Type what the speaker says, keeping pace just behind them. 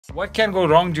What can go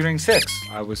wrong during sex?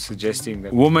 I was suggesting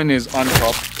that woman is on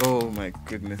top. Oh my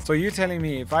goodness. So you're telling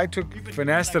me if I took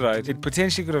finasteride, it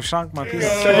potentially could have shrunk my penis?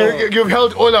 So you've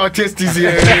held all our testes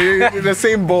here in the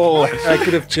same bowl. I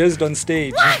could have jizzed on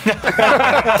stage.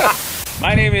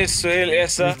 My name is Suhail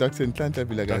Essa. Dr. Intlanta Dr.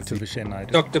 Vilagazi.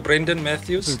 Vishen Dr. Brendan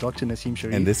Matthews. Dr. Naseem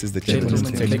Sharif. And this is the Gents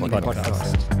Gentleman's Clinic Clinic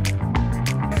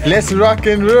podcast. Let's rock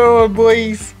and roll,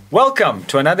 boys. Welcome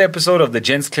to another episode of the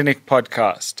Gents Clinic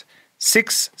podcast.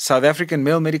 6 South African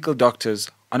male medical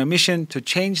doctors on a mission to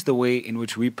change the way in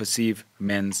which we perceive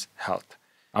men's health.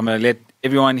 I'm going to let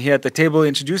everyone here at the table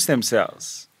introduce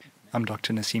themselves. I'm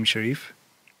Dr. Naseem Sharif.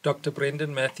 Dr.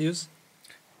 Brendan Matthews.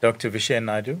 Dr. Vishen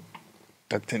Naidu.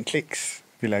 Dr. Clicks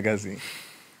Vilagazi.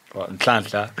 Well,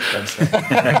 Ntlantla.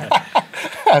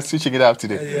 Switching it up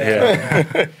today.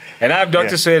 Yeah. And I'm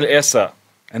Dr. Suhail Essa.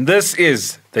 And this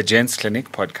is the Gents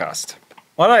Clinic podcast.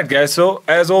 All right, guys. So,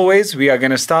 as always, we are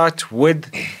going to start with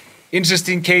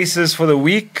interesting cases for the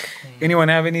week. Anyone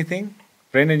have anything?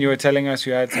 Brendan, you were telling us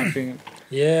you had something.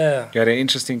 Yeah. You had an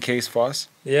interesting case for us.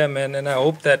 Yeah, man. And I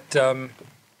hope that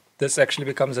this actually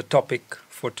becomes a topic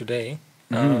for today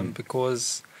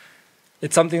because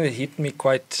it's something that hit me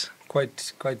quite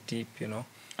deep, you know,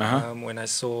 when I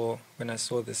saw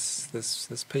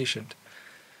this patient.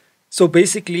 So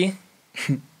basically,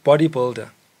 bodybuilder.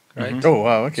 Right. Oh,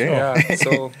 wow. Okay. Yeah.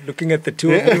 So looking at the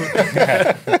two of you,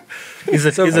 Is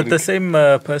it the same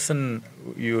person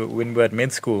when we were at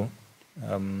med school? We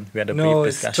had a brief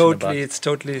discussion about. It's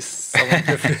totally someone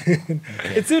different.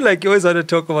 It seems like you always want to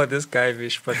talk about this guy,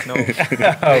 Vish, but no.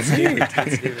 Let's leave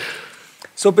it.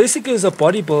 So basically, he's a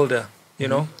bodybuilder, you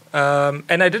know,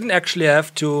 and I didn't actually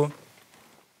have to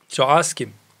ask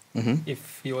him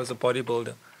if he was a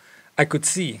bodybuilder. I could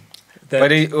see that.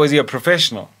 But was he a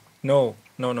professional? No.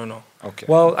 Okay.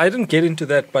 Well, I didn't get into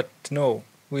that, but no,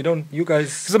 we don't. You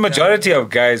guys. Because the majority of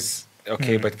guys.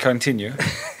 Okay, but continue.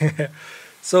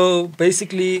 So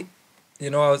basically,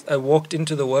 you know, I walked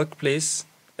into the workplace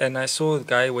and I saw a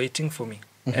guy waiting for me.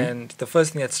 And the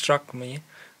first thing that struck me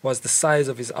was the size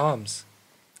of his arms.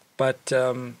 But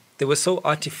they were so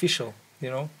artificial, you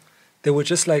know. They were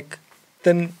just like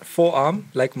thin forearm,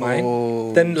 like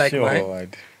mine, thin like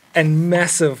mine, and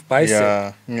massive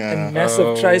bicep, and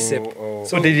massive tricep.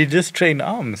 So did he just train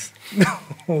arms?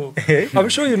 No. I'm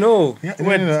sure you know. Yeah,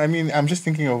 no. I mean, I'm just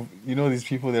thinking of, you know, these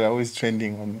people that are always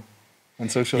trending on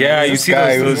social media. Yeah, you This see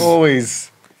guy those- who's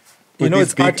always You with know, these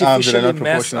it's big arms that are artificially not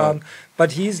mass proportional. arm,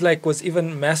 but he's like was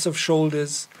even massive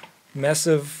shoulders,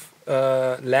 massive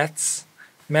lats,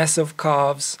 massive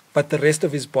calves, but the rest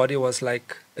of his body was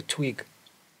like a twig.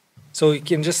 So you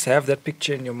can just have that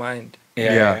picture in your mind.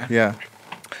 Yeah.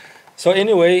 So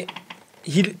anyway,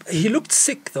 he looked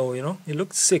sick though, you know. He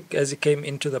looked sick as he came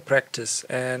into the practice,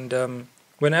 and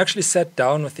when I actually sat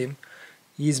down with him,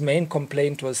 his main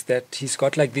complaint was that he's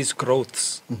got like these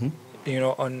growths, you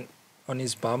know, on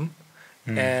his bum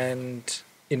and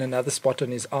in another spot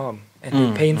on his arm, and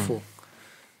they're painful.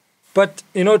 But,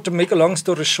 you know, to make a long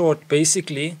story short,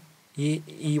 basically,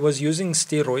 he was using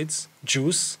steroids,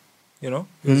 juice, you know.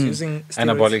 He was using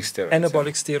steroids,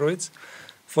 Anabolic steroids.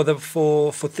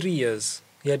 for 3 years.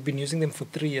 He had been using them for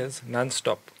 3 years,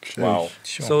 non-stop. Wow.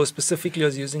 Sure. So specifically, I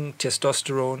was using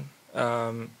testosterone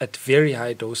at very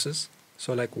high doses,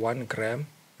 so like 1 gram.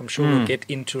 I'm sure we'll get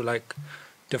into like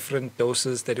different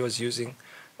doses that he was using,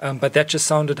 but that just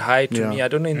sounded high to me. I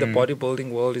don't know, in the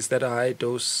bodybuilding world, is that a high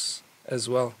dose as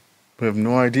well? We have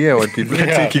no idea what people are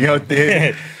taking out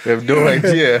there. We have no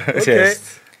idea. Okay.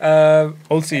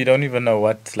 Also, you don't even know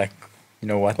what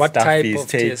stuff type he's of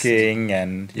test. taking,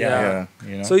 and you know.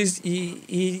 So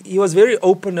he was very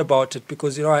open about it,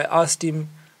 because, you know, I asked him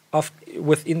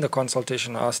within the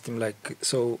consultation. I asked him, like,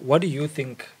 so what do you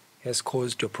think has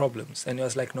caused your problems? And he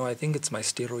was like, no, I think it's my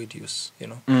steroid use, you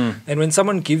know. And when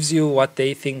someone gives you what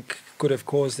they think could have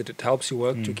caused it, it helps you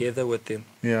work together with them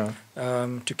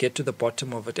to get to the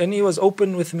bottom of it. And he was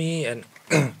open with me and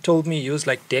told me use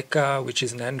like Deca, which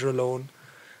is nandrolone,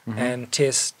 and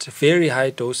test very high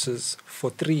doses for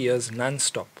 3 years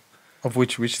non-stop. Of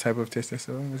which type of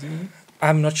testosterone was he using?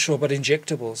 I'm not sure, but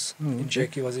injectables.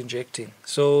 He was injecting.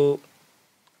 So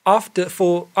after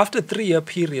 3-year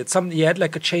period, he had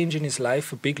like a change in his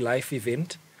life, a big life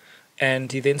event,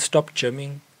 and he then stopped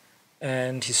gymming,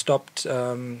 and he stopped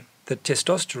the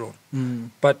testosterone.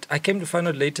 But I came to find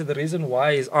out later the reason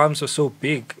why his arms were so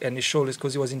big and his shoulders,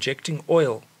 because he was injecting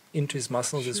oil into his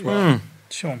muscles as well.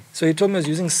 Sure. So he told me he was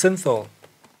using Synthol.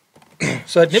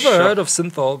 So I'd never heard of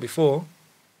Synthol before.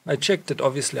 I checked it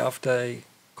obviously after I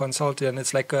consulted, and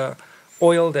it's like a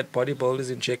oil that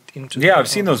bodybuilders inject into. Yeah, I've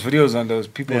seen those videos on those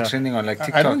people trending on like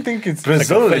TikTok. I don't think it's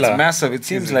Brazil. like a It's filler. massive. It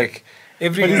seems like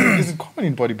But is it common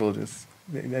in bodybuilders?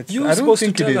 You were supposed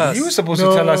to tell us. You were supposed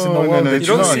to tell us in the world that you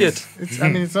don't see it. I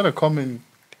mean, it's not a common.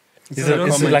 Is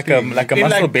it like a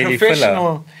muscle belly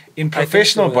filler? In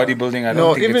professional bodybuilding, I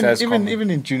don't think it's as common. Even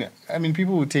in junior, I mean,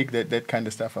 people who take that kind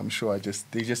of stuff, I'm sure,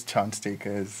 they just chance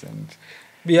takers and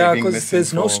because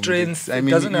there's no strength. It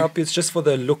doesn't help. It's just for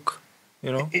the look,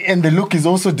 And the look is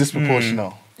also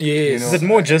disproportional. Yes. Is it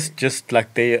more just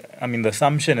like the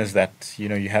assumption is that,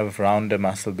 you have rounder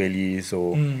muscle bellies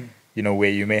or, where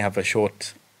you may have a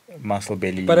short muscle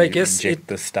belly, but I guess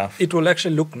the stuff. It will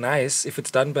actually look nice if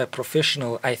it's done by a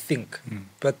professional, I think.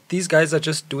 But these guys are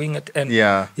just doing it, and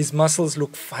his muscles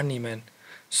look funny, man.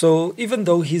 So even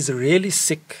though he's really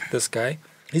sick, this guy,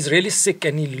 he's really sick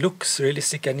and he looks really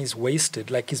sick and he's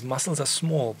wasted. Like his muscles are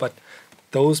small, but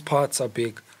those parts are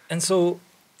big. And so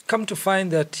come to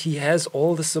find that he has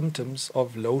all the symptoms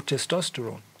of low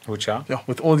testosterone. Which are? Yeah,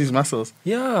 with all these muscles.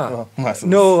 Yeah. Oh, muscles.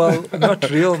 No, not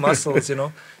real muscles,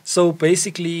 So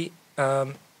basically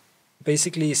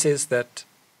he says that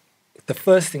the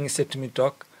first thing he said to me,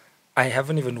 Doc, I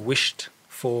haven't even wished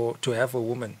to have a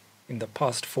woman in the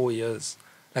past 4 years.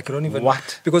 Like I don't even...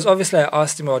 What? Because obviously I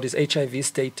asked him about his HIV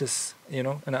status,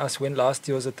 and I asked when last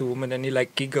he was with the woman, and he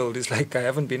giggled. He's like, I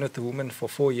haven't been with a woman for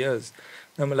 4 years.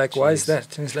 And I'm like, why is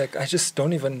that? And he's like, I just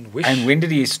don't even wish. And when did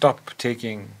he stop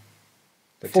taking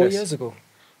the 4 test? years ago.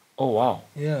 Oh, wow.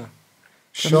 Yeah.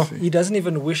 Sure. He doesn't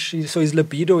even wish. So his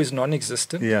libido is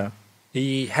non-existent. Yeah.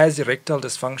 He has erectile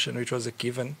dysfunction, which was a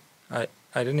given. I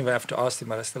didn't even have to ask him,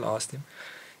 but I still asked him.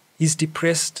 He's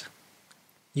depressed.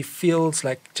 He feels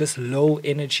like just low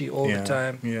energy all the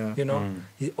time. Yeah.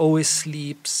 He always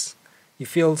sleeps. He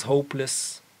feels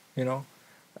hopeless.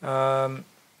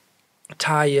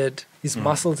 Tired. His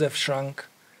muscles have shrunk.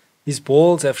 His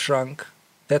balls have shrunk.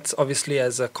 That's obviously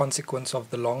as a consequence of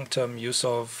the long-term use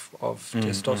of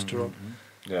testosterone.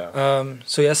 Yeah.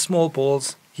 So he has small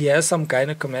balls. He has some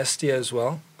gynecomastia as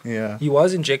well. Yeah. He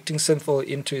was injecting Synthol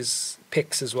into his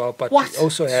pecs as well, but he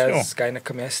also has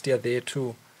gynecomastia there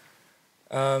too.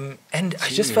 And I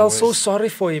just felt so sorry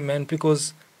for him, man,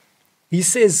 because he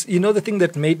says, the thing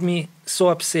that made me so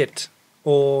upset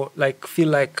or feel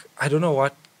like I don't know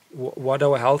what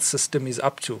our health system is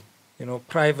up to,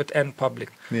 private and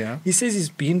public. Yeah. He says he's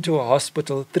been to a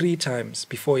hospital 3 times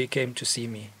before he came to see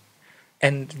me.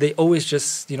 And they always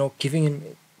just, giving him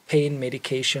pain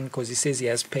medication because he says he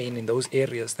has pain in those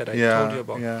areas that I told you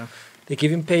about. Yeah. They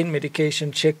give him pain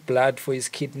medication, check blood for his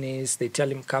kidneys. They tell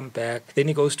him come back. Then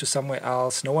he goes to somewhere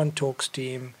else. No one talks to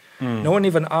him. No one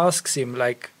even asks him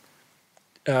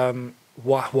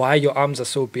why your arms are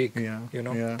so big.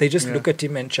 They just look at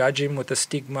him and judge him with a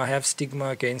stigma, have stigma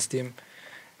against him.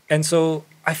 And so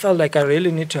I felt like I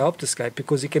really need to help this guy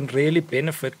because he can really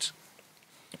benefit,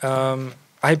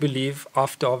 I believe,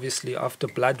 after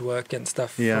blood work and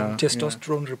stuff from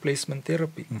testosterone replacement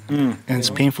therapy. And it's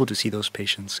painful to see those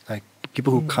patients, like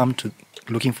people who come to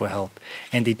looking for help,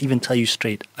 and they even tell you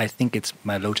straight, I think it's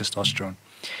my low testosterone.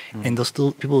 And they'll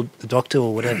still, the doctor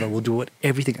or whatever, will do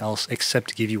everything else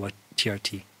except give you a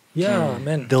TRT. Yeah,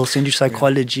 man. They'll send you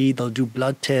psychology, they'll do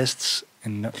blood tests.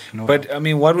 But I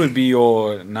mean, what would be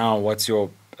what's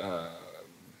your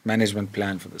management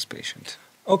plan for this patient?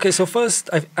 Okay, so first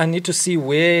I need to see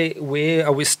where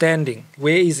are we standing?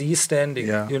 Where is he standing?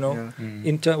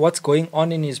 What's going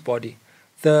on in his body?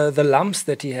 The lumps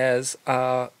that he has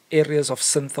are areas of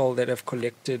synthol that have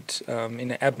collected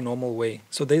in an abnormal way.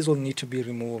 So these will need to be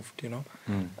removed,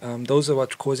 those are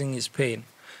what's causing his pain.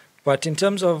 But in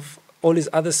terms of all his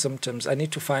other symptoms, I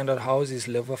need to find out how is his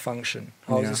liver function,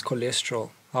 how is his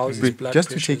cholesterol, how is his blood just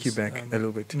pressures. To take you back a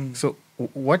little bit. So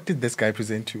what did this guy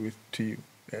present to you?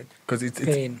 Because it's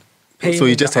pain. So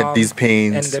he just had these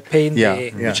pains. And the pain there,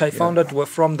 which I found out were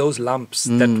from those lumps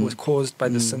that was caused by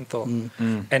the synthol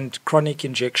and chronic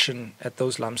injection at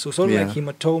those lumps. So sort of like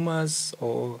hematomas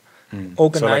or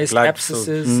organized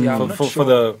abscesses. I'm not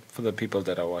sure. For the people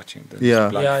that are watching.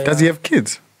 Does he have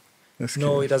kids?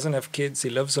 No, he doesn't have kids. He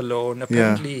lives alone.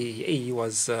 Apparently, he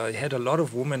had a lot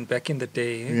of women back in the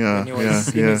day when he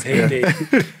was in his heyday.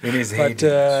 In his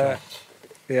heyday.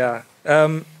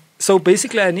 So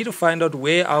basically, I need to find out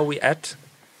where are we at.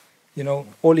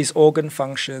 All his organ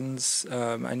functions.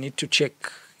 I need to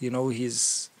check.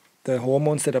 The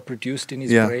hormones that are produced in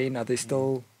his brain, are they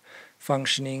still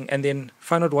functioning? And then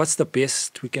find out what's the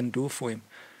best we can do for him.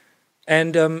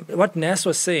 And what Nas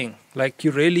was saying,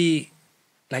 you really.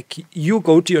 You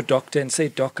go to your doctor and say,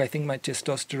 Doc, I think my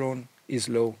testosterone is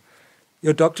low.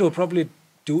 Your doctor will probably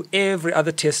do every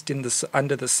other test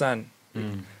under the sun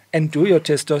and do your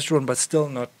testosterone, but still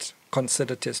not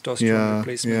consider testosterone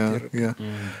replacement therapy. Yeah.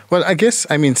 Well, I guess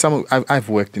I've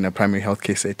worked in a primary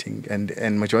healthcare setting,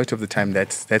 and majority of the time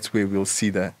that's where we'll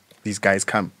see these guys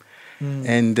come,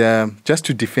 and just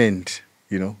to defend,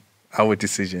 our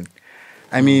decision.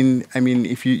 I mean,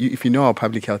 if you know our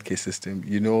public healthcare system,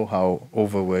 you know how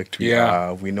overworked we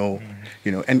are. We know,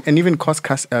 and even cost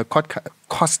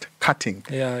cutting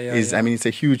is. I mean, it's a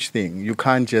huge thing. You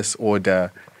can't just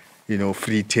order,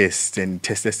 free tests and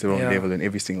testosterone level in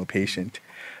every single patient.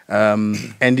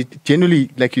 And it generally,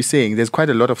 like you're saying, there's quite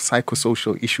a lot of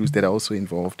psychosocial issues that are also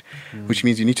involved, which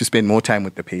means you need to spend more time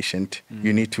with the patient.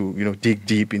 You need to, dig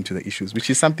deep into the issues, which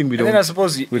is something we don't. And then I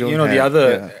suppose, we don't the have.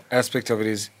 other aspect of it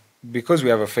is because we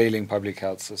have a failing public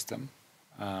health system.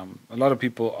 A lot of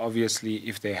people, obviously,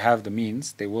 if they have the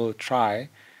means, they will try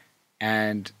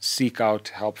and seek out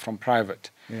help from private.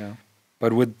 Yeah.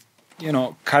 But with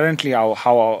currently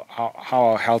how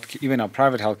our health, even our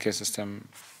private healthcare system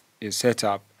is set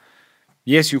up,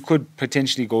 yes, you could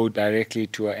potentially go directly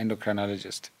to an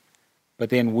endocrinologist.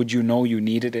 But then would you know you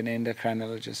needed an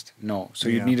endocrinologist? No. So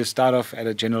you'd need to start off at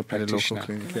a general practitioner.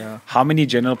 Clinic, How many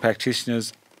general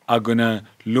practitioners are going to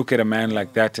look at a man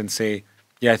like that and say,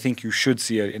 yeah, I think you should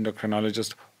see an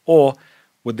endocrinologist? Or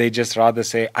would they just rather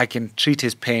say, I can treat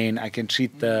his pain, I can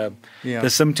treat the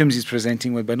symptoms he's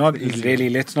presenting with, but not really,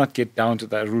 let's not get down to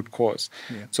the root cause.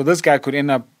 Yeah. So this guy could end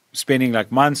up spending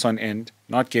like months on end,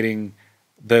 not getting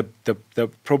the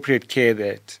appropriate care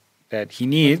that he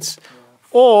needs.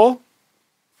 Or,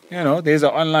 there's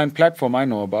an online platform I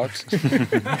know about. This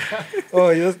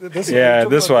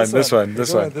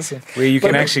one. Where you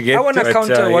can actually get. I want to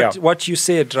counter what you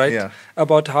said, right? Yeah.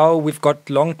 About how we've got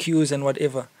long queues and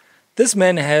whatever. This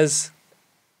man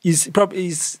he's got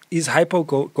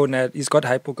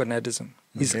hypogonadism.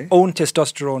 His own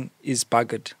testosterone is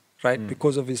buggered, right?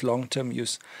 Because of his long-term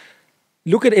use.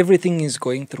 Look at everything he's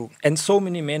going through. And so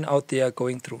many men out there are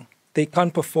going through. They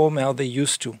can't perform how they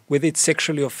used to, whether it's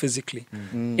sexually or physically.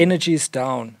 Energy is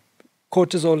down.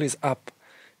 Cortisol is up.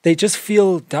 They just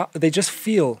feel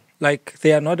like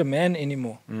they are not a man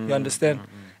anymore. You understand?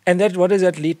 And what does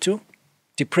that lead to?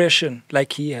 Depression,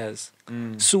 like he has.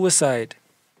 Suicide,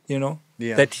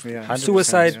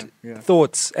 suicide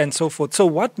thoughts and so forth. So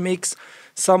what makes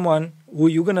someone who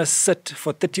you're going to sit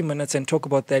for 30 minutes and talk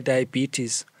about their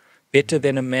diabetes better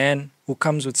than a man who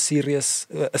comes with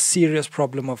a serious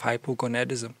problem of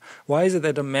hypogonadism? Why is it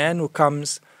that a man who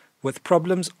comes with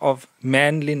problems of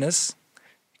manliness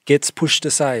gets pushed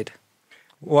aside?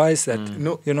 Why is that?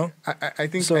 I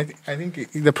think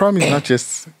the problem is not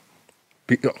just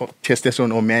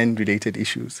testosterone or man-related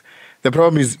issues. The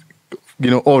problem is,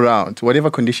 all around. Whatever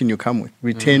condition you come with,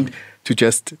 we tend to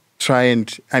just try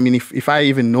and. I mean, if I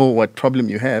even know what problem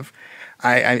you have,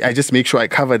 I just make sure I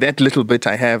cover that little bit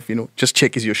I have. Just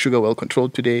check, is your sugar well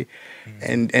controlled today,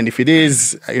 and if it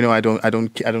is, I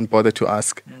don't bother to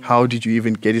ask how did you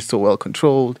even get it so well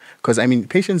controlled, because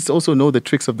patients also know the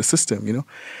tricks of the system.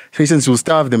 Patients will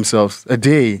starve themselves a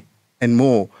day and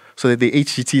more so that the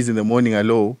HCTs in the morning are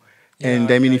low.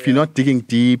 And if you're not digging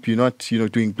deep, you're not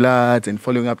doing bloods and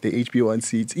following up the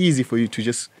HbA1c, it's easy for you to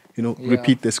just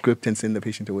repeat the script and send the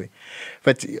patient away.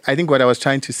 But I think what I was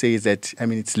trying to say is that,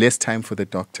 it's less time for the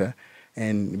doctor,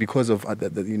 and because of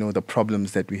the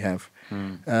problems that we have.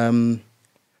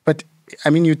 But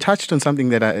you touched on something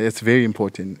that's very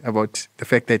important about the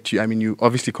fact that you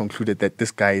obviously concluded that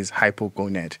this guy is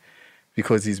hypogonad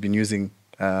because he's been using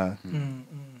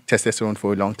testosterone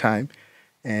for a long time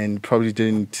and probably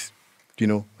didn't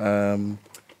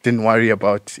worry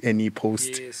about any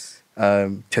post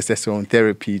testosterone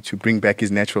therapy to bring back his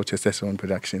natural testosterone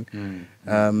production.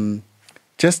 What are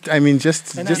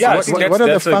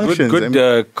the functions?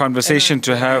 Good conversation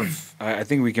to have. I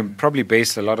think we can probably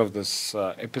base a lot of this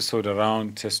episode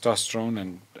around testosterone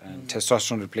and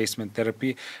testosterone replacement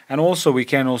therapy, and also we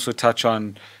can also touch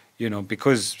on,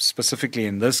 because specifically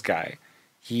in this guy,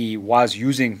 he was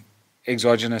using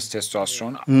exogenous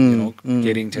testosterone,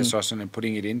 getting testosterone and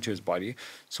putting it into his body.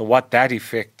 So what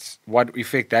effect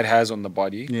that has on the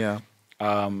body?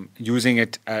 Using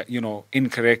it,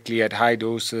 incorrectly at high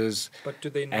doses. But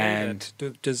do they know that?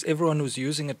 Does everyone who's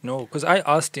using it know? Because I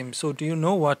asked him, so do you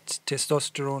know what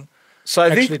testosterone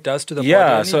actually does to the body?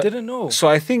 And he didn't know. So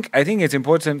I think it's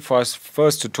important for us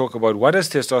first to talk about what does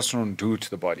testosterone do to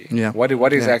the body?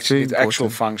 What is actually its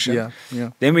actual function?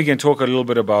 Then we can talk a little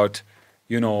bit about,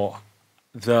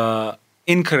 the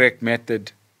incorrect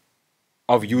method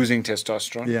of using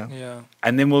testosterone.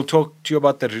 And then we'll talk to you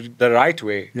about the right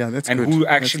way. That's and good. Who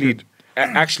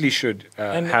actually should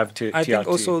have TRT. I think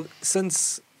also,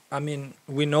 since I mean,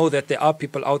 we know that there are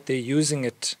people out there using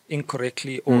it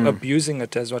incorrectly or abusing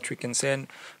it, as what we can say. And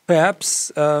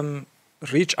perhaps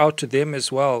reach out to them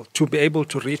as well, to be able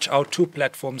to reach out to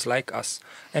platforms like us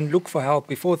and look for help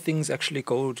before things actually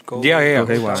go. Yeah.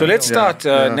 So let's start,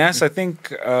 Nas. I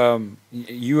think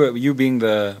you being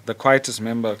the quietest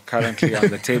member currently on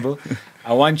the table,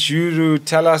 I want you to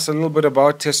tell us a little bit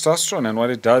about testosterone and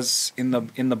what it does in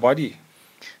the body.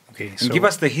 Okay, and give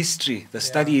us the history, the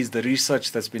studies, the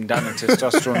research that's been done on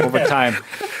testosterone over time.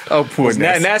 Oh, poor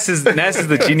Nas. Nas is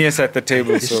the genius at the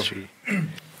table. History.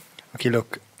 Okay,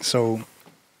 look. So,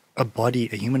 a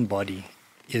human body,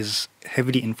 is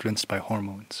heavily influenced by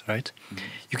hormones, right?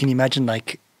 You can imagine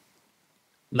like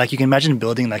you can imagine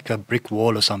building like a brick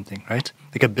wall or something, right?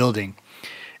 Like a building,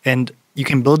 and you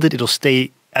can build it; it'll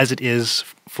stay as it is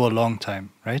for a long time,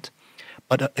 right?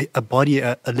 But a body,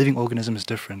 a living organism is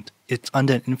different. It's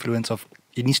under an influence of,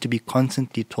 it needs to be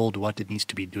constantly told what it needs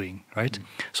to be doing, right?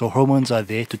 So hormones are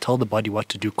there to tell the body what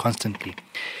to do constantly.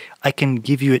 I can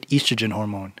give you an estrogen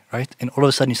hormone, right? And all of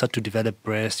a sudden you start to develop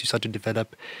breasts, you start to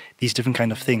develop these different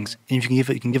kind of things. And you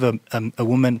can give a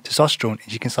woman testosterone,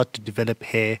 and she can start to develop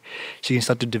hair, she can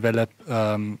start to develop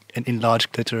an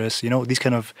enlarged clitoris, these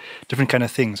kind of different kind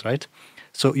of things, right?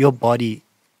 So your body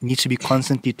needs to be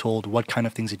constantly told what kind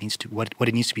of things it needs to, what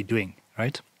it needs to be doing,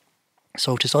 right?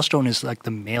 So testosterone is like the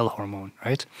male hormone,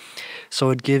 right? So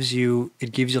it gives you a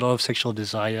lot of sexual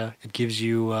desire. It gives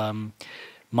you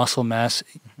muscle mass.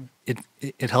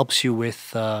 It helps you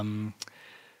with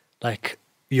like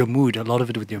your mood. A lot of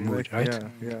it with your mood, right?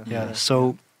 Yeah.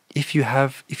 So if you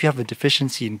have a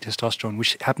deficiency in testosterone,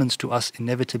 which happens to us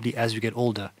inevitably as we get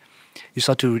older, you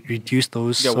start to reduce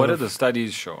those. Yeah. What do the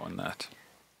studies show on that?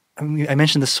 I mean, I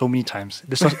mentioned this so many times.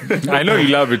 I know you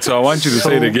love it, so I want you to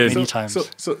say it again. Many times.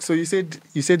 So you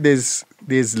said there's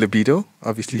libido,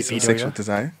 obviously, sexual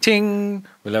desire. Ting.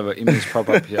 We'll have an image pop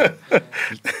up here.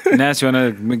 Nas, you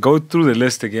wanna go through the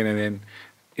list again, and then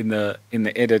in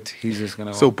the edit, he's just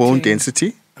gonna. So bone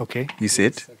density. Okay. You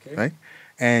said right,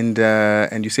 and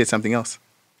you said something else.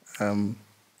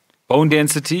 Bone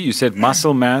density. You said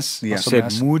muscle mass. Yeah. You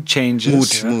said mood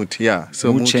changes. Mood. Yeah.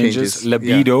 So mood changes.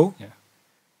 Libido. Yeah.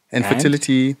 And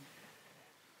fertility.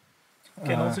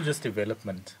 And also just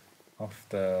development of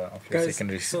your Guys,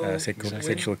 secondary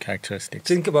sexual characteristics.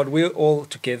 Think about, we're all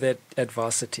together at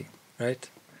varsity, right?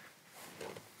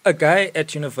 A guy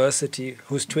at university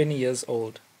who's 20 years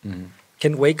old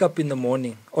can wake up in the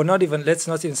morning, or let's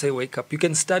not even say wake up. You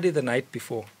can study the night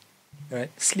before,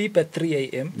 right? Sleep at 3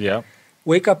 a.m. Yeah.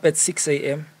 Wake up at 6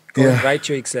 a.m. Go and write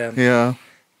your exam. Yeah.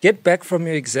 Get back from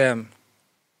your exam.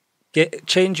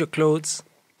 Change your clothes.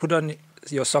 Put on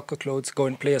your soccer clothes, go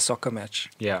and play a soccer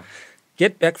match. Yeah.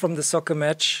 Get back from the soccer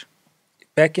match,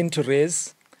 back into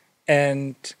res,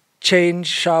 and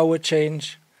shower,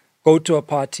 go to a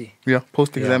party. Yeah,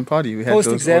 post-exam party. We had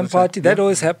post-exam those party, that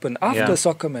always happened. After Yeah. a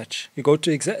soccer match, you go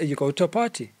to a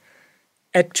party.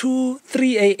 At 2,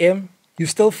 3 a.m., you're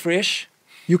still fresh.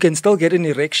 You can still get an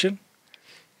erection.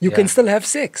 You can still have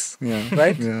sex,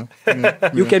 right?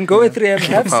 You can go at 3 a.m. and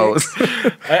have sex.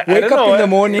 Wake up in the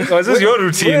morning. Oh, is this your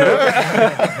routine?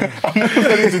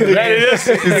 He's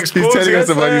telling us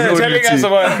about his own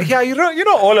routine. Yeah, you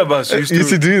know, all of us used Used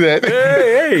to do that.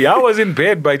 Hey, I was in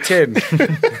bed by 10.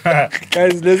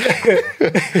 Guys,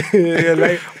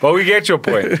 But we get your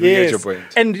point. yes.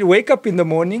 And you wake up in the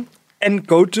morning and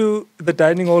go to the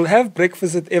dining hall, have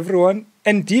breakfast with everyone,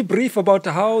 and debrief about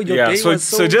how your day was.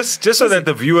 So just so that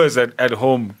the viewers at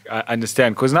home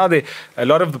understand, because now a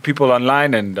lot of the people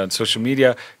online and on social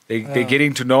media, they're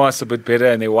getting to know us a bit better,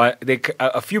 and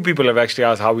a few people have actually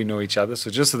asked how we know each other.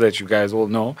 So just so that you guys all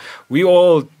know, we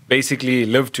all basically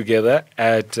lived together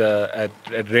at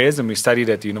Res, and we studied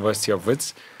at the University of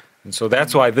Wits. And so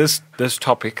that's why this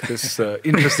topic, this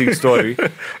interesting story,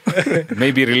 may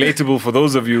be relatable for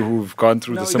those of you who've gone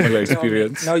through the similar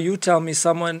experience. Now you tell me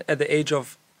someone at the age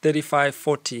of 35,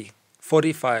 40,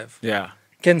 45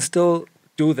 can still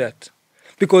do that.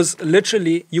 Because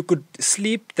literally you could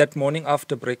sleep that morning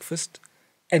after breakfast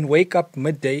and wake up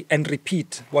midday and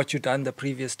repeat what you've done the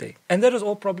previous day. And that is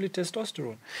all probably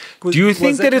testosterone. Do you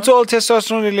think that it's all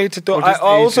testosterone related though? I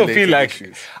also feel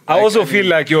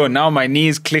like, now my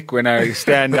knees click when I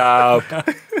stand up.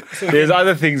 There's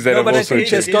other things that have but also I think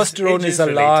changed. testosterone is a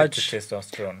large...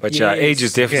 testosterone. But age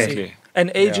is definitely.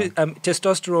 And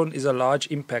testosterone is a large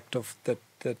impact of the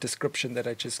description that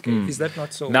I just gave. Is that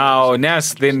not so? Now,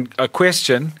 Nas, then a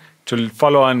question to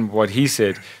follow on what he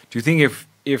said. Do you think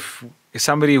if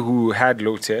somebody who had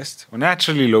low test, or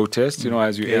naturally low test,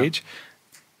 as you age,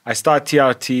 I start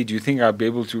TRT. Do you think I'll be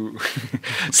able to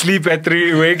sleep at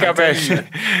 3, wake up at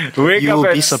You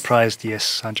will be surprised.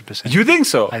 Yes, 100%. You think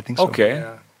so? I think so. Okay.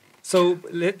 Yeah. So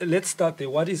let's start there.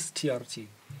 What is TRT?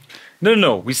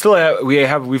 No. We still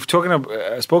have we've spoken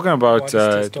about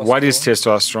what is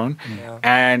testosterone, Yeah.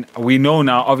 and we know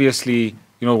now obviously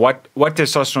what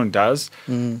testosterone does.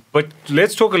 But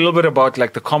let's talk a little bit about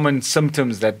like the common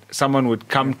symptoms that someone would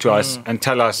come to us and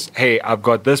tell us, hey, I've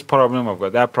got this problem, I've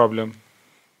got that problem.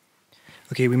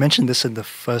 Okay, we mentioned this in the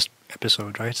first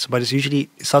episode, right? So, but it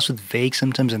starts with vague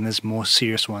symptoms and there's more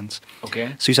serious ones.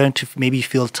 Okay. So you're starting to maybe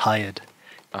feel tired,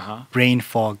 brain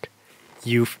fog.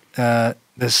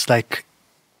 There's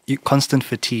constant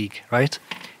fatigue, right?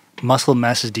 Muscle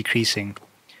mass is decreasing,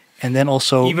 and then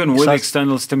also even with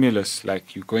external stimulus,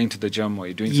 like you're going to the gym or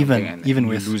you're doing something, and even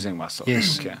you're with losing muscle.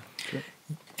 Yes. Okay.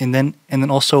 And then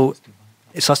also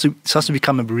it starts to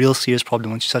become a real serious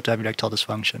problem once you start to have erectile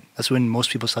dysfunction. That's when most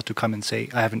people start to come and say,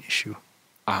 "I have an issue."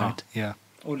 Right? Yeah.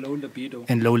 Or low libido.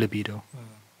 And low libido.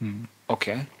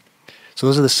 Okay. So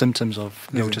those are the symptoms of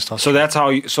low testosterone. So that's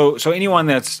how. So anyone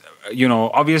that's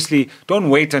obviously don't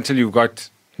wait until you've got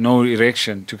no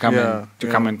erection to come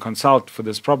come and consult for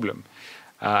this problem.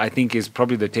 I think is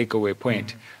probably the takeaway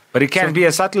point. But it can be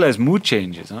as subtle as mood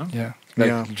changes, huh? Yeah.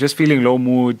 Like just feeling low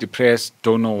mood, depressed,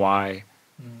 don't know why.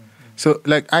 So,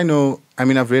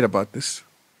 I've read about this.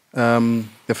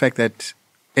 The fact that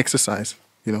exercise,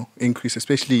 increase,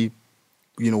 especially,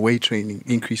 weight training,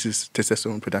 increases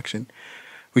testosterone production,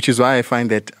 which is why I find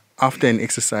that after an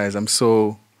exercise, I'm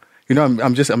so,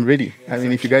 I'm ready. I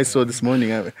mean, if you guys saw this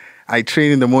morning, I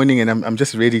train in the morning and I'm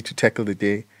just ready to tackle the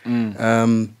day.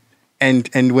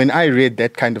 And when I read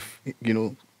that kind of,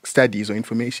 studies or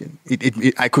information,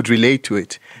 I could relate to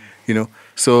it,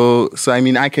 So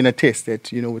I can attest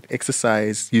that, with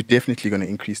exercise, you're definitely going to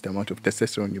increase the amount of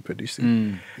testosterone you're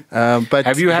producing. But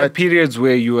have you had periods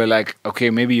where you were like, okay,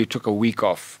 maybe you took a week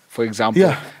off, for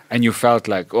example, and you felt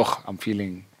like, I'm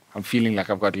feeling like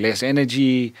I've got less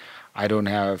energy. I don't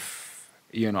have,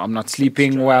 I'm not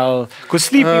sleeping well. Because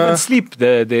sleep,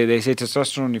 they say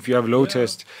testosterone, if you have low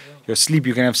test, your sleep,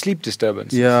 you can have sleep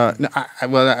disturbance. Yeah. No,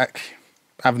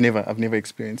 I've never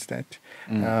experienced that.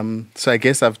 So I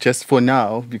guess I've just, for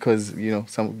now, because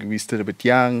we're still a bit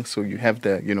young, so you have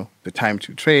the the time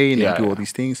to train and do all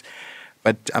these things.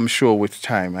 But I'm sure with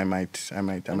time I might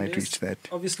reach that.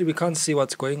 Obviously, we can't see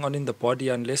what's going on in the body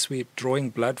unless we're drawing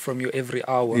blood from you every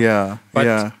hour. Yeah.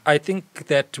 But I think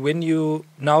that when you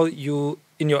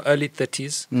in your early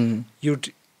 30s,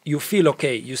 you feel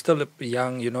okay. You're still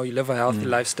young. You live a healthy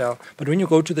lifestyle. But when you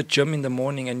go to the gym in the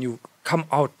morning and you come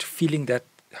out feeling that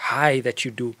high that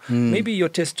you do, maybe your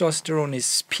testosterone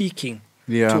is peaking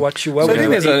to what you were. So I when think you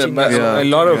were there's 18 years old. a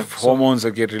lot of hormones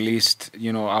that get released,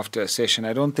 after a session.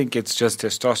 I don't think it's just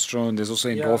testosterone. There's also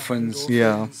endorphins.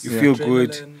 You feel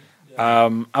good.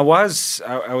 I was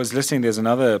listening. There's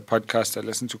another podcast I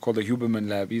listened to called the Huberman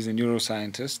Lab. He's a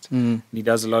neuroscientist. And he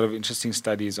does a lot of interesting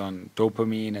studies on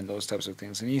dopamine and those types of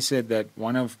things. And he said that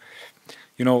one of,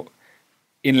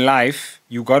 in life,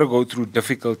 you got to go through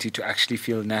difficulty to actually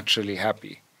feel naturally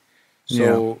happy.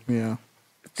 So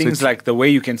things like the way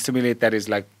you can stimulate that is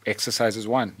like exercise is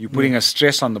one. You're putting a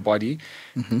stress on the body,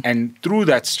 and through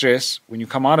that stress, when you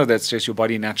come out of that stress, your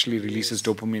body naturally releases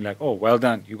dopamine. Like, oh, well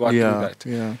done, you got through that.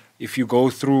 Yeah. If you go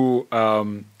through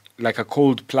like a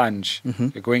cold plunge,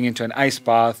 you're going into an ice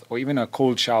bath or even a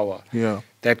cold shower,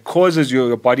 that causes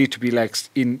your body to be like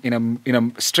in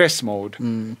a stress mode.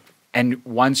 And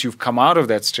once you've come out of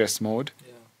that stress mode,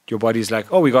 your body's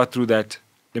like, oh, we got through that.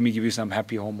 Let me give you some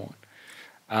happy hormone.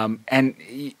 And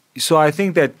so I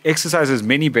think that exercise has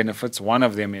many benefits. One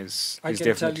of them is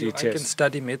definitely test. I can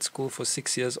study med school for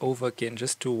 6 years over again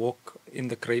just to walk in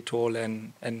the Great Hall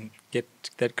and get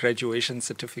that graduation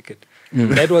certificate.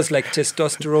 That was like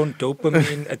testosterone,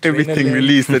 dopamine, adrenaline. Everything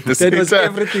released at the same time. That was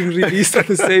everything released at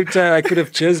the same time. I could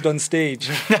have jizzed on stage.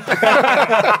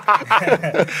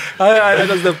 That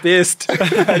was the best.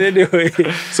 But anyway.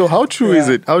 So how true is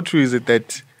it? How true is it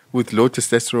that with low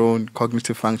testosterone,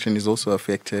 cognitive function is also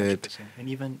affected? And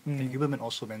even Huberman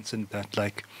also mentioned that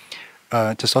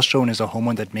testosterone is a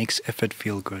hormone that makes effort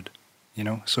feel good.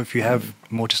 So if you have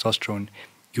more testosterone,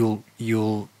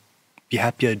 you'll be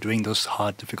happier doing those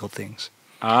hard, difficult things.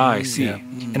 I see. Yeah.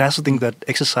 And I also think that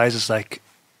exercise is like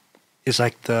it's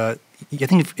like a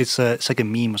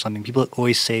meme or something. People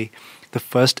always say the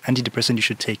first antidepressant you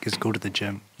should take is go to the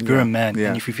gym. If you're a man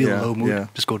and if you feel low mood,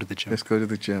 just go to the gym. Just go to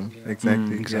the gym.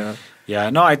 Exactly.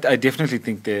 No, I definitely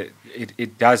think that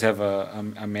it does have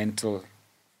a mental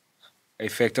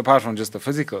effect apart from just the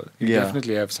physical. You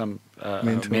definitely have some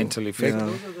mental effect.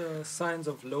 Those are signs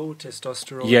of low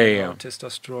testosterone. Yeah. Low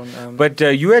testosterone. But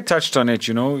you had touched on it,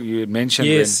 you had mentioned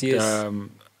Yes, when, yes.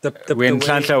 when the way-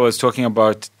 Klantla was talking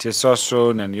about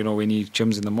testosterone and, when he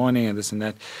gyms in the morning and this and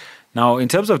that. Now, in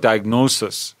terms of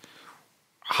diagnosis,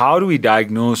 how do we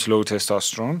diagnose low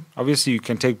testosterone? Obviously, you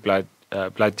can take blood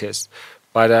tests.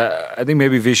 But I think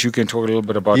maybe, Vish, you can talk a little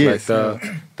bit about Yes,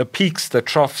 the peaks, the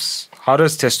troughs. How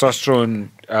does testosterone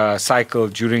cycle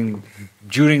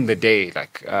during the day?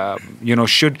 Like,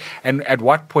 and at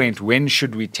what point, when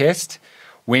should we test?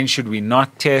 When should we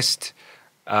not test?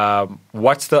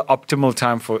 What's the optimal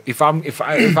time for, if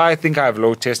I think I have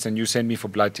low test and you send me for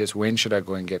blood test, when should I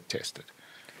go and get tested?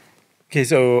 Okay,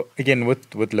 so again,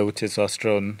 with low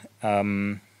testosterone,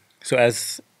 so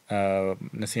as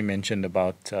Nassim mentioned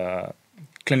about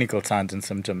clinical signs and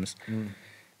symptoms.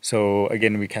 So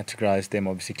again, we categorize them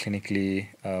obviously clinically,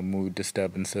 mood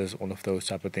disturbances, all of those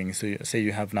type of things. So say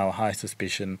you have now a high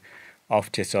suspicion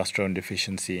of testosterone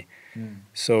deficiency.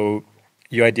 So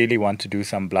you ideally want to do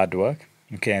some blood work.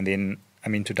 Okay, and then,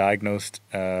 to diagnose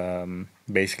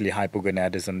basically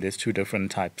hypogonadism, there's two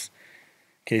different types.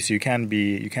 Okay, so you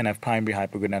can have primary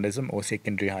hypogonadism or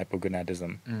secondary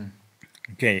hypogonadism.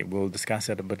 Okay, we'll discuss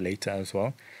that a bit later as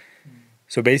well.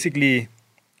 So basically,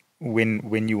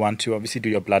 when you want to obviously do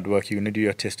your blood work, you're going to do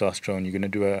your testosterone, you're going to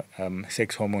do a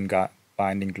sex hormone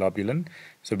binding globulin.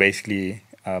 So basically,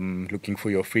 looking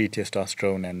for your free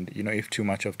testosterone, and if too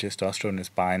much of testosterone is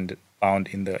bound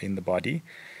in the body,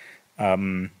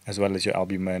 as well as your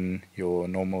albumin, your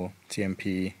normal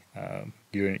CMP,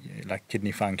 like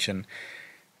kidney function.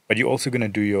 But you're also going to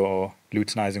do your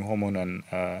luteinizing hormone and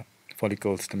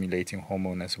follicle stimulating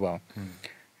hormone as well.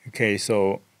 Okay,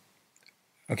 so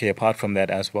apart from that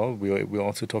as well, we'll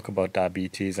also talk about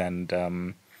diabetes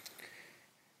and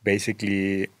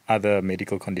basically other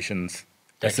medical conditions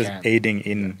that's aiding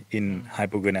in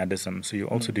hypogonadism. So you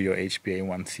also do your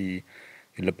HbA1c,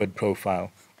 your lipid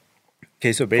profile.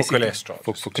 Okay, so basically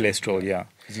for cholesterol, yeah.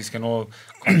 These can all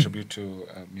contribute to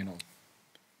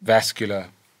vascular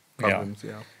problems.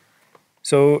 Yeah.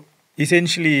 So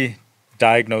essentially,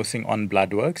 diagnosing on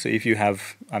blood work. So if you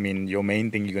have, your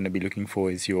main thing you're going to be looking for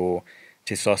is your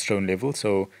testosterone level.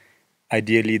 So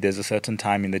ideally, there's a certain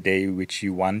time in the day which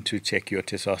you want to check your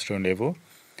testosterone level.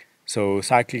 So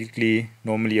cyclically,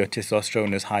 normally your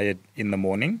testosterone is higher in the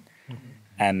morning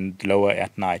and lower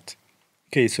at night.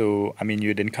 Okay, so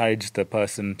you'd encourage the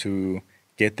person to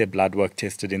get their blood work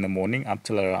tested in the morning up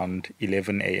till around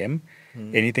 11 a.m.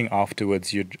 Anything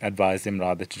afterwards, you'd advise them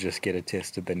rather to just get it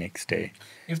tested the next day.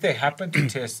 If they happen to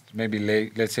test maybe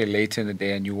let's say later in the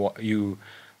day and you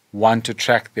want to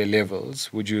track their levels,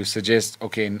 would you suggest,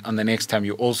 okay, on the next time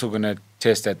you're also going to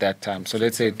test at that time? So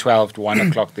let's say 12 to 1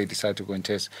 o'clock they decide to go and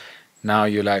test. Now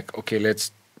you're like, okay,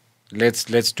 let's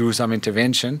do some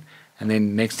intervention. And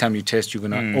then next time you test, you're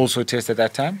going to also test at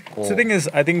that time? Or? So the thing is,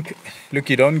 I think, look,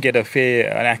 you don't get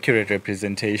an accurate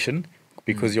representation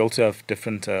because you also have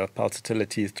different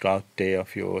pulsatilities throughout the day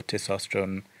of your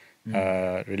testosterone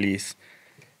release.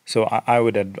 So I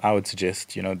would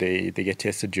suggest, they get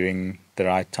tested during the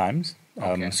right times.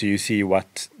 So you see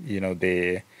what,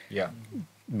 their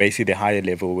basically the higher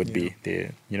level would be, the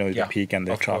peak and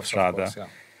the troughs rather.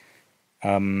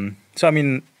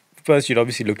 So first, you'd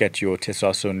obviously look at your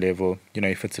testosterone level,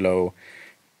 if it's low.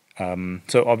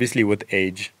 So obviously with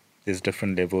age, there's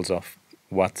different levels of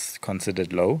what's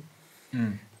considered low.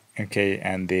 Okay,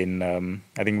 and then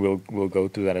I think we'll go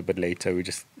through that a bit later. We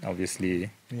just obviously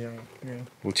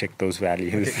we'll check those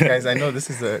values. Okay, guys, I know this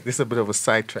is a bit of a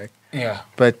sidetrack. Yeah.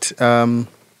 But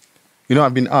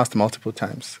I've been asked multiple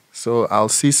times. So I'll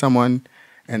see someone,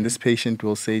 and this patient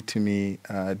will say to me,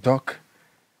 "Doc,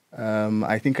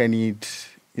 I think I need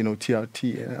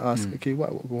TRT." And I ask, "Okay,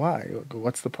 why?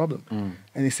 What's the problem?"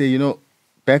 And they say,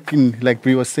 back in, like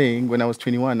Brie was saying, when I was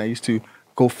 21, I used to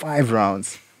go 5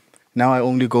 rounds. Now I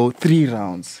only go 3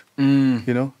 rounds. Do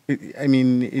you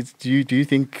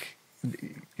think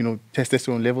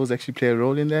testosterone levels actually play a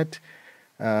role in that?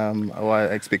 Our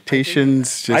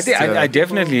expectations? I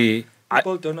definitely.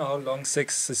 People don't know how long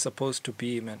sex is supposed to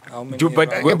be, man. How many?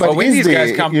 But when these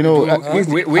guys come,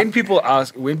 when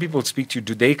people speak to you,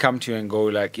 do they come to you and go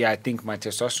like, "Yeah, I think my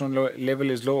testosterone level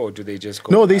is low," or do they just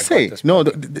go? No, they say no.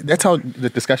 That's how the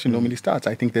discussion normally starts.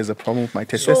 I think there's a problem with my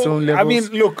testosterone levels.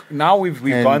 Look, now we've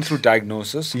gone through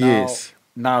diagnosis. Yes.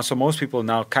 Now, so most people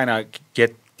now kind of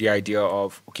get the idea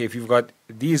of, okay, if you've got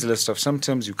these list of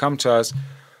symptoms, you come to us.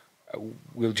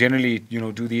 We'll generally,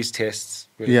 do these tests.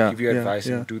 We'll give you advice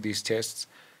and do these tests.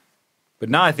 But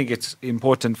now I think it's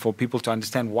important for people to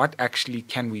understand what actually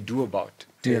can we do about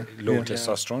low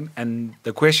testosterone. And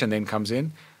the question then comes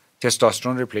in,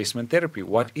 testosterone replacement therapy.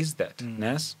 What is that,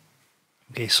 Nas?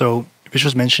 Okay, so Rich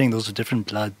was mentioning those are different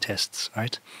blood tests,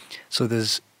 right? So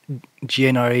there's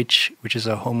GnRH, which is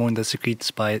a hormone that's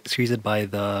secreted by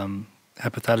the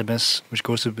hypothalamus, which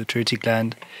goes to the pituitary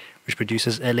gland, which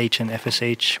produces LH and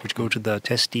FSH, which go to the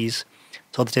testes.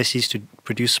 Tell the testes to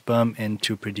produce sperm and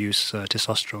to produce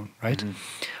testosterone, right?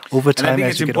 Over time, And I think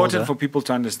as it's you get important older, for people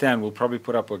to understand. We'll probably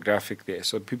put up a graphic there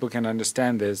so people can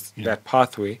understand there's that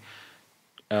pathway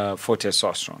for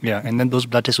testosterone. yeah, and then those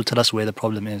blood tests will tell us where the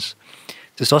problem is.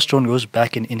 Testosterone goes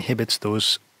back and inhibits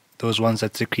those ones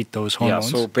that secrete those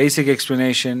hormones. Yeah, so basic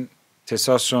explanation,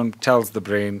 testosterone tells the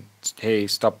brain, hey,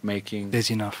 stop making. There's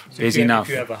enough. So There's if enough.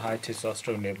 you have a high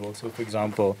testosterone level, so for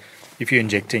example, if you're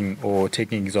injecting or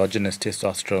taking exogenous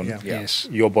testosterone, Yeah. Yes.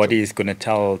 your body is going to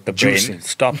tell the brain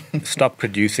Juicing. stop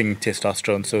producing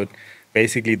testosterone. So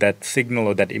basically, that signal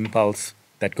or that impulse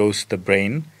that goes to the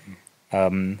brain,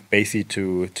 basically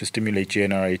to stimulate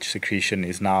GnRH secretion,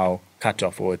 is now cut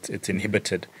off or it's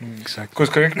inhibited. Exactly. Because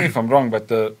correct me if I'm wrong, but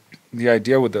the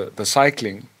idea with the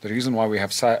cycling, the reason why we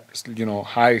have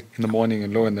high in the morning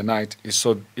and low in the night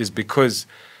is because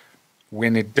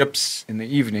when it dips in the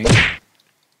evening,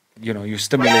 you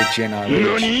stimulate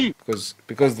GnRH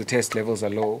because the test levels are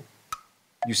low.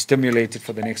 You stimulate it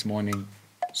for the next morning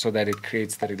so that it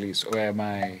creates the release. Or am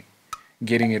I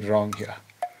getting it wrong here?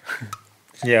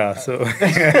 Yeah. So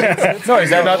No, is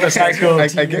that not the cycle? I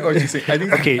get what you're saying. I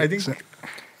think Okay, I think so-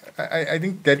 I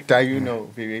think that diurnal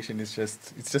variation is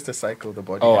just a cycle the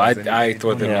body Oh, has. I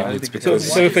thought that Yeah. maybe it's So-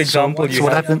 because so for example, So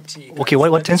what happens? Okay,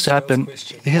 what tends to happen?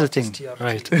 Here's the thing,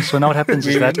 right? So now what happens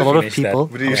is that a lot of Finish that. people.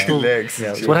 Relax.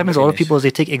 Yeah. So what happens? A lot of Finish. people is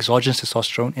they take exogenous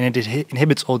testosterone and it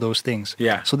inhibits all those things.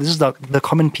 Yeah. So this is the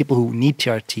common people who need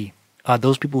TRT are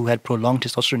those people who had prolonged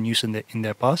testosterone use in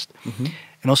their past,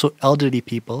 and also elderly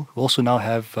people who also now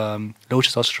have low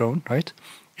testosterone, right?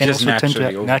 And Just also tend to naturally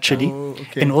have over naturally, time. Oh,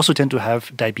 okay. and also tend to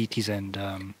have diabetes and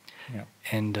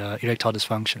erectile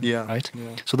dysfunction. Yeah, Right.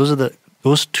 yeah. So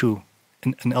those two,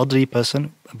 an elderly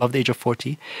person above the age of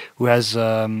 40 who has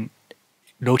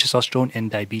low testosterone and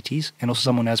diabetes, and also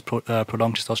someone who has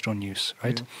prolonged testosterone use,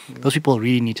 right? Those people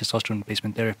really need testosterone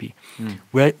replacement therapy.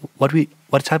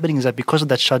 What's happening is that because of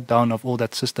that shutdown of all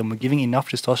that system, we're giving enough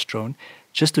testosterone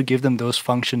just to give them those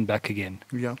function back again,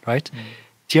 Yeah. right?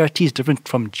 TRT is different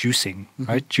from juicing,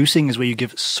 right? Juicing is where you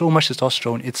give so much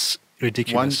testosterone, it's 1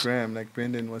 ridiculous. gram, like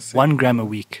Brendan was saying. 1 gram a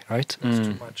week, right? That's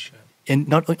too much. And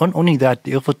not only that,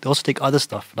 they also take other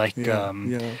stuff like Yeah.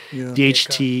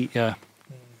 DHT,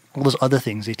 all those other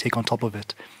things they take on top of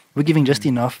it. We're giving just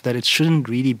enough that it shouldn't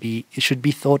really be. It should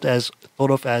be thought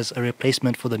of as a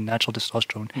replacement for the natural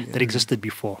testosterone that existed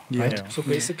before, right? Yeah. So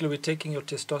basically, we're taking your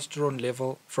testosterone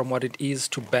level from what it is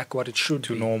to back what it should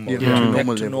to be. normal. Yeah, Yeah. to Back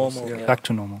normal to levels. normal, Yeah. Back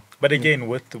to normal. But again,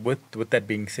 with that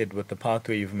being said, with the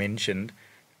pathway you've mentioned,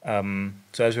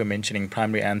 so as we were mentioning,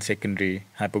 primary and secondary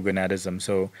hypogonadism.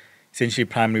 So essentially,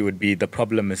 primary would be the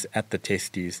problem is at the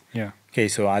testes. Yeah. Okay,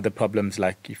 so either problems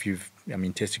like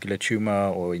testicular tumor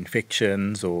or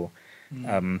infections or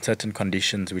certain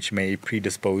conditions which may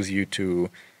predispose you to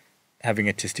having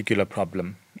a testicular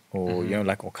problem, or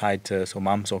like orchitis or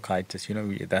mumps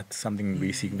orchitis. That's something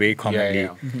we see very commonly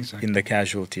in the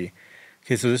casualty.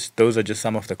 Okay, so those are just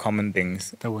some of the common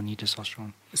things. That will need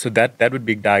testosterone. So that would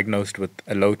be diagnosed with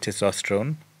a low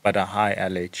testosterone but a high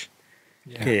LH.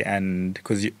 Yeah. Okay, and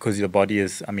because your body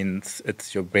is,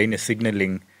 it's your brain is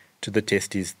signaling to the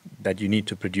testes that you need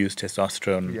to produce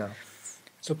testosterone. Yeah.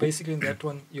 So basically, in that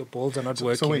one, your balls are not So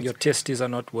working, wait. your testes are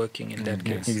not working in that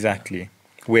case. Exactly.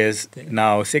 Whereas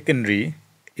now secondary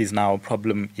is now a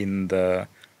problem in the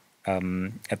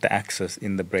at the axis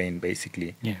in the brain,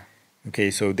 basically. Yeah.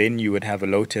 Okay, so then you would have a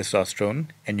low testosterone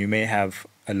and you may have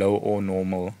a low or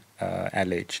normal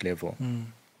LH level.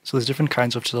 So there's different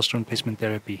kinds of testosterone replacement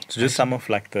therapy. So just some of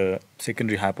like the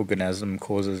secondary hypogonadism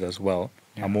causes as well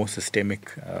are more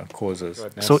systemic causes.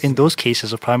 So in those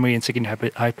cases of primary and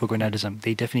secondary hypogonadism,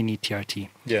 they definitely need TRT.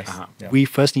 Yes. Uh-huh. We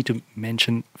first need to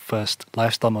mention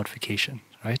lifestyle modification,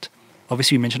 right?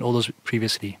 Obviously, we mentioned all those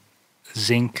previously.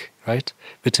 Zinc, right?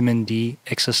 Vitamin D,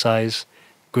 exercise,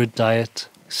 good diet,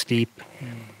 sleep,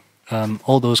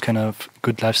 all those kind of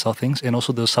good lifestyle things, and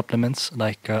also those supplements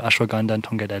like ashwagandha and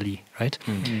tongadali, right?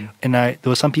 And there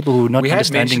were some people who were not We had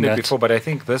understanding mentioned it that. before, but I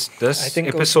think this I think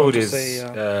I was episode going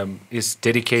to is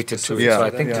dedicated to it. Yeah, So I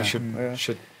think yeah, we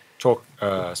should talk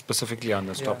specifically on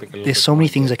this topic a little There's bit so many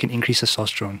more. things that can increase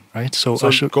testosterone, right? So,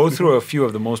 So go through a few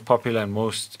of the most popular and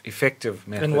most effective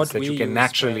methods what that we you can use,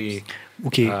 naturally.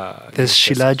 okay, there's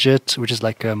use shilajit, which is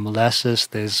like molasses.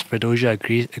 There's Fredosia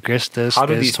agrestis. How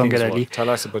do there's these things tongadali. work? Tell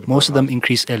us a bit. Most of about them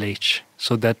increase LH,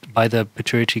 so that by the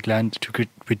pituitary gland to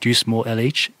produce more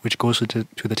LH, which goes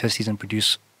to the testes and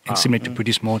produce and stimulate to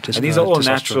produce more And these are all testosterone.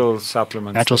 natural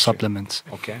supplements. Natural that you- supplements.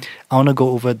 Okay. I want to go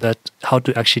over that, how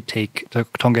to actually take the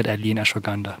Tongat Ali and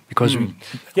ashwagandha, because we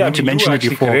Yeah, meant to you mention were it actually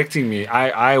before. correcting me.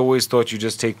 I always thought you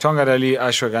just take Tongat Ali,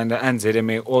 ashwagandha, and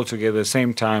ZMA all together,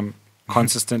 same time,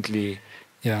 consistently.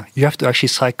 Yeah, you have to actually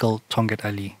cycle Tongat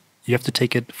Ali. You have to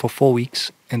take it for 4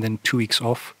 weeks and then 2 weeks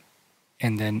off,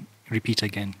 and then repeat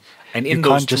again. And You in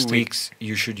those can't just 2 take- weeks,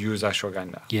 you should use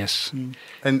ashwagandha. Yes,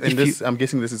 And If this, I'm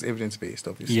guessing this is evidence based,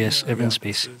 obviously. yes, evidence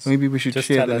based. Maybe we should Just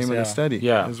share tell the us, name of the yeah. study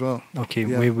Yeah. as well. Okay,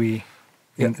 Yeah. where we.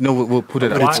 Yeah. No, we'll put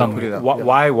it Put up. it somewhere. Put it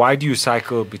up. Why do you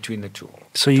cycle between the two?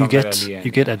 So you Tongat get Ali and-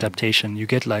 you get adaptation. You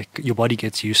get like your body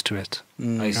gets used to it, I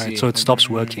right? see. So it stops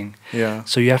working. Yeah.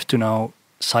 So you have to now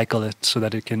cycle it so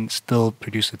that it can still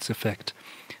produce its effect.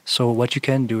 So what you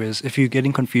can do is, if you're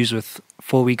getting confused with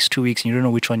 4 weeks, 2 weeks, and you don't know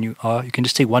which one you are, you can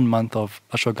just take 1 month of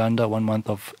ashwagandha, 1 month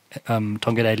of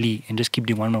Tongat Ali, and just keep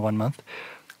doing 1 month. Or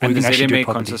And you the can actually do ZMA it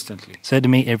properly. consistently.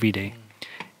 ZMA every day.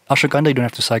 Ashwagandha, you don't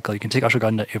have to cycle. You can take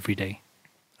ashwagandha every day,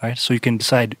 right? So you can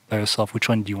decide by yourself which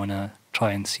one do you want to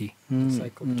try and see.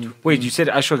 Cycle between- Wait, you said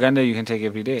ashwagandha you can take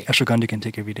every day. Ashwagandha you can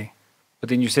take every day. But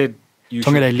then you said you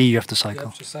Tongat should... Ali, you have to You cycle.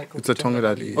 have to cycle It's a to Tongat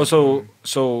Ali. Oh,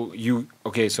 so you...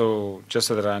 Okay, so just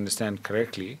so that I understand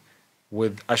correctly,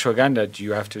 with ashwagandha, do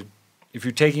you have to... If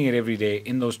you're taking it every day,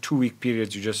 in those 2-week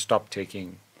periods, you just stop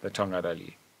taking the Tongat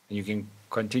Ali. And you can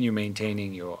continue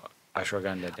maintaining your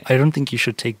ashwagandha then. I don't think you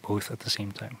should take both at the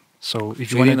same time. So if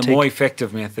So you then want the to more take...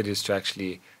 effective method is to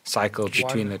actually cycle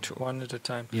between one, the two. one at a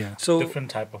time. Yeah. So Different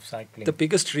type of cycling. the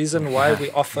biggest reason why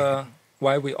we offer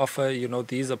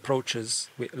these approaches,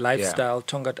 lifestyle,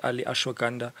 Tongat Ali,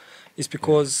 ashwagandha, is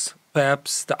because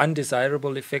perhaps the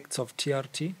undesirable effects of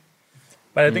TRT.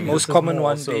 But I think Most this is common more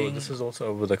one also, being- this is also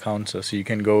over the counter, so you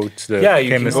can go to the Yeah, you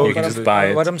can chemist go and you to can the- just buy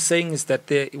it. What I'm saying is that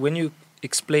when you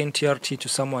explain TRT to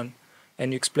someone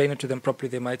and you explain it to them properly,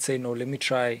 they might say, "No, let me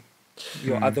try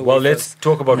your other Well, way let's first."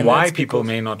 talk about And why that's people because-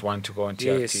 may not want to go on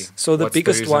TRT. Yes. So the What's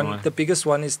biggest reason one, why? the biggest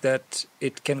one is that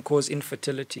it can cause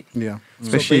infertility. Yeah. So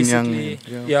Especially in young.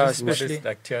 basically, Yeah. yeah, What especially. is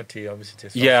like TRT, obviously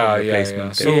testosterone Yeah.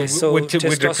 replacement. So, Yeah, so we're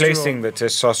replacing testosterone- the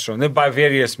testosterone by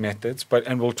various methods,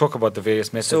 and we'll talk about the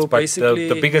various methods. So but basically-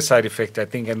 the biggest side effect, I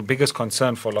think, and the biggest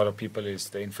concern for a lot of people is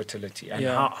the infertility. And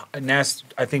Yeah. Nas,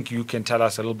 I think you can tell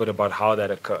us a little bit about how that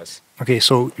occurs. Okay,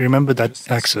 so you remember that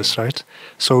axis, right?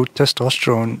 So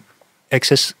testosterone,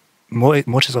 excess, more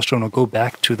testosterone will go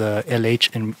back to the LH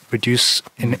and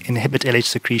inhibit LH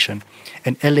secretion.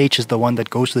 And LH is the one that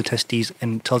goes to the testes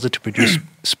and tells it to produce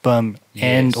sperm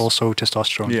and Yes. also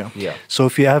testosterone. Yeah. Yeah. So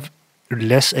if you have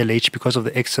less LH because of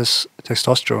the excess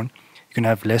testosterone, you can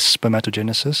have less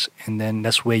spermatogenesis, and then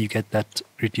that's where you get that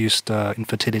reduced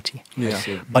infertility. Yeah.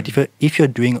 see. But if you're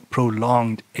doing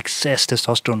prolonged excess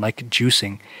testosterone like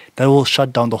juicing, that will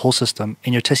shut down the whole system,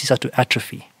 and your testes start to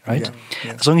atrophy, right? Yeah,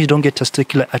 yeah. As long as you don't get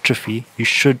testicular atrophy, you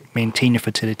should maintain your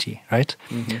fertility, right?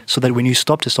 So that when you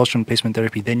stop testosterone replacement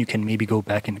therapy, then you can maybe go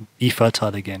back and be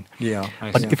fertile again. Yeah.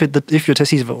 I But see. if your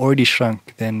testes have already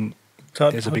shrunk, then So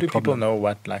there's a how big do people problem. know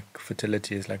what like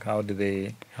fertility is? Like how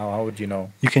would you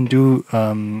know? You can do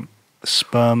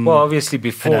sperm. Well, obviously,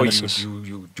 before analysis.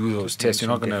 you do those Just tests, you're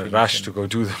not going mention to rush to definition. go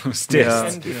do those Yeah.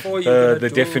 tests. And before you're gonna The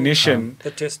do definition.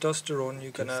 the testosterone,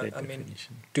 you're gonna. Say I mean,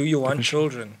 definition. do you want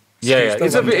children? Yeah, So yeah. still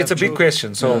It's a want to it's a have big children.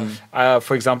 question. So,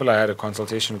 for example, I had a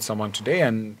consultation with someone today,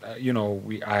 and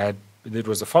it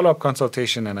was a follow-up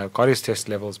consultation, and I got his test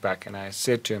levels back, and I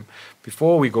said to him,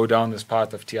 before we go down this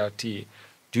path of TRT,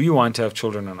 do you want to have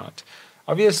children or not?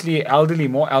 Obviously,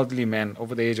 more elderly men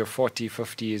over the age of 40,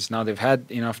 50s, now they've had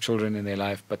enough children in their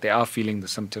life, but they are feeling the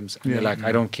symptoms. And they're like,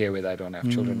 I don't care whether I don't have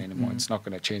children anymore. It's not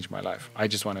going to change my life. I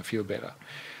just want to feel better.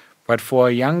 But for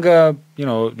a younger,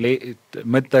 late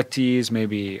mid-30s,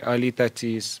 maybe early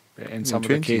 30s, in some of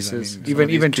the 20s, cases, I mean, some of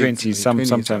even these kids in 20s, their 20s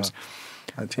sometimes.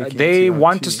 are taking They TRT.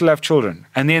 want to still have children.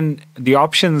 And then the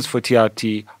options for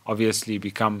TRT obviously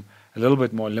become a little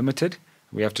bit more limited.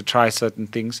 We have to try certain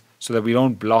things so that we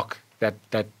don't block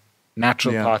that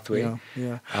natural pathway.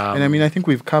 Yeah. And I mean, I think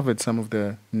we've covered some of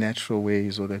the natural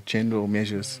ways or the general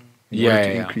measures in order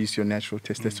to increase your natural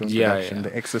testosterone production,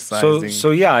 the exercising,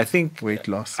 So yeah, I think weight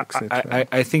loss, etc.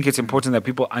 I think it's important that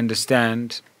people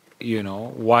understand,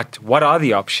 what are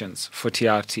the options for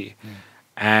TRT,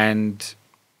 and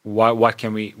what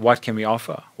can we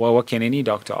offer? What can any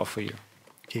doctor offer you?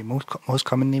 Okay, most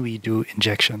commonly we do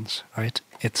injections, right?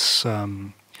 It's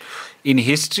In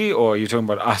history, or you're talking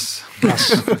about us?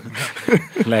 us.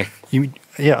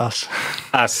 Us.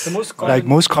 Us. The most Like,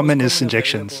 most common is available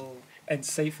injections. and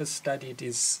safest studied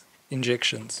is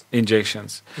injections.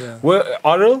 Injections. Yeah.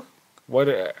 Oral? What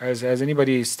has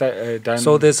anybody done?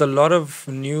 So there's a lot of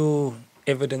new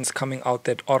evidence coming out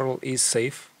that oral is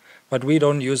safe, but we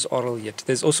don't use oral yet.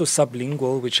 There's also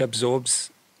sublingual, which absorbs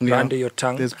under your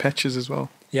tongue. There's patches as well.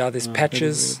 Yeah, there's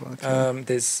patches.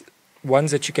 There's ones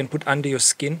that you can put under your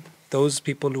skin. Those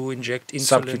people who inject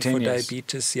insulin for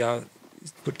diabetes,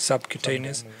 put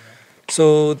subcutaneous.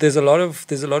 So there's a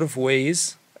lot of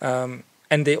ways,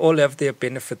 and they all have their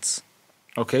benefits.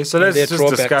 Okay, so let's just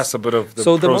discuss a bit of the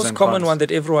So the pros most and common cons. one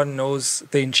that everyone knows,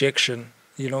 the injection.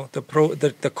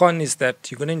 The con is that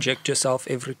you're going to inject yourself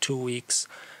every 2 weeks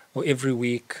or every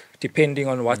week, depending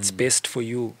on what's best for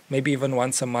you. Maybe even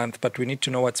once a month, but we need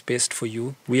to know what's best for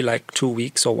you. We like 2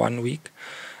 weeks or 1 week.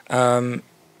 And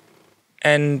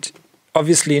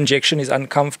obviously injection is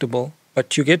uncomfortable,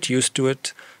 but you get used to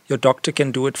it. Your doctor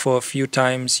can do it for a few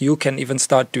times. You can even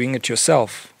start doing it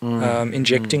yourself,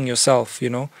 injecting yourself,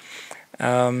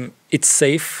 It's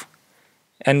safe.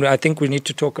 And I think we need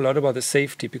to talk a lot about the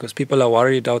safety because people are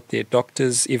worried out there.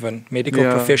 Doctors, even medical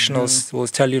professionals will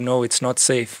tell you, no, it's not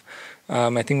safe.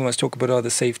 I think we must talk about all the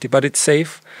safety. But it's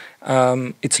safe.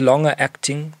 It's longer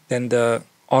acting than the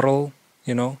oral,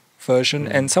 version.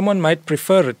 And someone might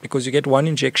prefer it because you get one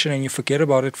injection and you forget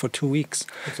about it for 2 weeks.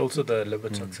 It's also the liver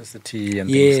toxicity and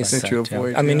things like that. You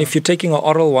avoid, I mean, if you're taking an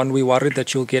oral one, we're worried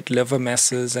that you'll get liver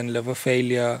masses and liver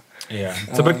failure. Yeah,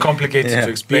 it's a bit complicated to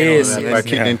explain all yes, that. yes.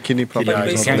 But and kidney problems.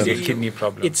 But you can basically, get kidney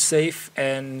problems. It's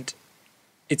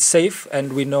safe,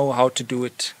 and we know how to do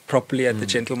it properly at the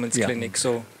gentleman's clinic.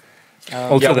 So,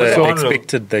 Also,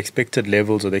 the the expected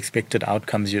levels or the expected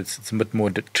outcomes, it's a bit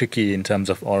more tricky in terms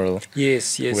of oral.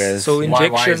 yes. Whereas- So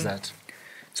injection. Why is that?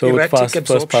 So with Erratic first pass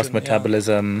absorption,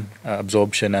 metabolism,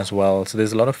 absorption as well. So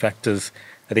there's a lot of factors,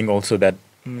 I think, also that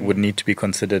would need to be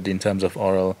considered in terms of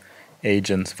oral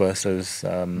agents versus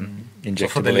injectable So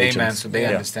for the layman, agents. so they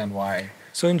understand why.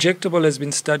 So injectable has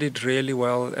been studied really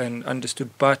well and understood,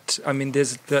 but I mean,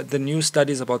 there's the new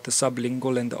studies about the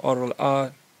sublingual and the oral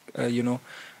are,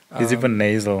 There's even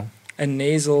nasal. and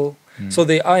nasal. So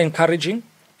they are encouraging,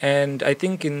 and I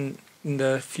think in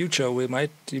the future we might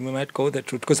go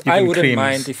that route because I Even wouldn't creams.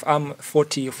 mind if I'm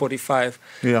 40 or 45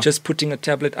 just putting a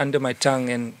tablet under my tongue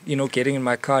and getting in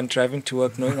my car and driving to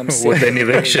work knowing I'm set With an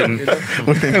erection.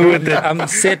 I'm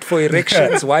set for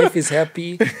erections, wife is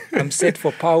happy, I'm set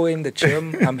for power in the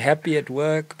gym, I'm happy at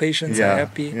work, patients are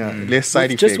happy. Less side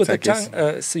Just effects, with I a guess.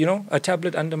 tongue, a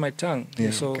tablet under my tongue.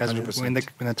 So Guys, when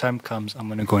the time comes, I'm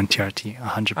going to go on TRT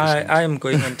 100%. I am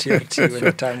going on TRT when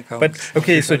the time comes. But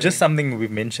okay, so just something we've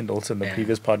mentioned also in the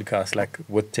previous podcast, like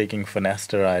with taking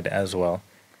finasteride as well.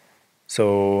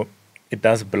 So it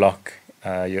does block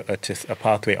a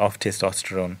pathway of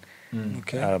testosterone.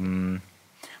 Okay.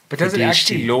 But does it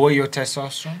actually DHT. lower your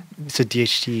testosterone? It's a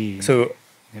DHT. So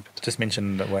inhibitor. just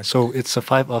mention the what. So it's a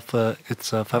 5-alpha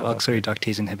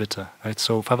reductase inhibitor, right?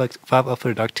 So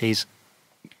 5-alpha reductase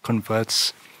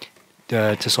converts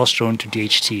the testosterone to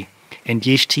DHT, and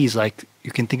DHT is like,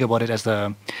 you can think about it as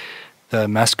the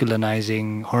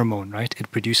masculinizing hormone, right?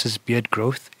 It produces beard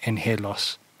growth and hair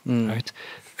loss, right?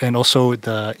 And also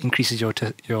the increases your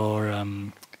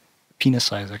penis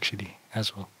size actually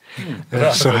as well.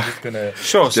 So we're just gonna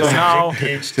Sure. So now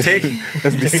take.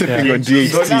 Let's be sipping on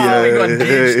DHT. So now we're on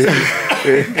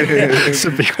DHT. it's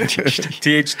a big one.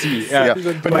 DHT. Yeah.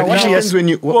 But now what happens when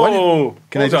you... Whoa.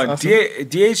 Can I Hold just on. ask you?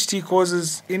 DHT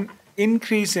causes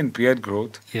increase in beard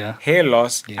growth, Yeah. hair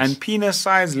loss, Yes. and penis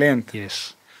size length.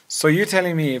 Yes. So you're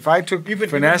telling me if I took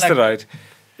finasteride,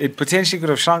 it potentially could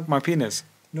have shrunk my penis?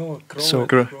 No, grown So- it,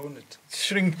 Grow- grown it.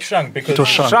 shrunk because It was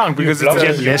shrunk. Shrunk because you're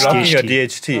it's less blocking your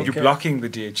DHT. DHT. you're blocking the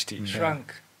DHT.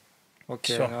 Shrunk.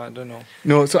 Okay, Sure. no, I don't know.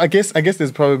 No, so I guess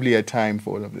there's probably a time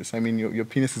for all of this. I mean, your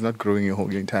penis is not growing your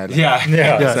entire life. Yeah.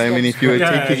 Yeah. So I mean, if you were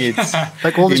taking it...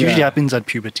 Like all this Yeah. usually happens at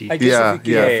puberty. I guess Yeah, if you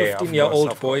give yeah. a Yeah, of 15-year-old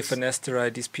course, of boy course.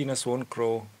 finasteride, his penis won't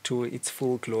grow to its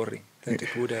full glory that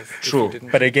it would have. if True. you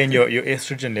didn't. But again, your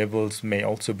estrogen levels may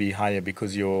also be higher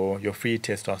because your free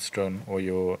testosterone or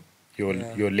your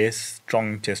less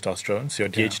strong testosterone, so your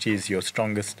DHT is your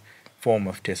strongest form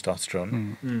of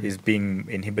testosterone, is being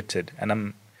inhibited. And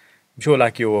I'm sure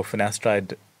like your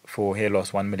finasteride for hair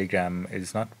loss 1 milligram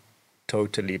is not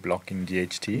totally blocking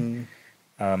DHT,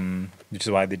 which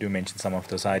is why they do mention some of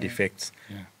the side effects.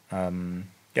 And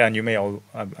you may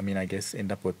I guess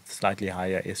end up with slightly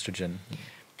higher estrogen.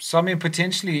 So, I mean,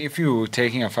 potentially, if you were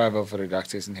taking a 5-alpha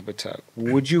reductase inhibitor,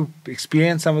 would you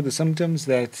experience some of the symptoms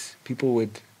that people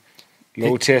with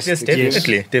low test Yes,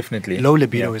 experience? definitely. Low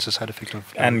libido Yeah. is a side effect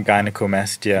of And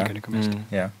gynecomastia. gynecomastia.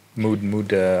 Yeah,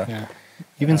 mood. Yeah.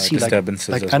 Even see disturbances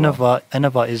like as well.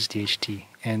 Anavar is DHT,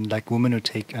 and like women who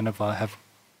take Anavar have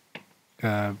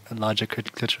a larger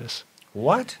clitoris.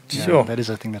 What? Yeah, Sure. that is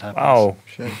a thing that happens. Wow,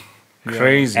 Sure.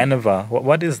 Crazy. Anavar.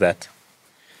 What is that?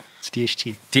 It's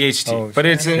DHT. DHT, Oh, but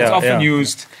it's yeah, often yeah.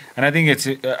 used, and I think it's.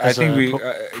 I think we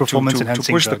performance to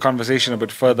enhancing push the drug. conversation a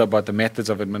bit further about the methods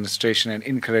of administration and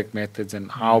incorrect methods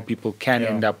and how people can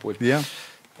end up with. Yeah.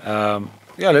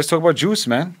 Let's talk about juice,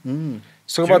 man.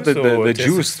 Let's talk about Juice the or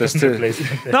juice. testosterone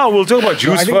replacement? No, we'll talk about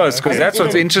juice I think- first because that's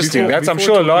what's interesting. before- That's I'm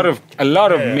before sure a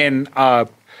lot of men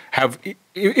have.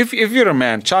 If you're a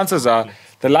man, chances are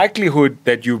the likelihood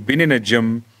that you've been in a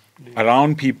gym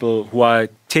around people who are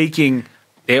taking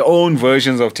their own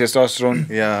versions of testosterone,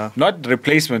 Yeah. not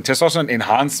replacement, testosterone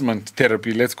enhancement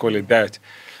therapy, let's call it that,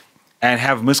 and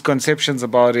have misconceptions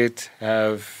about it,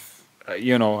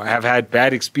 have had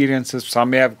bad experiences.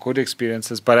 Some may have good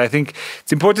experiences, but I think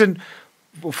it's important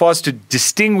for us to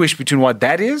distinguish between what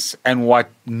that is and what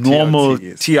normal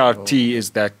TRT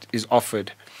is that is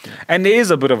offered. And there is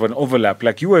a bit of an overlap.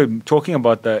 Like you were talking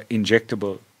about the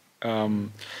injectable.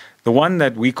 The one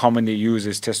that we commonly use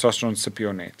is testosterone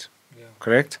cypionate,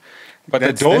 correct? But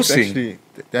the dosing...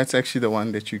 That's actually the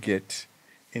one that you get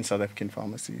in South African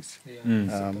pharmacies.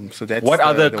 So that's what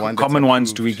other the one that's common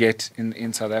ones do we approved. get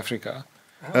in South Africa?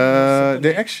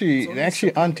 There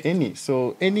actually aren't any.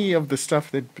 So any of the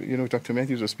stuff that Dr.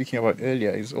 Matthews was speaking about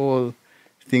earlier is all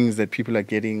things that people are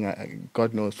getting,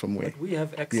 God knows from where. But we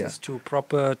have access to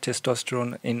proper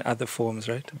testosterone in other forms,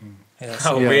 right?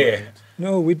 Yeah, Where?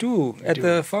 No, we do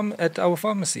at our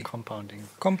pharmacy. Compounding.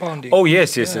 Compounding. Oh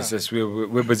yes.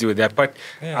 We're busy with that. But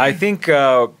I think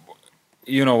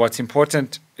what's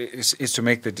important is to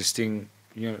make the distinguish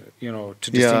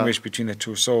between the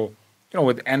two. So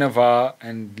with Anava,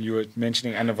 and you were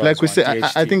mentioning Anava. Like we said,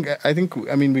 I think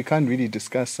we can't really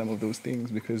discuss some of those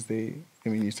things because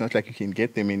it's not like you can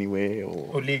get them anywhere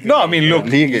or No, I mean, look,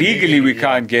 legally we yeah.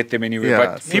 can't get them anywhere, Yeah,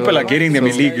 but people are getting them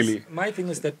illegally. My thing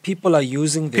is that people are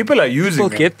using them. People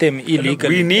get them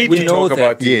illegally. We need to know talk that.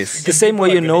 about this. Yes. The same way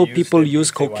people use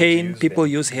use them if they want to cocaine, use people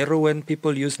them. use heroin,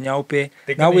 people use nyaupe.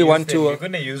 They're Now gonna we use want them. to. You're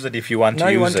going to use it if you want Now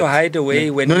to you use want it. to hide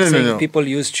away when No, you're no, saying no. people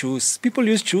use juice. People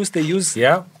use juice. They use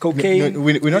Yeah. cocaine. No,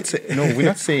 we're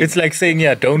not saying. It's like saying,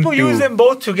 don't People do. use them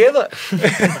both together.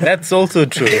 That's also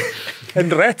true.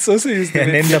 And rats also use them.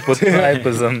 And end up with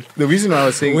priapism. The reason why I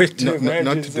was saying Which not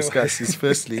imagine to so. discuss is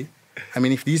firstly,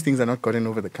 if these things are not gotten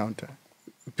over the counter,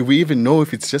 do we even know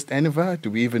if it's just Anava? Do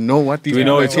we even know what these Do we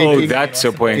know people it's are taking? that's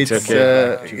your point. It's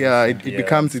Okay.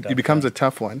 it becomes a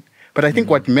tough one. But I think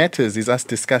what matters is us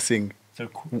discussing So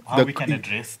how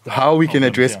we can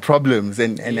address problems,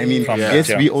 and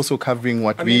Yeah. we also covering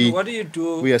what what do you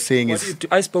do? we are saying what is- do you do?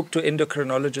 I spoke to an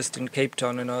endocrinologist in Cape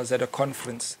Town when I was at a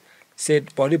conference.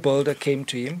 Said bodybuilder came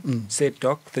to him, said,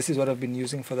 "Doc, this is what I've been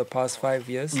using for the past 5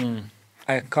 years.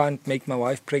 I can't make my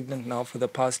wife pregnant now for the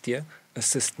past year.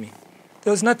 Assist me." There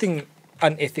was nothing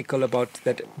unethical about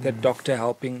that doctor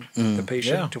helping the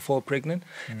patient to fall pregnant.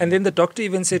 And then the doctor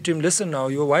even said to him, "Listen now,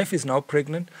 your wife is now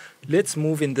pregnant. Let's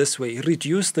move in this way.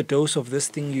 Reduce the dose of this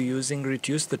thing you're using,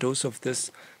 reduce the dose of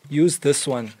this, use this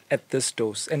one at this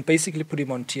dose," and basically put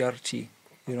him on TRT.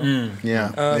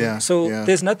 So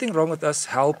there's nothing wrong with us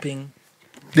helping.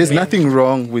 There's nothing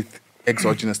wrong with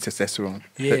exogenous testosterone.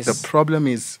 Yes. The problem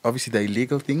is obviously the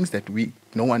illegal things that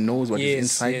no one knows what is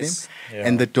inside them, Yeah.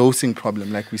 and the dosing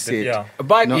problem, like we said. Yeah.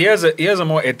 But No. here's a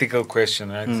more ethical question,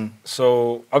 right?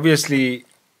 So obviously,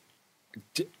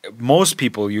 most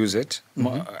people use it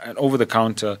and over the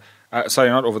counter. Sorry,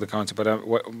 not over the counter, but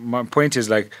my point is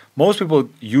most people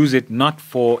use it not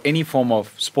for any form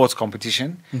of sports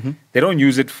competition. They don't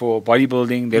use it for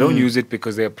bodybuilding. They don't use it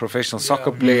because they're a professional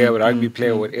soccer player, rugby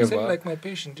player, whatever. Same like my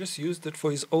patient, just used it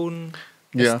for his own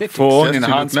Yeah. aesthetics. For own Just to look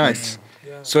enhancement. nice.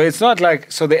 Yeah. So it's not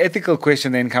so the ethical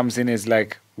question then comes in is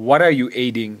what are you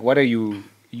aiding? What are you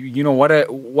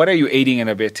what are you aiding and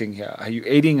abetting here? Are you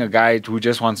aiding a guy who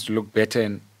just wants to look better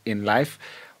in life?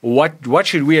 What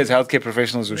should we as healthcare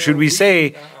professionals do? Should we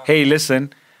say, hey,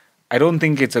 listen, I don't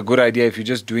think it's a good idea if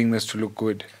you're just doing this to look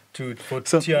good? For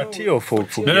TRT or for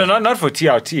No, not for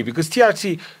TRT, because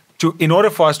TRT, in order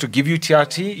for us to give you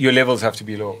TRT, your levels have to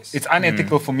be low. It's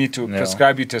unethical for me to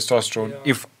prescribe you testosterone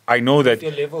if I know that... If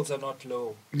your levels are not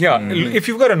low. Yeah, if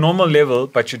you've got a normal level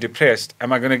but you're depressed,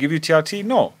 am I going to give you TRT?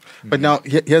 No. But now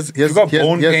here's If you've got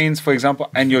bone pains, for example,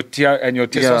 and your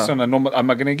testosterone are normal, am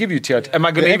I going to give you TRT? Am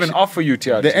I going to even offer you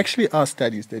TRT? There actually are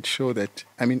studies that show that,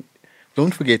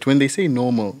 don't forget, when they say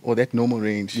normal or that normal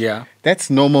range, that's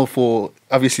normal for,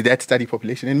 obviously, that study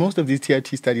population. And most of these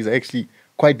TRT studies are actually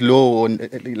quite low on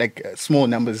small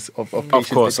numbers of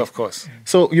patients. Of course.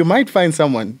 So you might find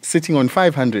someone sitting on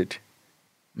 500,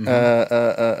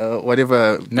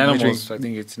 whatever. Nanomoles, I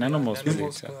think it's nanomoles.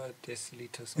 Nanomoles per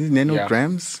deciliter. Is it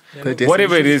nanograms per deciliter?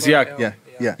 Whatever it is, Yeah,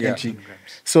 mg.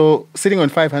 So sitting on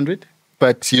 500,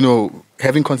 but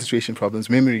having concentration problems,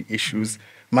 memory issues,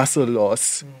 muscle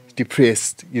loss,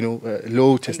 depressed,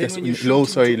 low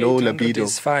testosterone, low libido.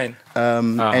 Is fine.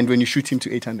 And when you shoot him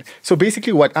to 800. So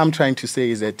basically what I'm trying to say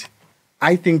is that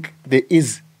I think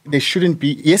there shouldn't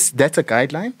be, yes, that's a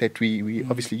guideline that we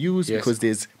obviously use because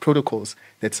there's protocols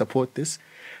that support this.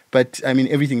 But I mean,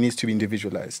 everything needs to be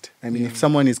individualized. I mean, if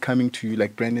someone is coming to you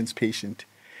like Brandon's patient,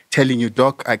 telling you,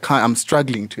 Doc, I'm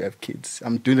struggling to have kids.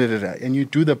 I'm doing it, and you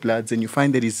do the bloods and you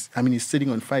find that he's sitting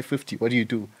on 550. What do?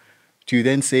 Do you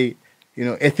then say,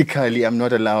 ethically, I'm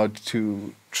not allowed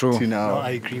to treat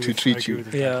you?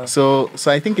 Yeah. So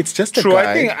I think it's just a True.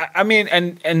 guide. I mean,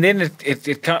 and then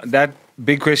that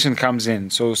big question comes in.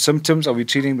 So symptoms, are we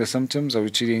treating the symptoms? Are we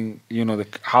treating,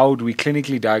 how do we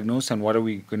clinically diagnose, and what are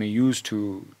we going to use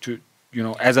to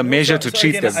as a measure to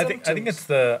treat again, them? I think it's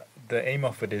the aim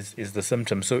of it is the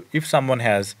symptoms. So if someone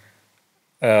has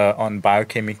on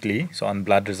biochemically, so on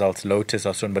blood results, low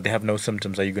testosterone, but they have no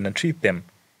symptoms, are you going to treat them?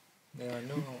 Yeah,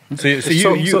 no. So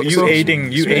you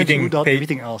aiding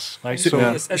everything else, right?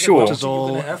 So, sure.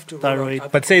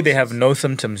 Thyroid. But say they have no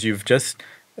symptoms. You've just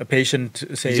a patient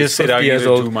say just said, 50 years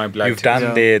old. You've test.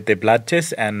 done their blood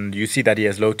test and you see that he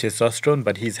has low testosterone,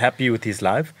 but he's happy with his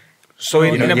life. So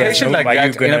in a patient like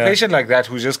that, in a patient like that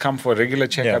who's just come for a regular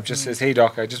checkup, just says, "Hey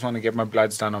doc, I just want to get my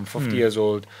bloods done. I'm 50 years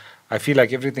old. I feel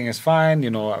like everything is fine.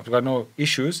 I've got no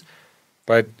issues."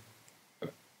 But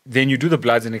then you do the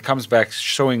bloods and it comes back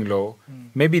showing low.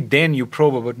 Maybe then you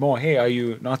probe a bit more. Hey, are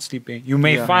you not sleeping? You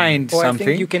may find Or something.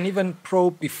 I think you can even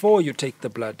probe before you take the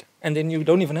blood, and then you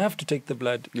don't even have to take the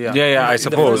blood. I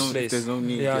suppose. There's no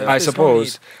need. I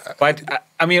suppose. But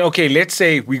I mean, okay, let's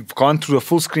say we've gone through a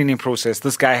full screening process.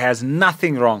 This guy has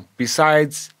nothing wrong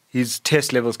besides his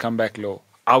test levels come back low.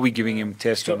 Are we giving him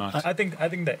test or not? I think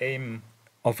the aim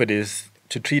of it is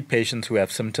to treat patients who have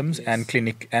symptoms and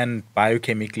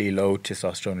biochemically low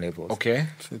testosterone levels. Okay.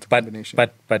 So it's a combination.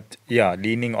 But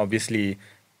leaning obviously.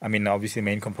 I mean, obviously, the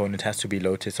main component has to be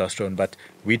low testosterone, but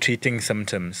we're treating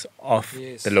symptoms of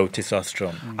the low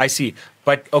testosterone. I see.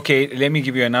 But, okay, let me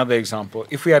give you another example.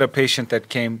 If we had a patient that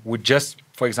came with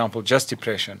for example, just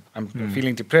depression. I'm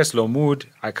feeling depressed, low mood,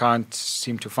 I can't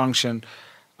seem to function,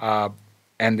 and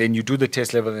then you do the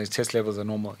test level and his test levels are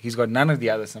normal. He's got none of the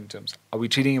other symptoms. Are we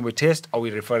treating him with test? Or are we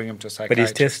referring him to a psychiatrist? But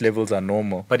his test levels are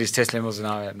normal. But his test levels are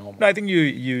now at normal. No, I think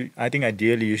I think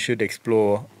ideally you should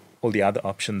explore all the other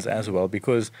options as well,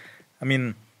 because I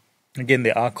mean, again,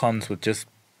 there are cons with just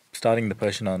starting the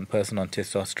person on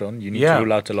testosterone. You need to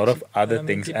rule out a lot of other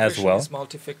things as well. Is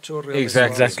multifactorial.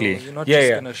 Exactly. So you're not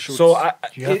just gonna shoot. So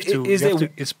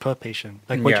it's per patient.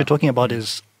 Like what you're talking about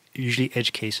is usually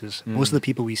edge cases. Most of the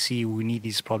people we see who need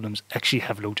these problems actually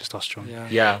have low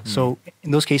testosterone. So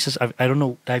in those cases, I don't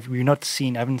know. I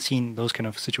haven't seen those kind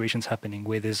of situations happening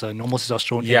where there's a normal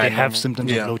testosterone and they have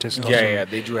symptoms of low testosterone. Yeah,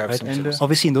 they do have symptoms. And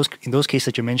obviously, in those cases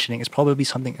that you're mentioning, it's probably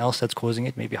something else that's causing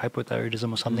it, maybe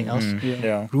hypothyroidism or something else.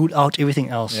 Rule out everything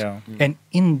else.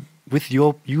 And with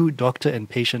you doctor and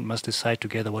patient must decide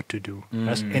together what to do,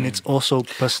 and it's also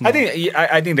personal.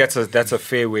 I think that's a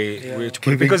fair way to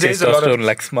put it, because there's a lot of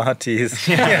like Smarties.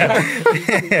 You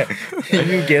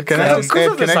get Can I just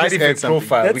add something?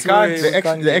 Profile.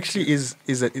 There actually is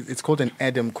it's called an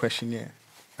ADAM questionnaire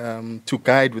to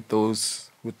guide with those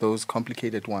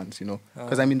complicated ones,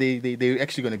 because I mean they're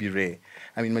actually going to be rare.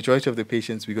 I mean, majority of the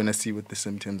patients we're going to see with the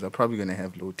symptoms are probably going to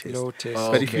have low test.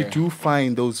 But if you do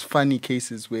find those funny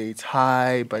cases where it's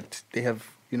high, but they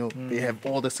have they have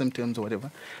all the symptoms or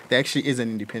whatever, there actually is an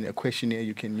independent questionnaire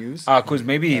you can use. Because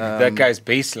maybe that guy's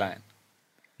baseline.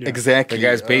 Exactly. The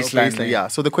guy's baseline. Yeah.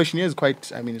 So the questionnaire is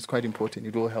quite important.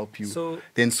 It will help you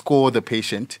then score the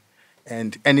patient.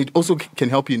 And it also can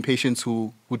help you in patients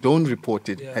who don't report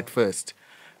it at first.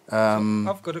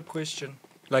 I've got a question.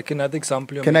 Like another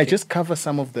example. Can I just cover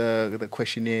some of the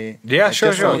questionnaire? Yeah,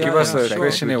 sure. Give us the like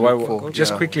questionnaire.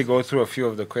 Just quickly go through a few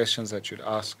of the questions that you'd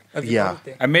ask.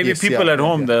 And maybe people at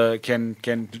home can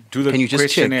do the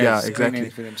questionnaire. Yeah, exactly.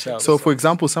 For themselves. So, for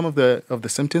example, some of the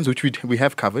symptoms which we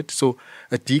have covered. So,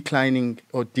 a declined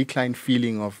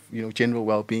feeling of general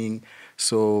well-being.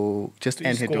 So just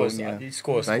anhedonia,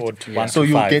 right? So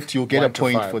you'll get a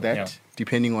point for that,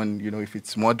 depending on if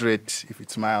it's moderate, if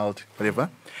it's mild, whatever.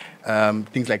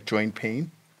 Things like joint pain.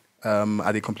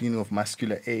 Are they complaining of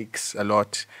muscular aches a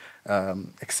lot?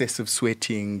 Excessive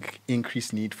sweating,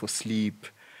 increased need for sleep,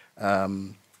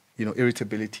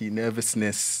 irritability,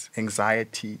 nervousness,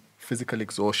 anxiety, physical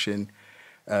exhaustion,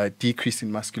 decrease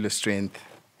in muscular strength,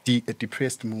 a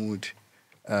depressed mood,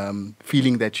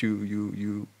 feeling that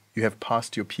you have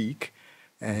passed your peak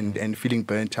and feeling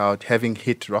burnt out, having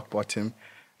hit rock bottom,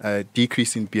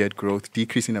 decrease in beard growth,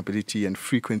 decrease in ability and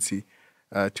frequency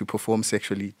to perform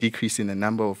sexually, decrease in the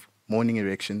number of morning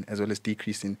erection, as well as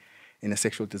decrease in a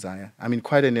sexual desire. I mean,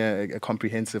 quite a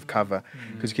comprehensive cover,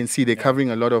 because you can see they're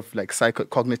covering a lot of like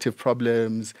cognitive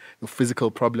problems, physical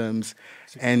problems,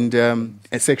 and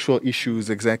sexual issues,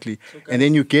 exactly. And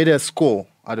then you get a score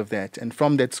out of that, and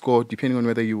from that score, depending on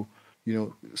whether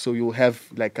so you'll have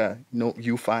like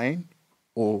you fine,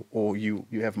 or you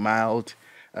have mild,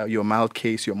 your mild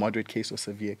case, your moderate case, or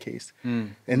severe case.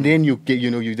 And then you get,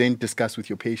 you then discuss with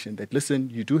your patient that, listen,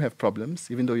 you do have problems,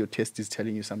 even though your test is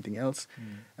telling you something else.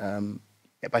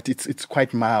 But it's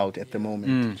quite mild at the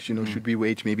moment. Should we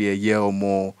wait maybe a year or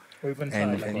more? Or even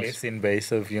like less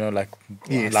invasive, like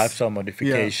lifestyle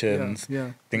modifications,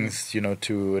 things,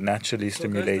 to naturally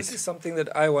stimulate. Guys, this is something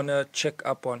that I want to check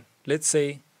up on. Let's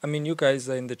say, I mean, you guys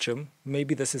are in the gym.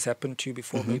 Maybe this has happened to you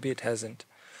before, maybe it hasn't.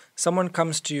 Someone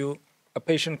comes to you, a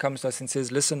patient comes to us and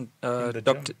says, listen,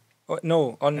 doctor,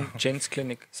 on Gents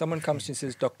Clinic. Someone comes to you and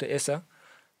says, Dr. Essa,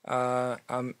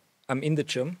 I'm in the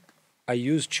gym. I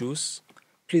use juice.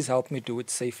 Please help me do it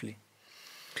safely.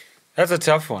 That's a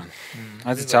tough one.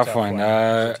 That's a tough one.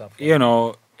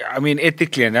 I mean,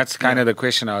 ethically, and that's kind of the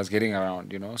question I was getting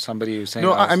around, somebody who's saying...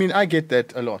 No, I mean, I get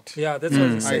that a lot. Yeah, that's what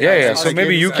I'm saying. Yeah. So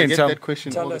maybe you can tell... I get that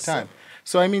question all the time.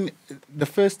 So, I mean, the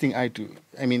first thing I do,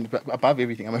 above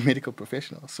everything, I'm a medical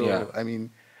professional. So, I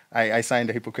mean, I signed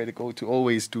a Hippocratic Oath to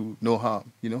always do no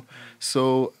harm,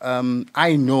 So,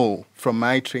 I know from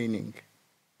my training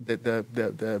that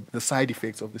the side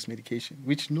effects of this medication,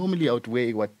 which normally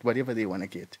outweigh whatever they want to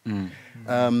get.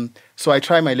 So I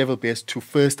try my level best to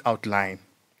first outline,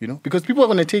 because people are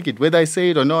going to take it, whether I say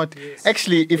it or not. Yes.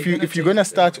 Actually, if you're going to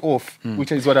start off,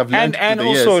 which is what I've learned and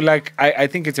also, I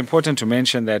think it's important to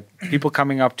mention that people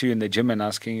coming up to you in the gym and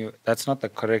asking you, that's not the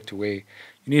correct way.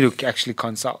 You need to actually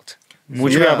consult,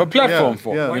 which we have a platform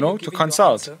for, to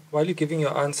consult. While you're giving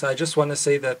your answer, I just want to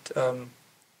say that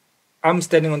I'm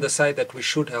standing on the side that we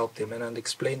should help them, and I'll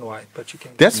explain why. But you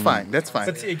can. That's fine. That's fine.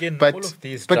 But see, again, all of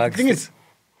these but drugs. The thing is,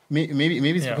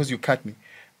 maybe it's because you cut me.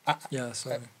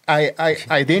 Sorry.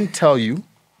 I then tell you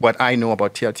what I know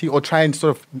about TRT, or try and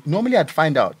sort of. Normally, I'd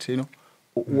find out,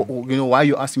 why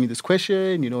you asking me this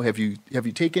question. Have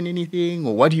you taken anything,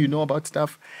 or what do you know about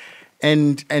stuff?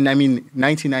 And I mean,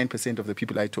 99% of the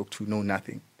people I talk to know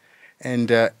nothing.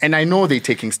 And I know they're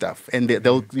taking stuff, and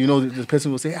they'll the person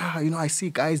will say, I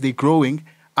see guys, they're growing,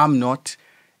 I'm not,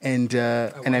 and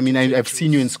I mean I've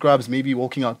seen you in scrubs, maybe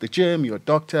walking out the gym, you're a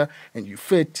doctor and you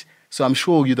fit, so I'm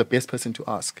sure you're the best person to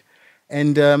ask,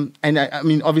 and I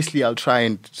mean obviously I'll try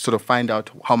and sort of find out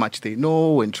how much they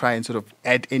know and try and sort of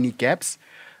add any gaps,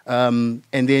 and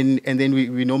then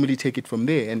we normally take it from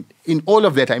there, and in all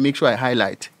of that I make sure I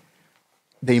highlight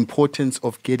the importance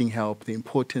of getting help, the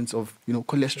importance of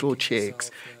cholesterol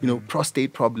checks,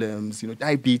 prostate problems,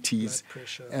 diabetes,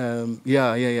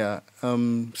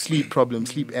 sleep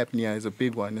problems, sleep apnea is a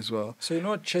big one as well. So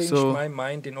what changed my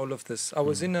mind in all of this? I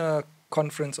was in a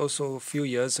conference also a few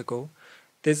years ago.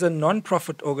 There's a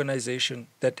non-profit organization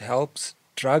that helps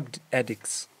drug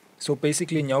addicts. So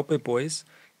basically, Nyaupe Boys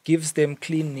gives them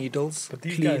clean needles. But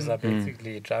these guys are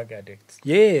basically drug addicts.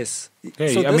 Yes.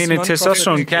 Hey, so I mean,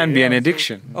 testosterone can be an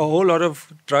addiction. A whole lot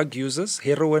of drug users,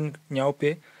 heroin,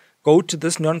 Nyaupe, go to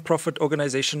this non-profit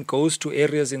organization, goes to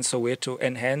areas in Soweto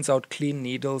and hands out clean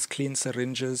needles, clean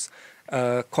syringes,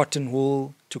 cotton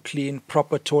wool to clean,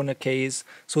 proper tourniquets,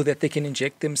 so that they can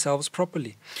inject themselves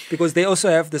properly. Because they also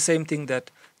have the same thing that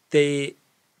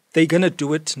they're going to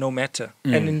do it no matter.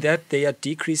 And in that, they are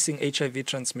decreasing HIV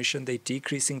transmission. They're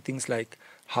decreasing things like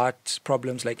heart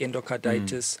problems, like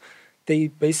endocarditis. They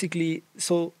basically,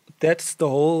 so that's the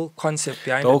whole concept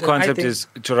behind it. The whole concept is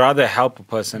to rather help a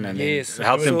person and then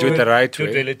help them do it the right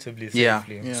way. Relatively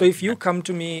safely. So if you come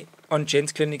to me on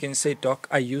Gents Clinic and say, Doc,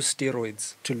 I use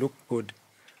steroids to look good,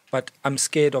 but I'm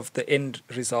scared of the end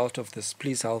result of this.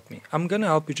 Please help me. I'm going to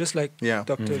help you just like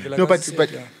Dr. Villagas No,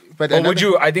 said. But would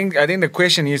you? I think the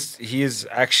question he is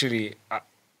actually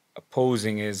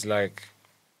posing is like,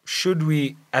 should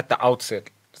we at the outset?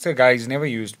 Let's say a guy he's never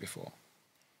used before.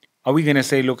 Are we going to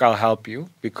say, look, I'll help you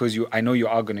because I know you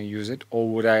are going to use it, or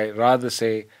would I rather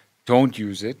say, don't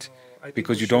use it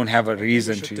because you don't have a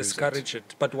reason to use it? Discourage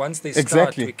it. But once they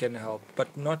start, we can help.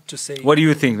 But not to say. What do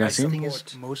you think, Nassim? The thing is,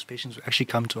 most patients who actually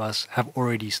come to us have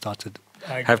already started.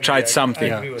 Have tried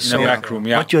something in a back room.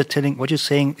 What you're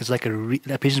saying is like a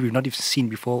patient we've not even seen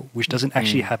before, which doesn't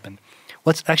actually happen.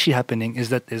 What's actually happening is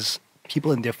that there's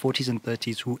people in their 40s and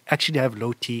 30s who actually have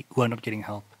low T who are not getting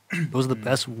help. Those are the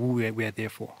best who we're there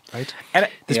for, right? And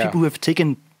there's people who have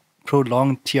taken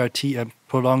prolonged TRT,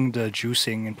 prolonged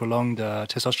juicing and prolonged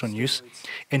testosterone use,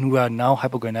 and who are now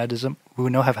who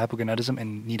now have hypogonadism and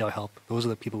need our help. Those are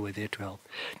the people we're there to help.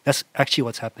 That's actually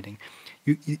what's happening.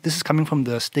 This is coming from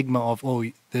the stigma of,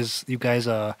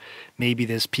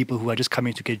 there's people who are just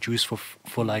coming to get juice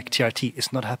for like TRT.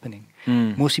 It's not happening.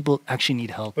 Most people actually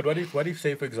need help. But what if,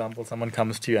 say, for example, someone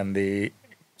comes to you and they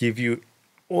give you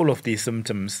all of these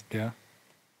symptoms? Yeah.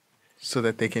 So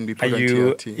that they can be put on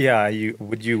TRT. Yeah.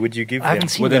 Would you give I haven't them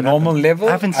seen with that a normal happen. level?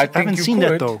 I haven't seen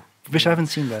that could. though. Vish, I haven't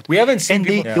seen that. We haven't seen and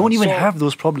people. they won't even So- have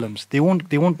those problems. They won't.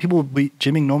 People will be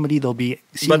gymming normally. They'll be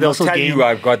seeing But they'll muscle tell gain. you,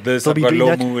 I've got this, They'll I've be got doing low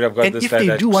that. mood, I've got and this, if that, they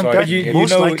that. do want Sorry. that, You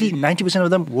most know- likely 90% of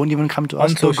them won't even come to us. On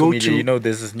They'll social go media, to.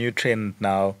 there's this new trend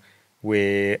now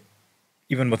where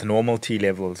even with normal T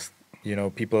levels,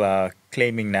 people are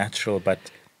claiming natural, but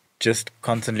just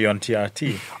constantly on TRT.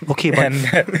 Okay, but And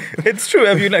it's true.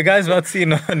 Have you guys not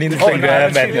seen on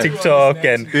Instagram and TikTok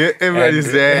and Everybody's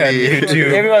and ready.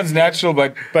 YouTube? Everyone's natural,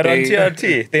 but But on they-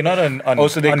 TRT, they're not on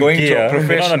Also, they're on going to a gear. They're not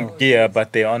professional. on gear,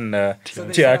 but they're on So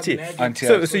they TRT. start On nagging.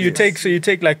 TRT. So you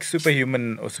take like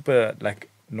superhuman or super like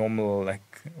normal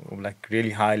like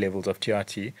really high levels of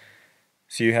TRT.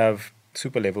 So you have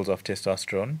super levels of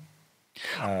testosterone.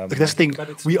 Like, that's the thing. But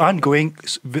it's- We aren't going.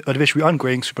 Advish, we aren't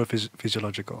going super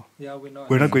physiological. Yeah, we're not.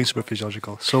 We're not going super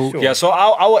physiological. So Sure. Yeah, so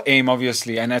our aim,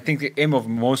 obviously, and I think the aim of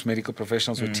most medical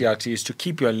professionals with TRT is to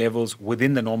keep your levels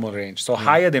within the normal range. So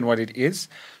higher than what it is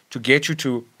to get you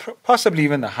to possibly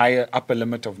even the higher upper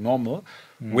limit of normal,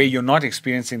 where you're not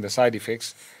experiencing the side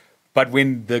effects. But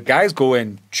when the guys go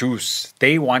and juice,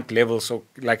 they want levels. So,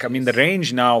 the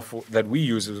range now that we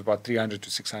use is about 300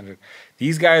 to 600.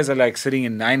 These guys are like sitting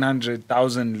in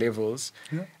 900,000 levels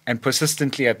and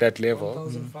persistently at that level.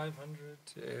 1,500.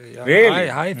 Yeah, Really?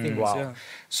 high things. Wow. Yeah.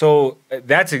 So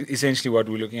that's essentially what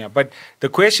we're looking at. But the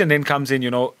question then comes in,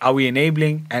 are we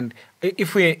enabling? And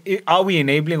are we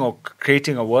enabling or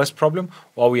creating a worse problem,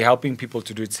 or are we helping people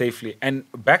to do it safely? And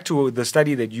back to the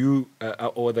study that you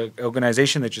or the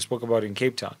organization that you spoke about in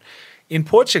Cape Town, in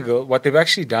Portugal, what they've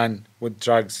actually done with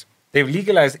drugs, they've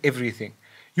legalized everything.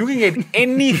 You can get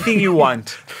anything you want,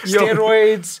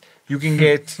 steroids. You can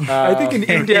get. I think in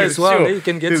India as well, Sure. you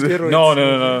can get steroids. No.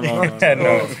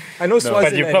 No. I know Swaziland.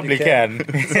 But you probably can.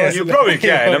 You probably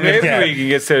can. I mean, Yeah. everywhere you can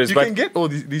get steroids. You but can get all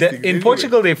these things. in everywhere.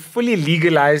 Portugal, they fully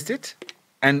legalized it,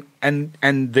 and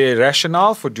the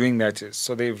rationale for doing that is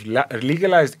so they've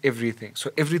legalized everything. So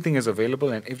everything is available,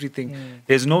 and everything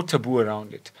there's no taboo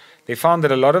around it. They found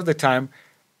that a lot of the time,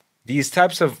 these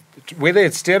types of whether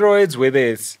it's steroids, whether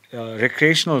it's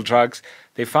recreational drugs,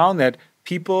 they found that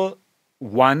people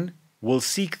will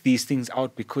seek these things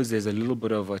out because there's a little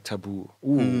bit of a taboo.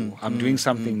 I'm doing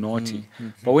something naughty.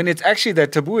 But when it's actually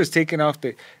that taboo is taken off,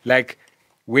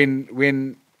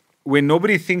 when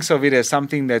nobody thinks of it as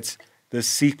something that's the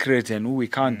secret and we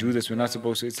can't do this, we're not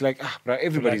supposed to. It's like, bro,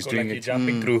 everybody's doing You're it.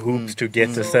 jumping through hoops to get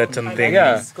a certain thing.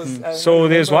 Yeah. So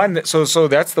there's one. So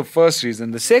that's the first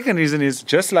reason. The second reason is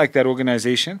just like that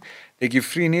organization, they give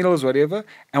free needles, whatever.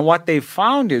 And what they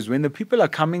found is when the people are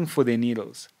coming for their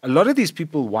needles, a lot of these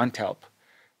people want help,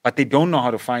 but they don't know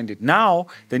how to find it. Now,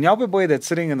 the Nyabe boy that's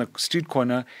sitting in the street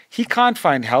corner, he can't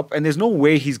find help, and there's no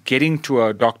way he's getting to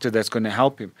a doctor that's going to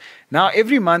help him. Now,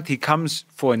 every month he comes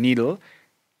for a needle,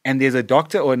 and there's a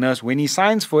doctor or a nurse. When he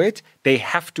signs for it, they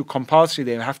have to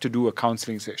do a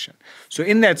counseling session. So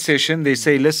in that session, they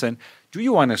say, listen, do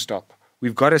you want to stop?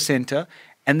 We've got a center.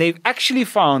 And they've actually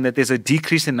found that there's a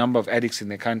decrease in number of addicts in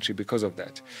the country because of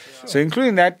that. So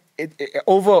including that,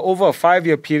 over a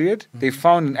 5-year period, they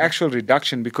found an actual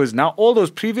reduction because now all those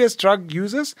previous drug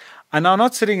users are now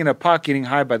not sitting in a park getting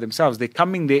high by themselves. They're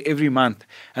coming there every month.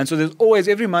 And so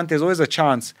every month, there's always a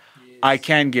chance I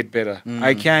can get better.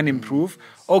 I can improve.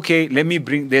 Okay, let me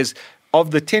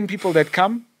of the 10 people that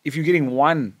come, if you're getting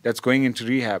one that's going into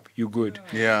rehab, you're good.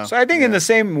 Yeah. So I think in the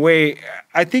same way,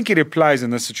 I think it applies in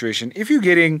this situation. If you're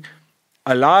getting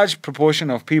a large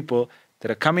proportion of people that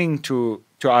are coming to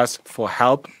us for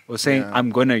help or saying,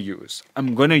 I'm going to use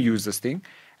this thing,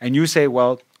 and you say,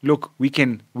 well, look, we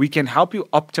can help you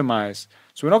optimize.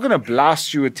 So we're not going to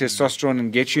blast you with testosterone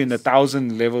and get you in the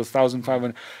 1,000 levels,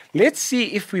 1,500. Let's see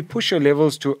if we push your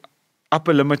levels to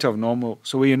upper limit of normal,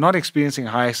 so where you're not experiencing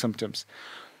high symptoms.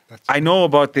 I know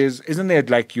about this. Isn't there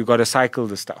like you got to cycle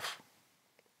the stuff?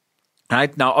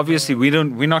 Right now, obviously, we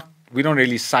don't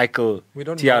really cycle We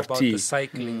don't TRT. know about the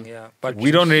cycling, but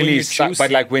We don't when really, you're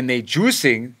but like when they're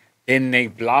juicing, then they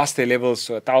blast their levels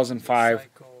to 1,005.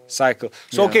 Cycle.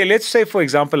 So okay, let's say for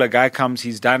example, a guy comes,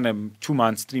 he's done 2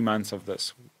 months, 3 months of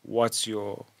this. What's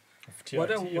your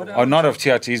or not of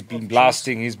TRT? He's been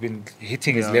blasting. He's been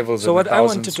hitting his levels. So in what the I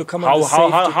thousands. wanted to come on the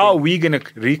safety how are thing. we going to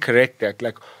recorrect that?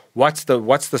 Like, what's the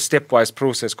stepwise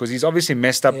process? Because he's obviously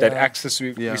messed up that Yeah. axis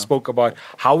we spoke about.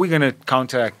 How are we going to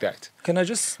counteract that? Can I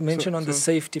just mention on the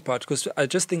safety part? Because I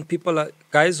just think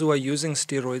guys who are using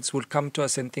steroids would come to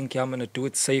us and think, yeah, I'm going to do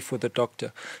it safe with the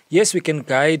doctor. Yes, we can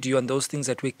guide you on those things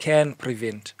that we can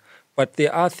prevent. But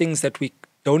there are things that we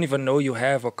don't even know you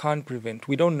have or can't prevent.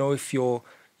 We don't know if your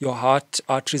heart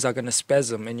arteries are going to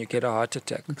spasm and you get a heart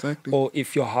attack. Exactly. Or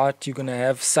if you're going to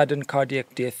have sudden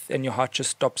cardiac death and your heart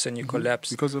just stops and you collapse.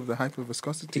 Because of the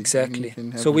hyperviscosity. Exactly.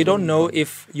 So we don't know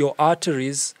if your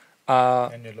arteries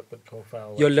are... And your lipid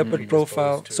profile. Your what you're lipid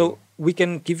profile. predisposed to. So we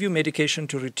can give you medication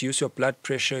to reduce your blood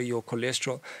pressure, your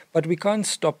cholesterol, but we can't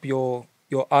stop your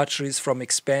arteries from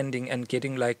expanding and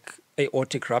getting like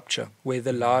aortic rupture, where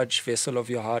the large vessel of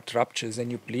your heart ruptures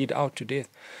and you bleed out to death.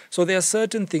 So there are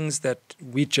certain things that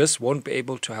we just won't be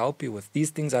able to help you with.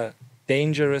 These things are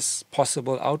dangerous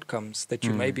possible outcomes that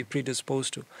you may be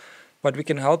predisposed to. But we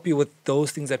can help you with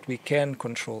those things that we can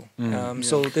control.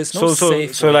 So there's no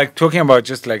safe. So like talking about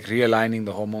just like realigning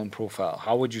the hormone profile,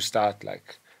 how would you start?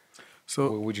 Like, where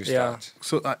would you start?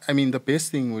 So, I mean, the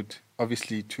best thing would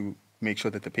obviously to make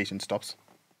sure that the patient stops,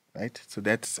 right? So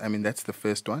that's the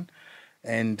first one.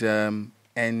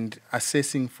 And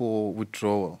assessing for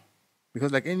withdrawal.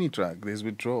 Because like any drug, there's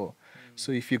withdrawal.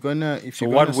 So if you're gonna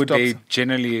what would they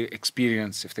generally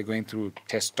experience if they're going through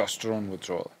testosterone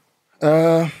withdrawal?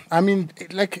 I mean,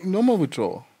 like normal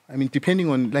withdrawal. I mean, depending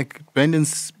on like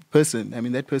Brandon's person. I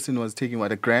mean, that person was taking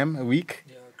a gram a week.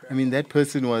 Yeah, a gram. I mean, that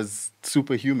person was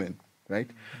superhuman, right?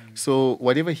 So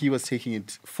whatever he was taking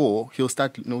it for, he'll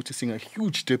start noticing a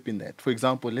huge dip in that. For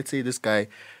example, let's say this guy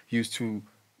used to,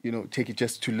 take it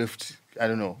just to lift,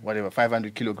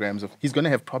 500 kilograms of. He's going to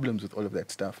have problems with all of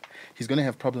that stuff. He's going to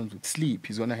have problems with sleep.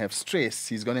 He's going to have stress.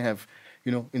 He's going to have,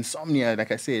 insomnia,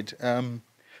 like I said.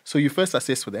 So you first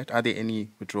assess for that. Are there any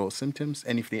withdrawal symptoms?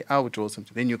 And if there are withdrawal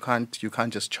symptoms, then you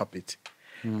can't just chop it.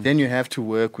 Then you have to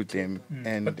work with them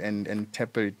and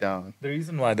taper it down. The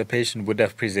reason why the patient would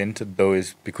have presented though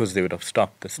is because they would have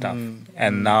stopped the stuff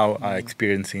and now are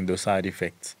experiencing those side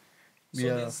effects. So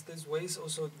there's ways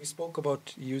also, we spoke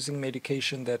about using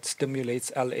medication that stimulates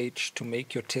LH to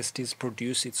make your testes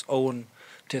produce its own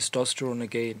testosterone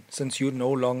again, since you're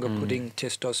no longer putting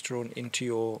testosterone into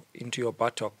your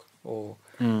buttock or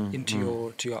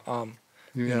into your arm.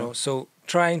 So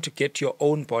trying to get your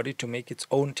own body to make its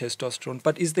own testosterone.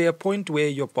 But is there a point where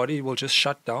your body will just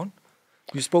shut down?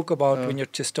 You spoke about when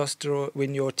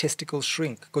your testicles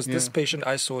shrink, because this patient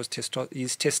I saw,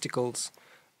 his testicles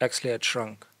actually had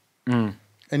shrunk. And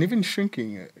even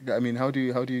shrinking. I mean, how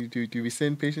do we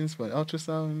send patients for an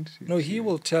ultrasound? No, he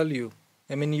will tell you.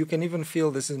 I mean, you can even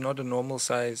feel this is not a normal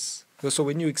size. So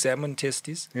when you examine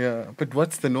testes, but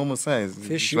what's the normal size?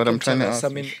 Fish, what I'm trying to ask. I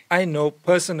mean, I know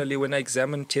personally when I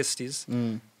examine testes,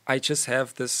 I just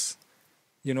have this,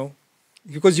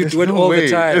 because you do it all the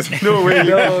time. There's no way.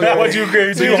 What you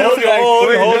going to hold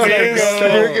your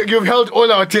own? You've held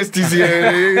all our testes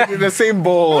here in the same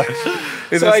ball.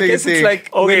 So I guess it's like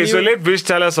okay. So let Vish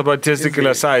tell us about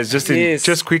testicular size.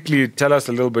 Just quickly tell us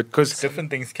a little bit, because different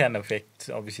things can affect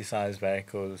obviously size,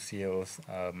 varicose, COs,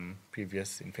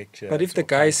 previous infections. But if the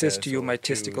guy says to you, "My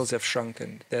testicles have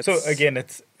shrunken," that's so again,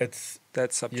 it's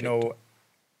that's subjective.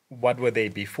 What were they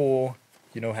before?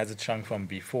 Has it shrunk from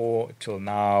before till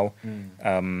now?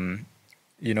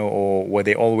 Or were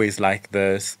they always like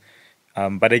this?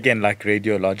 But again, like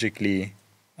radiologically.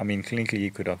 I mean, clinically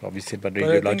you could have obviously, but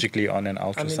radiologically on an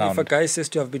ultrasound. I mean, if a guy says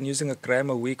to you, I've been using a gram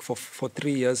a week for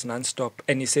 3 years non-stop,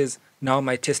 and he says, now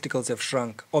my testicles have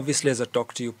shrunk, obviously as a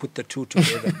doctor, you put the two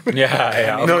together. Of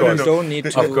course. You don't need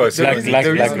to. Of course. The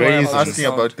reason why I'm asking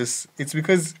about this, it's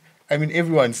because, I mean,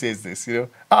 everyone says this, your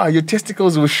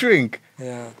testicles will shrink.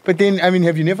 Yeah. But then, I mean,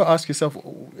 have you never asked yourself,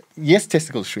 yes,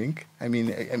 testicles shrink. I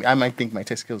mean, I might think my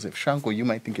testicles have shrunk, or you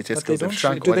might think your testicles have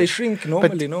shrunk. Do they shrink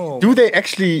normally? No. Do they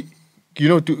actually...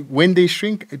 when they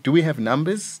shrink, do we have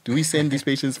numbers? Do we send these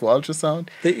patients for ultrasound?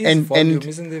 There is volume,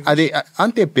 isn't there?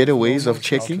 Aren't there better ways of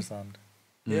checking? Ultrasound.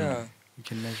 Yeah. You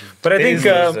can measure. But I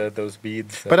think those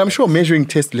beads. But I'm sure measuring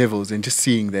test levels and just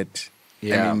seeing that.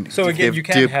 Yeah. I mean, So again, you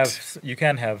can dipped.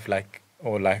 have like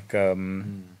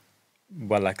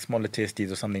smaller testes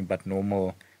or something, but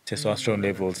normal testosterone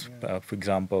levels, for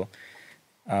example.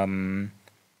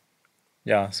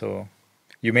 So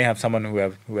you may have someone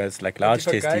who has like large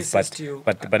testes,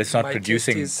 but it's not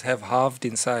producing. My testes have halved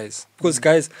in size. Because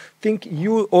guys,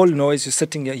 you all know as you're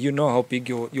sitting here, you know how big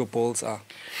your balls are.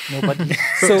 No, but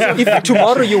So if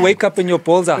tomorrow you wake up and your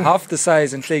balls are half the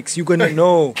size and flakes, you're gonna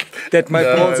know that my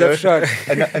balls have shrunk.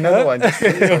 Another one.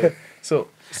 So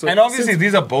and obviously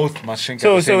these are both must shrink at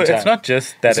So the same time. it's not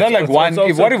just that. It's not like one.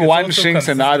 What if one shrinks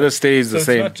and the other stays the It's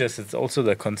same? not just. It's also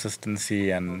the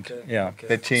consistency and yeah.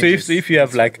 That So changes. if you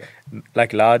have like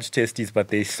large testes but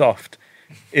they're soft,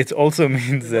 it also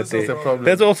means that also a problem.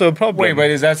 there's also a problem. Wait, but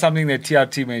is that something that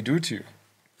TRT may do to you?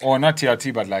 Or not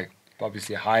TRT, but like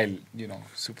obviously high,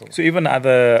 super. So even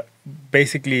other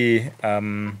basically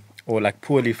or like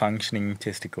poorly functioning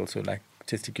testicles, so like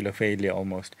testicular failure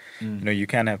almost. You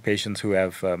can have patients who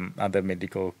have other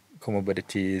medical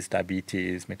comorbidities,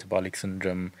 diabetes, metabolic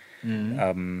syndrome.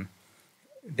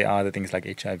 There are other things like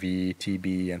HIV,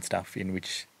 TB, and stuff in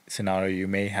which scenario you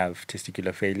may have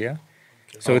testicular failure.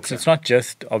 So it's not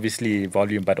just obviously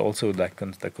volume, but also like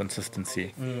the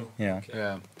consistency. Yeah.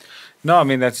 Yeah. No, I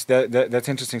mean that's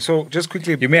interesting. So just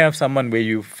quickly, You may have someone where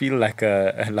you feel like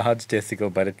a large testicle,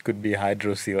 but it could be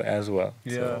hydrocele as well.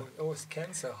 So, it's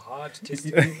cancer, hard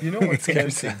You know what's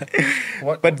interesting?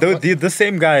 But the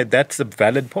same guy, that's a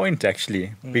valid point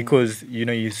actually, because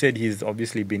you said he's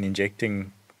obviously been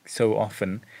injecting so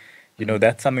often.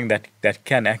 That's something that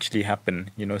can actually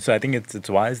happen. So I think it's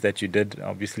wise that you did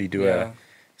obviously do a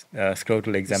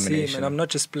scrotal examination. See, and I'm not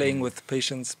just playing with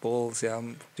patients' balls. Yeah,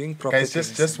 I'm doing proper Guys,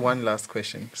 things. just one last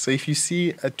question. So if you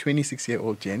see a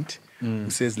 26-year-old gent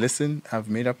who says, listen, I've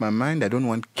made up my mind, I don't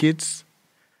want kids,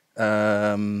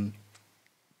 can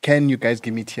you guys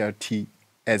give me TRT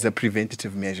as a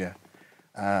preventative measure?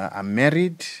 I'm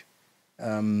married,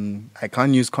 I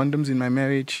can't use condoms in my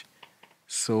marriage.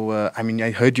 So,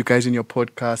 I heard you guys in your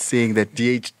podcast saying that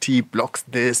DHT blocks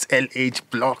this, LH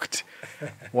blocked.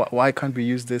 Why can't we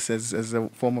use this as a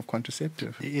form of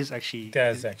contraceptive? It is actually. It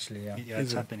does actually, yeah. Yeah,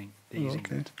 it's happening. They're using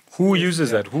Okay. it. who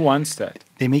uses that? Who wants that?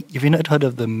 They make. Have you not heard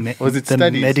of the Was it the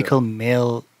studies, medical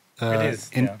male? It is,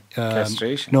 yeah.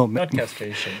 Castration? No, Not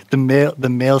castration. the male.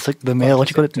 What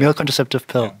do you call it? Male contraceptive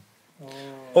pill.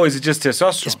 Oh, is it just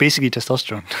testosterone? It's basically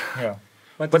testosterone. Yeah.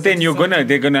 But then you're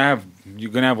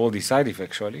gonna have all these side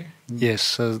effects, surely. Yes.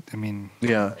 So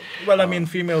Yeah. Well, I mean,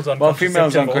 females on Well,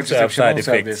 females on contraception also have contraception side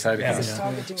also have their effects. side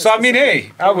Yeah. effects. So I mean,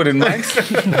 hey, I wouldn't mind.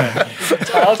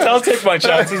 I'll take my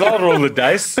chances. I'll roll the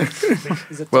dice.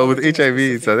 Well, with HIV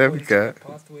in South Africa,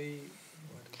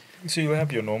 So you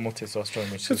have your normal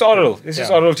testosterone, which It's is oral. It's just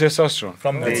Yeah. oral testosterone.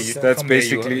 From there, That's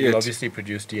basically you it. obviously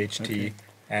produce DHT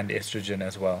and estrogen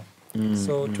as well.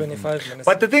 So 25 minutes.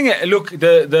 But the thing, look,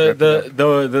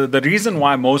 the reason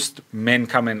why most men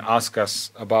come and ask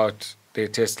us about their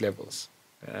test levels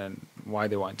and why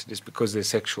they want it is because there's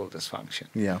sexual dysfunction.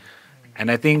 yeah.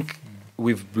 And I think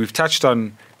we've touched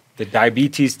on the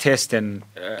diabetes test and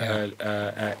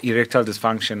erectile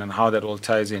dysfunction and how that all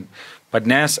ties in. But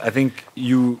Nas, I think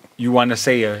you want to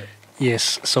say a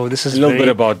yes. So this is little very, bit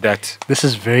about that. This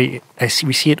is very.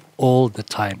 We see it all the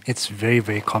time. It's very,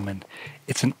 very common.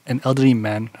 It's an elderly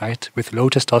man, right, with low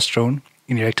testosterone,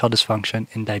 erectile dysfunction,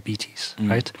 and diabetes,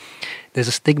 right? There's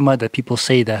a stigma that people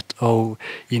say that, so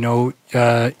you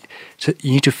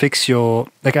need to fix your,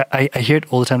 like I hear it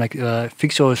all the time, like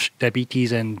fix your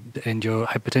diabetes and your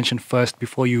hypertension first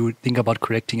before you think about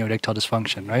correcting your erectile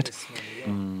dysfunction, right?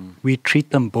 We treat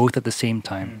them both at the same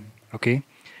time, okay?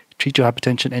 Treat your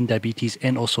hypertension and diabetes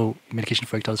and also medication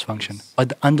for erectile dysfunction. But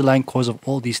the underlying cause of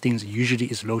all these things usually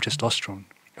is low testosterone.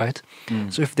 Right?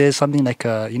 So if there's something like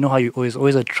how you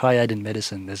always a triad in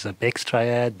medicine. There's a Beck's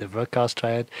triad, the Verkaus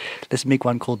triad. Let's make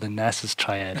one called the NASA's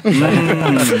triad.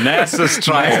 NASA's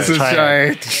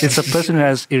triad. It's a person who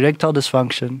has erectile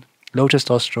dysfunction, low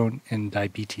testosterone, and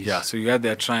diabetes. Yeah, so you have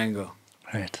that triangle.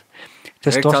 Right.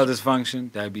 Erectile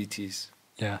dysfunction, diabetes.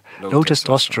 Yeah. Low Low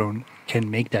testosterone can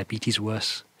make diabetes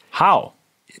worse. How?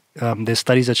 There's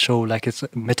studies that show like it's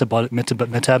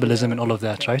metabolism and all of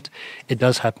that, right? It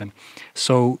does happen.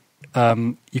 So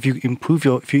if you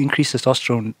increase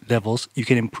testosterone levels, you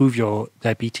can improve your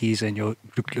diabetes and your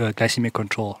glycemic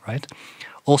control, right?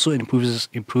 Also, it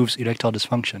improves erectile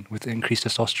dysfunction with increased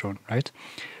testosterone, right?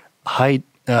 High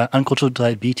uncontrolled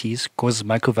diabetes causes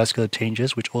microvascular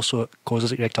changes, which also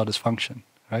causes erectile dysfunction,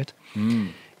 right?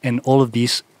 And all of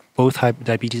these, both high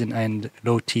diabetes and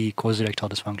low T, cause erectile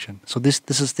dysfunction. So this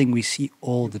is a thing we see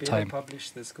all the time.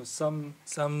 Publish this because some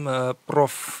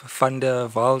Prof Van der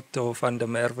Walt or Van der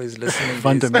Merwe is listening.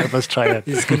 Van der Merwe's triad.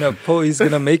 He's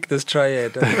gonna make this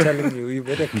triad. I'm telling you, you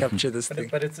better capture this thing.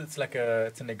 But it's like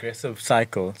it's an aggressive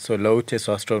cycle. So low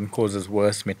testosterone causes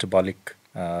worse metabolic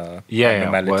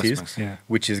abnormalities,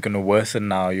 which is going to worsen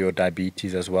now your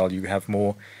diabetes as well. You have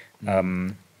more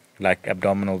like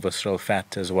abdominal visceral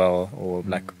fat as well, or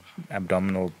like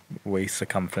abdominal waist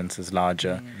circumference is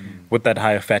larger. With that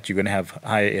higher fat, you're going to have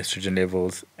higher estrogen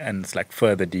levels, and it's like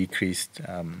further decreased.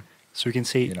 So we can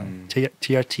say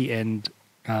TRT and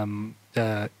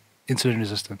insulin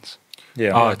resistance,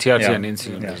 Yeah. TRT Yeah. and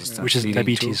insulin Yeah. resistance. which is leading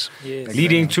diabetes. Yes.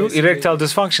 leading to erectile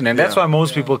dysfunction. And that's why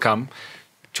most people come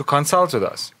to consult with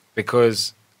us, because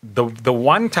the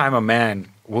one time a man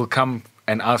will come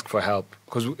and ask for help,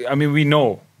 because I mean, we know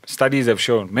studies have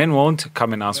shown men won't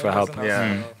come and ask for help.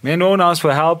 Men won't ask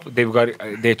for help. They've got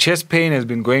their chest pain has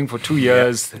been going for 2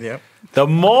 years. Yep. The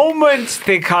moment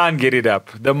they can't get it up,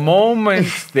 the moment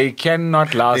they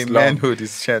cannot last The long, manhood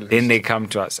is challenged. then they come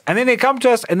to us. And then they come to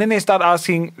us and then they start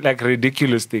asking like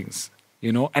ridiculous things,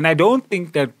 you know? And I don't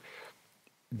think that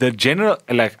the general,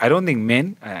 like, I don't think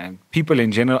men and people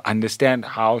in general understand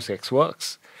how sex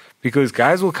works. Because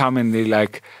guys will come and they're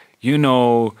like, you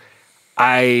know,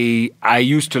 I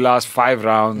used to last 5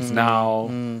 rounds now.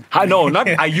 No, not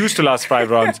I used to last 5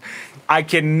 rounds. I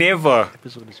can never.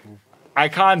 I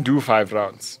can't do 5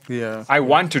 rounds. Yeah. I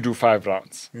want to do 5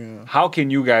 rounds. Yeah. How can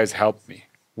you guys help me?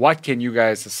 What can you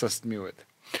guys assist me with?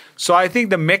 So I think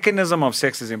the mechanism of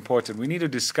sex is important. We need to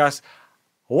discuss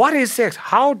what is sex?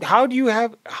 How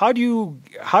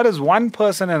does one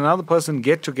person and another person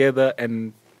get together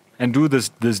and do this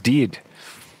deed?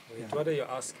 Wait, what are you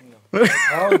asking now?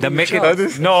 How do you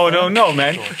chow? No,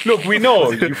 man. Look, we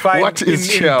know. You find What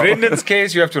is in chow? Brendan's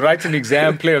case, you have to write an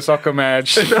exam, play a soccer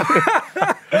match,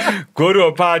 go to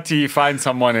a party, find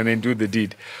someone, and then do the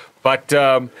deed. But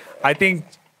I think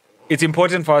it's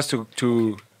important for us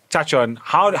to touch on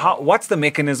what's the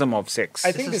mechanism of sex.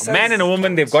 I think a besides- man and a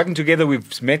woman, they've gotten together,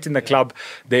 we've met in the club,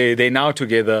 they're now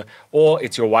together, or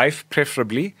it's your wife,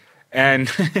 preferably, and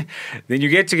then you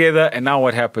get together, and now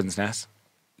what happens, Nas?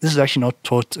 This is actually not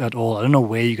taught at all. I don't know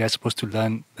where you guys are supposed to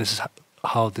learn this is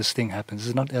how this thing happens. This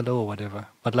is not LO or whatever.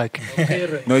 But like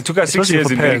No, it took us 6 It's supposed to be years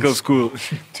for in parents. medical school.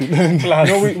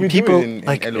 No, we people do it in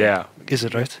like LO. Yeah. is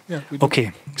it right? Yeah, we do.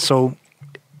 Okay, so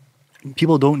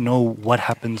people don't know what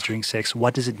happens during sex.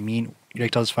 What does it mean,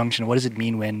 erectile dysfunction? What does it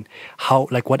mean when, how,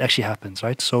 like what actually happens,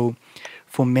 right? So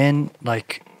for men,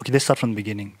 like, okay, let's start from the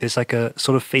beginning. There's like a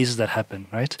sort of phases that happen,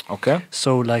 right? Okay.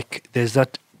 So like there's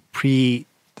that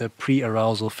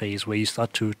pre-arousal phase where you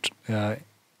start to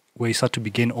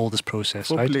begin all this process,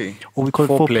 Foreplay. right? Or we call it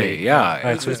Foreplay, foreplay. yeah.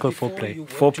 Right, so Is it's called before foreplay. you work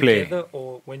Foreplay. together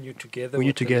or when you're together? When you're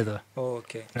with the- together. Oh,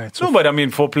 okay. Right. So No, but I mean,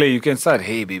 foreplay, you can start,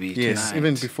 hey, baby, Yes, tonight.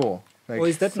 even before. Like, Or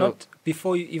is that so- not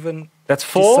before you even That's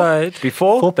four decide?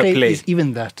 before the foreplay play. is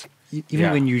even that. Even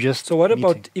Yeah. when you just So what meeting.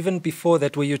 about even before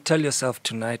that, where you tell yourself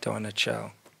tonight I want to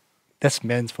chow? That's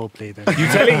men's foreplay then. You're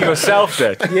telling yourself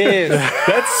that. Yes,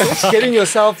 that's getting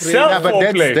yourself ready. Self- Yeah, but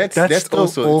foreplay. that's still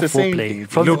also all it's the same foreplay. thing.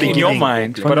 From Look, the in your beginning.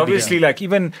 mind, From but the obviously, beginning. like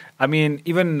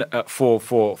even for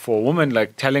a woman,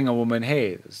 like telling a woman,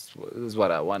 hey, this is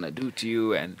what I want to do to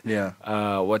you, and Yeah.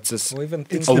 what's this? Or even A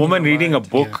thinking woman in your reading a mind.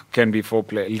 book can be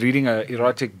foreplay. Reading an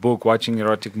erotic book, watching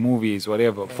erotic movies,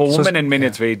 whatever. For So- women and men, yeah.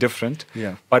 it's very different.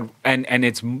 Yeah. But and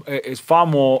it's far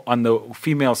more on the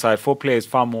female side. Foreplay is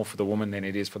far more for the woman than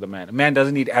it is for the man. A man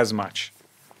doesn't need as much.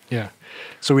 Yeah.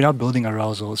 So we're now building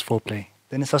arousal as foreplay.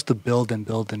 Then it starts to build and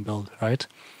build and build, right?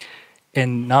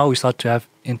 And now we start to have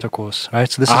intercourse, right?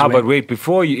 So this is But when, wait,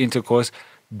 before you intercourse,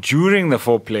 during the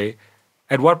foreplay,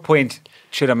 at what point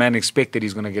should a man expect that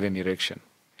he's going to get an erection?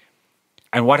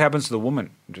 And what happens to the woman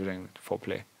during the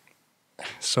foreplay?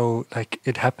 so like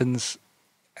it happens,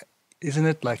 isn't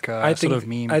it like a I think sort of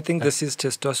meme? I think this is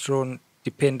testosterone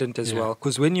dependent as well.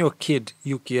 Because when you're a kid,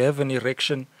 you have an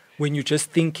erection when you're just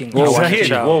thinking. I Whoa, want to kid.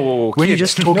 chow. Whoa, when you're kid.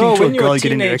 just talking No, to a when you're girl, a you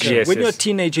get an teenager, erection. Yes, when you're a yes.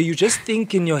 teenager, you just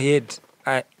think in your head,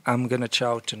 I'm gonna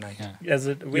chow tonight. Yeah. As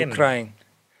it You're when? crying.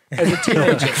 As a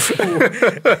teenager.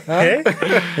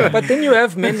 Huh? But then you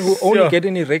have men who only Sure. get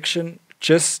an erection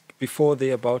just before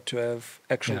they're about to have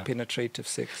actual Yeah. penetrative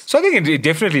sex. So I think it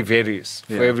definitely varies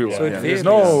for Yeah. everyone. So it There's varies.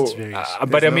 no, It varies. but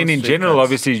There's I no mean, in straight general, cuts.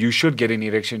 obviously, you should get an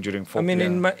erection during foreplay. I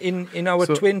mean, in our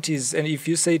So- 20s, and if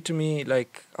you say to me,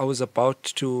 like, I was about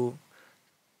to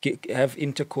have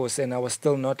intercourse and I was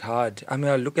still not hard, I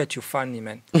mean, I'll look at you funny,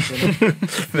 man. You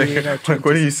know? In our Like,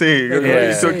 what are you saying? Like, What what are are you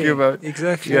you talking saying? about?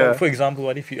 Exactly. Yeah. For example,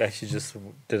 what if you actually just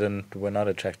were not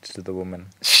attracted to the woman?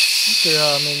 Okay,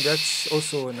 I mean, that's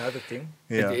also another thing.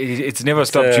 Yeah. It's never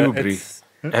stopped you, Bri. It's-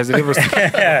 Has it ever stopped?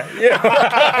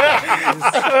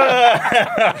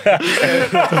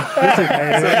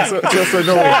 So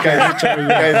no, guys,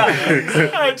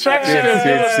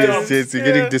 yes, you're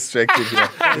getting distracted here.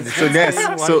 So yes,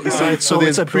 so it's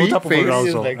there's a build-up of pre-phase.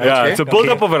 arousal. like- Yeah, Okay. it's a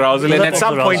build-up of arousal, and Build-up at of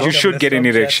some point you arousal. should get an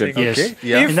erection. Yes. Okay,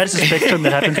 yeah. And that's the spectrum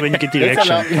that happens when you get the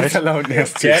erection, Let's right? allow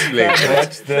Ness to explain.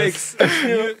 Watch this.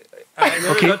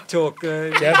 Okay. Not talk.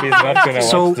 Gabby is not going to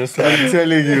So- watch this one. I'm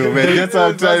telling you, man. That's how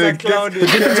I'm trying to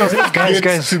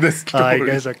guys, to the you story.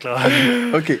 guys are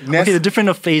clown. Okay, Okay, the different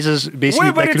of phases, basically,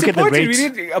 Wait, but like it's look at the important.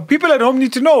 rates. We need, people at home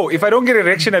need to know. If I don't get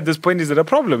erection at this point, is it a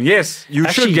problem? Yes, you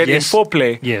Actually, should get yes. in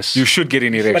foreplay. Yes. You should get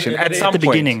in erection But at at some the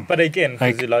point. beginning. But again,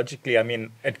 Like- physiologically, I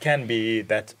mean, it can be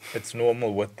that it's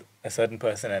normal with a certain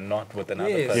person and not with another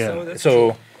Yes, person. so that's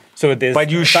So there's But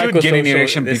you should get in psychosocial-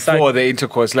 erection there's before the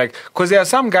intercourse, like, because there are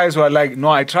some guys who are like, no,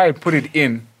 I try to put it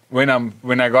in when I'm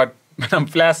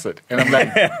flaccid, and I'm like,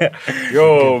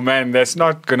 yo, man, that's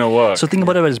not gonna work. So think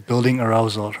about it as building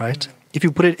arousal, right? If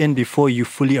you put it in before you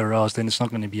fully aroused, then it's not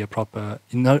going to be a proper,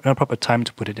 not a proper time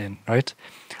to put it in, right?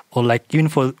 Or like even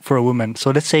for a woman.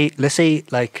 So let's say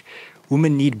like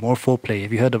women need more foreplay.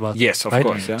 Have you heard about? Yes, of right?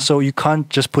 course, yeah. So you can't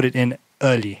just put it in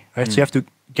early, right? So you have to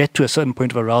get to a certain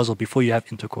point of arousal before you have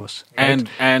intercourse. Right?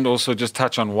 And also just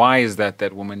touch on why is that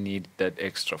women need that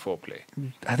extra foreplay.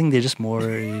 I think they're just more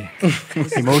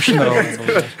emotional. It's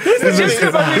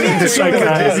like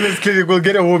Gents Clinic will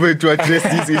get a woman to address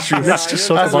these issues. Let's just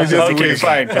talk As we're about just it. Okay, weak.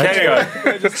 fine. Carry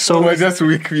on. So We're just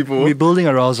weak people. we're building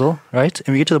arousal, right?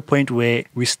 And we get to the point where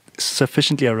we're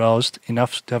sufficiently aroused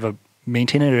enough to have a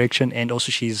maintain an erection, and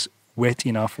also she's wet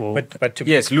enough or But to,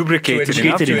 Yes, lubricated to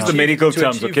enough. achieve- Use the to medical to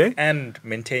terms, achieve okay? And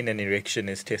maintain an erection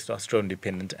is testosterone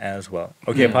dependent as well.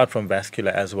 Okay, apart from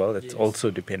vascular as well, it's also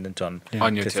dependent on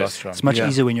On your testosterone. it's much Yeah.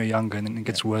 easier when you're younger, and then it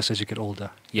gets worse as you get older,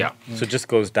 Yeah. So it just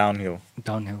goes downhill.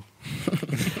 downhill.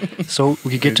 So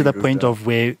we get to the point of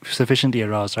where sufficiently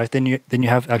aroused, right? Then you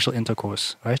have actual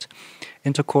intercourse, right?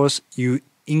 Intercourse, you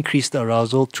increase the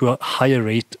arousal to a higher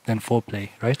rate than foreplay,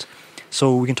 right?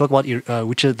 So we can talk about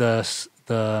which are the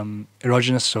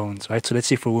erogenous zones, right? So let's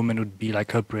say for a woman it would be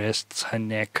like her breasts, her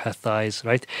neck, her thighs,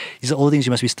 right? These are all things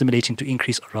you must be stimulating to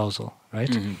increase arousal,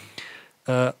 right?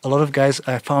 A lot of guys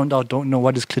I found out don't know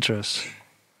what is clitoris.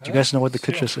 Do you guys know what the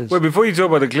clitoris is? Well, before you talk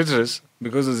about the clitoris,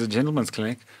 because it's a gentleman's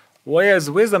clinic, where's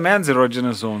the man's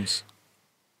erogenous zones?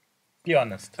 Be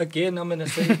honest. Again, I'm gonna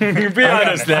say. Be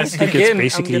honest, Les. think it's Again, I'm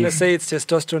basically- gonna say it's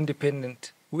testosterone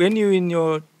dependent. When you're in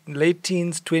your late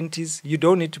teens, 20s, you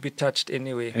don't need to be touched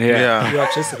anyway. Yeah. You are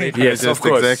just ready. Yes, of Just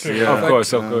course. exactly, yeah. Of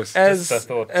course, of course. Just a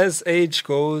thought. As age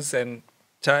goes and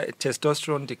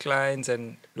testosterone declines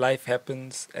and life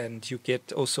happens, and you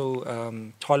get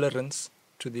also tolerance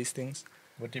to these things.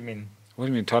 What do you mean? What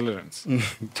do you mean tolerance?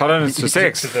 Tolerance to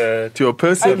sex. To the To a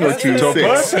person or to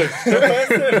To a sex?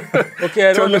 Okay,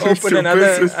 I don't want to Tolerance open to another.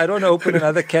 persons. I don't want to open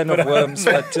another can of worms,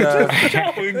 but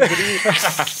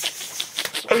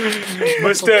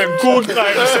Mr. Kuchner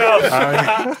himself.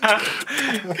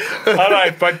 All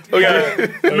right, but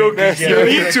look, you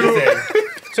need to.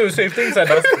 So if things are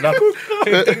not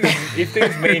if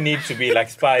things may need to be like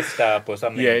spiced up or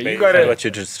something, Yeah, you is gotta- that what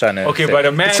you're just trying to Okay, say? but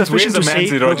a man's, where's sufficient the to man's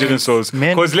say- erogenous zones?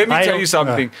 Men- Because let me I tell you don't-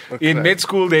 something. In med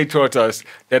school, they taught us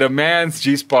that a man's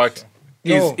G spot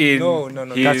is No, in. no.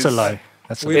 That's a his- lie.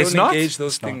 That's a we lie. It's don't not? engage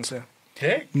those It's not. things.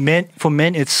 Okay? For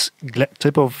men, it's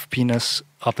tip of penis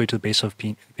up to the base of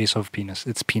penis.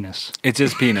 It's penis. It's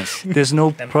just penis. There's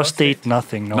no And prostate,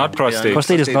 nothing. No. Not prostate.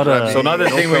 Prostate is not a. So not the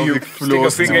No thing where you pelvic stick floor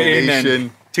a finger in and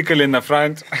stimulation. tickle in the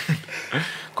front.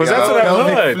 Because Yeah, that's what I've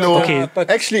pelvic heard. floor. Okay. But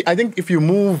Actually, I think if you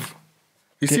move,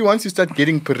 you see, once you start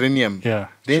getting perineum, Yeah.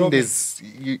 then Sure.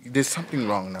 there's something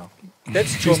wrong now.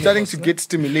 that's You're starting to trauma, get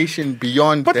stimulation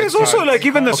beyond. But that there's also part. like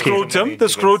even the Okay. scrotum. The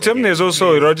scrotum, there's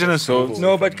also erogenous zones.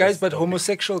 No, but guys, but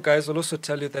homosexual guys will also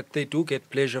tell you that they do get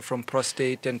pleasure from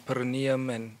prostate and perineum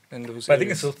and those. But I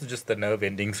think it's areas. also just the nerve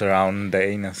endings around the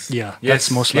anus. Yeah, Yes,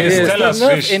 that's most yes, likely. Yes, tell the us,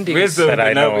 nerve Fish. endings Where's the that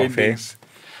I nerve know of, endings?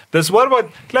 This what about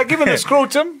like even the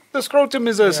scrotum? The scrotum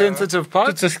is a sensitive part.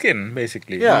 It's the skin,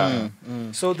 basically. Yeah.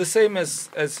 So the same as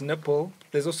nipple,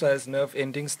 there's also has nerve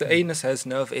endings. The anus has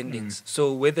nerve endings.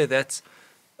 So whether that's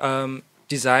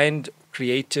designed,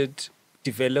 created,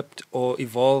 developed, or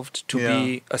evolved to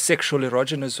be a sexual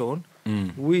erogenous zone,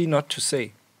 we not to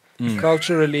say.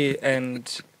 Culturally and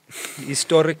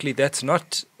historically, that's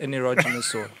not an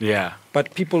erogenous zone. Yeah.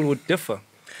 But people would differ.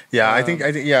 Yeah, I think it's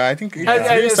I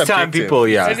very understand subjective. people,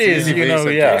 yeah. It is, It's you know,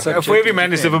 very yeah. subjective. For every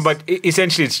man is different, but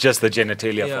essentially it's just the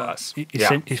genitalia Yeah. for us. Yeah.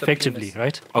 Yeah. Effectively,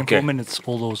 right? Okay. In women, it's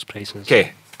all those places.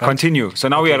 Okay, continue. So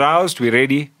now we're aroused, we're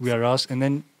ready. We are aroused, and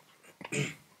then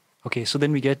okay, so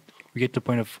then we get to the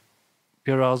point of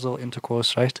arousal,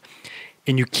 intercourse, right?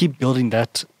 And you keep building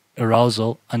that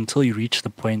arousal until you reach the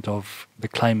point of the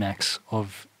climax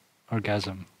of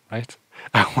orgasm, right?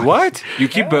 What? You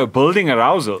keep building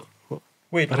arousal.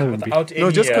 Wait, What happened? without any... No,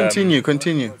 just continue.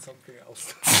 Continue.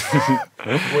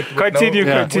 Continue,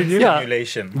 Yeah. continue. Yeah.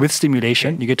 Stimulation. With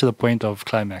stimulation, you get to the point of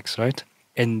climax, right?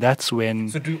 And that's when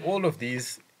So do all of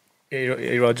these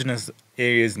erogenous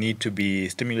areas need to be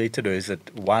stimulated, or is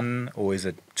it one, or is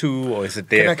it two, or is it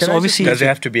there? Can I So obviously- does it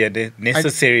have to be a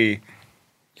necessary?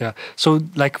 Yeah. So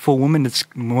like for women, it's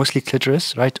mostly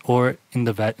clitoris, right, or in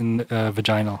the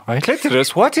vaginal, right?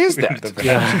 Clitoris, what is that?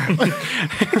 Yeah.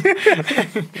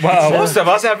 Wow. Most of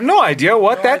us have no idea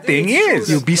what No, I that think thing it's true is.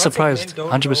 that You'll be lots of men surprised,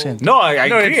 don't 100%. know. No, I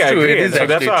No, agree. it's I true. agree. It is So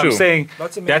that's actually what I'm true. saying.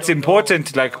 Lots of men That's don't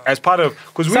important, know. like as part of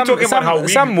because we're talking about how we.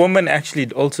 Some women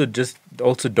actually also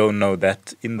don't know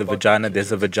that in the vagina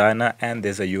there's a vagina and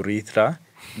there's a urethra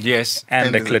Yes. and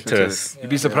a there's a clitoris. You'd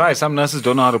be surprised. Some nurses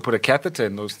don't know how to put a catheter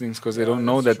in those things because they don't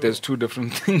know that there's two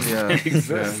different things Yeah, that yeah,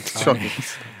 exist. it's shocking.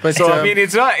 But So I mean,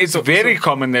 it's not. It's very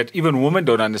common that even women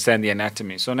don't understand the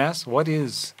anatomy. So Nas, what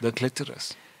is the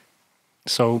clitoris?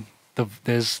 So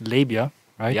there's labia,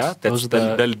 right? Yeah, that's Those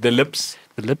are the lips.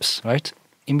 the lips, right?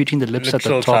 In between the lips at the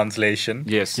Literal top. translation.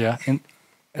 Yes. Yeah, and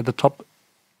at the top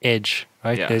edge,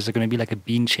 right? Yeah. There's going to be like a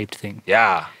bean-shaped thing.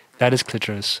 Yeah. That is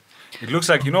clitoris. It looks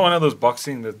like one of those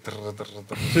boxing.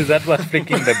 Is that what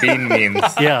flicking the bean means?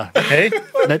 Yeah. Hey?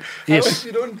 That yes.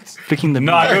 You don't. Flicking the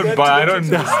No, I don't. But I don't do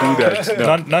that.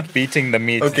 No. Not beating the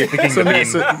meat, okay, flicking so, the bean.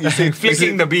 so you said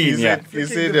Flicking the bean,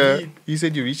 You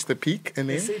said you reached the peak, and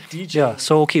They then say DJ. Yeah.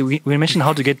 So okay, we mentioned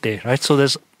how to get there, right? So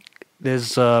there's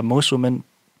most women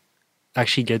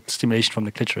actually get stimulation from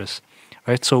the clitoris,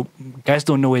 right? So guys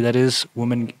don't know where that is.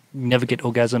 Women never get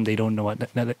orgasm. They don't know what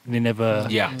they never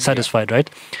Yeah. satisfied, right?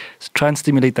 So try and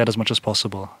stimulate that as much as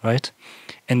possible, right?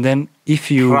 And then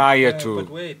if you Prior But to.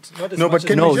 wait, not as no, much but as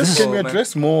can No, we this just is- can we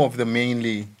address more of the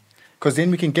mainly? Because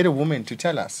then we can get a woman to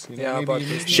tell us. You know, Yeah, maybe about you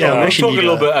this. need- Yeah, Yeah, we we'll actually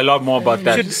talk need a lot more about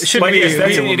that. Should But we-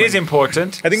 yes, we- it is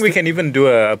important. I think we can even do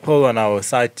a poll on our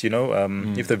site,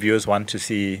 if the viewers want to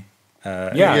see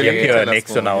Yeah, Yaki yeah, appear tell us next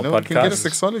more, on our you know, we can get a podcast.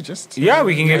 sexologist. Yeah,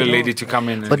 we can get a lady to come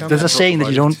in. but and there's a talk saying that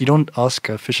about you don't ask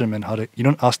a fisherman you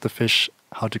don't ask the fish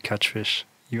how to catch fish.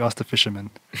 You ask the fisherman.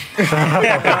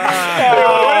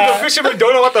 What if the fishermen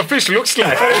don't know what the fish looks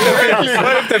like?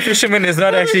 What if the fisherman is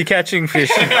not actually catching fish?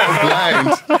 Blind.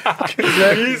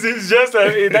 he's just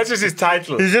that's just his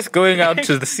title. He's just going out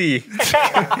to the sea.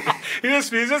 He's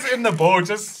just in the boat,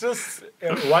 just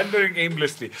wandering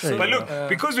aimlessly. But look,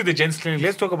 because with the Gents Clinic,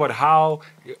 let's talk about how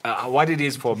what it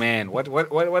is for a man.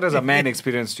 What does a man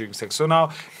experience during sex? So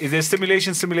now, is there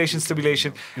stimulation,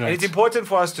 and it's important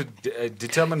for us to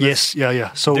determine this. Yes.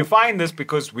 Yeah. So Define this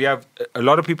because we have a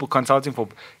lot of people consulting for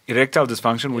erectile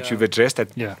dysfunction, which Yeah. you've addressed at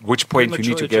Yeah. which point you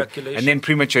need to Premature get, ejaculation. and then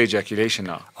premature ejaculation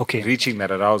now. Okay. Reaching that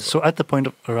arousal. So at the point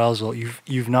of arousal,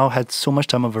 you've now had so much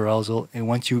time of arousal, and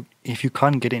if you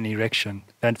can't get an erection,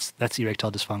 that's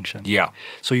erectile dysfunction. Yeah.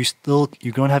 So you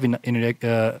don't have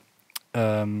you're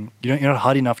not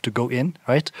hard enough to go in,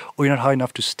 right? Or you're not hard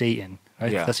enough to stay in,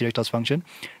 right? Yeah. That's erectile dysfunction.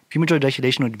 Premature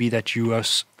ejaculation would be that you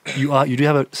do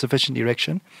have a sufficient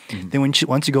erection. Mm-hmm. Then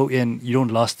once you go in, you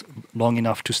don't last long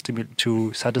enough to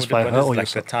satisfy What her is or like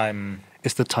the yourself. time?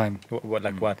 It's the time.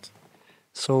 What?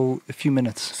 So a few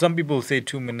minutes. Some people say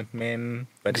 2-minute men,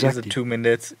 but is Exactly. it 2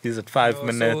 minutes? Is it 5 No,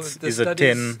 minutes? so the Is it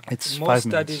studies- 10? It's Most 5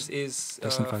 minutes. studies is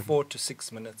Less than 5 4 to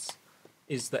 6 minutes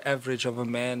is the average of a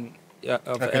man, of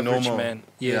Like an a average normal- man.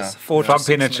 Yes, yeah. 4 to From 6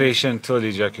 minutes. penetration till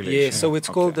ejaculation. Yeah, so it's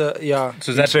called the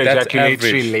So that's Intra-ejaculatory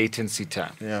average. latency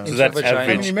time. Yeah. So that's Intravaginal. I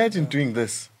mean, average. imagine doing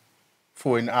this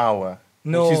for an hour.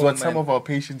 No, which is what some man. of our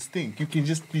patients think. You can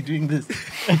just be doing this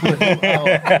for a whole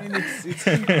hour. I mean, it's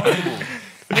impossible.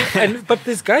 But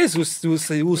there's guys who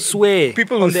swear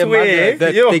People on who their swear, mother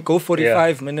that yo. they go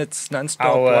 45 minutes non-stop,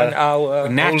 Hour. 1 hour,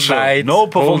 Natural, night, no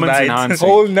performance whole night. enhancing.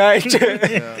 whole night.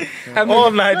 I mean,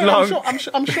 All night No, long.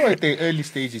 I'm sure at the early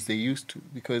stages they used to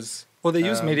because or they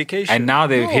use medication. And now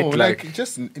they've no, hit like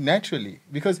just naturally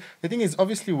because the thing is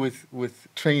obviously with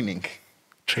training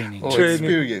Training. or Training.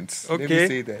 experience. Let me say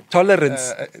okay, that.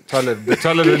 tolerance. the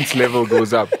tolerance level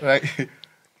goes up. Right,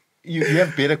 you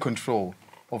have better control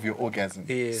of your orgasm,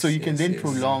 Yes, so you can yes, then yes.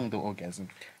 prolong the orgasm.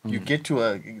 You get to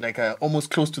a almost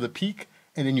close to the peak,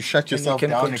 and then you shut And you yourself can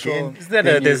down control. again. Is that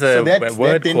Then there's so a that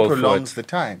word then called for prolongs it? the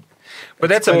time. But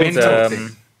that's a called, mental thing.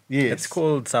 Yes, It's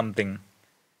called something.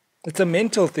 It's a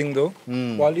mental thing, though.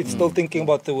 While you're still thinking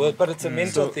about the word, but it's a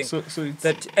mental thing. So it's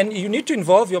That and you need to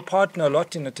involve your partner a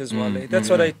lot in it as well. eh? That's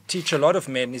what I teach a lot of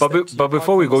men. Is But, that but your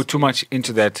before we partner go must too be- much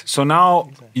into that, so now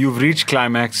you've reached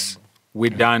climax. We're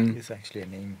done. It's actually a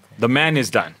name. The man is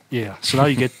done. Yeah. So now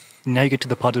you get to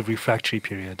the part of refractory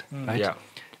period, right? Yeah.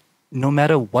 No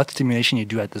matter what stimulation you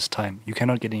do at this time, you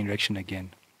cannot get an erection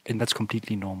again, and that's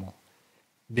completely normal.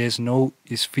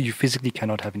 You physically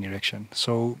cannot have an erection.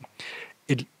 So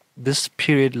this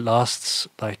period lasts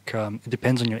it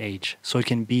depends on your age. So it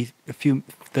can be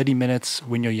 30 minutes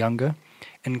when you're younger,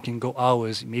 and it can go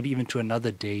hours, maybe even to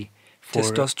another day for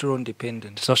Testosterone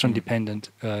dependent. testosterone dependent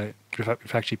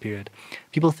refractory period.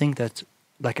 People think that,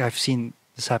 like I've seen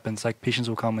this happens, like patients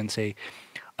will come and say,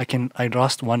 I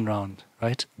last one round,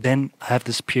 right? Then I have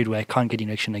this period where I can't get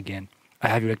erection again. I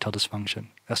have erectile dysfunction.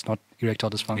 That's not erectile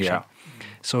dysfunction. Yeah.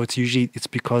 So it's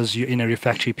because you're in a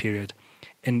refractory period.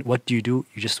 And what do? You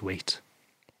just wait.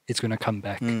 It's going to come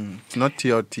back. It's not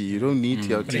TRT. You don't need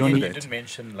TRT. But You don't you need didn't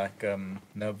mention like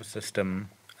nervous system,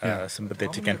 Yeah.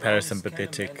 sympathetic How and many rounds can a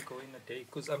parasympathetic. man go in a day?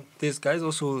 'Cause, there's guys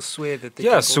also who swear that they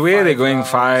Yeah, can go swear they're 5 going rounds.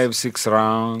 5, 6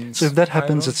 rounds. So if that I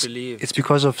happens, don't believe. it's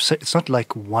because of, it's not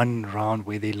like one round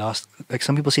where they last, like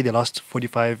some people say they last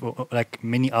 45 or like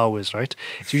many hours, right?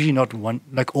 It's usually not one,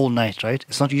 like all night, right?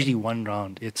 It's not usually one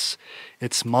round. It's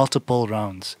multiple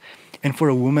rounds. And for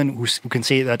a woman who can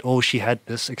say that, oh, she had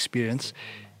this experience,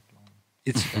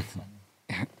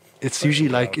 it's usually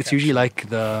like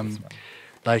the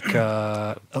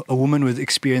a woman would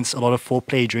experience a lot of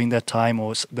foreplay during that time,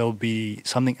 or there'll be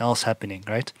something else happening,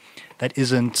 right? That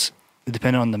isn't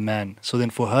dependent on the man. So then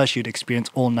for her, she'd experience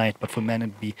all night, but for men,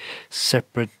 it'd be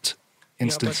separate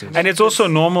instances. And it's also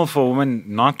normal for women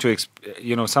not to,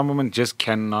 some women just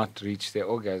cannot reach their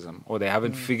orgasm, or they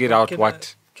haven't figured out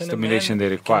what stimulation they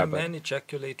require. Can a man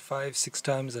ejaculate 5-6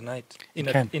 times a night in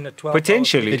Can. a 12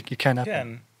 Potentially. It can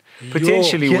happen.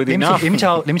 Potentially Here, with let me enough.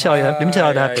 tell you how it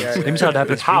happens. Let me tell you how it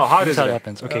happens. How does it it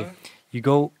happens? Okay, you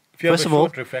go If you have first a of all,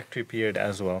 short refractory period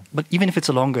as well. but even if it's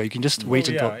a longer, you can just wait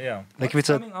until Yeah. like if it's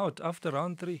a coming out after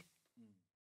round 3.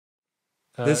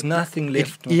 There's nothing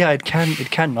left.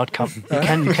 it cannot come.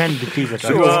 You can decrease it.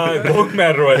 Right? Bone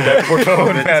marrow at that point.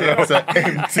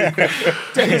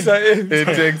 Tanks are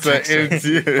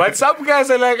empty. But some guys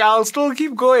are like, I'll still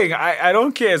keep going. I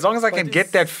don't care as long as I can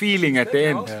get that feeling at the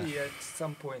end. At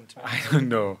some point. I don't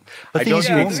know. The I thing don't is,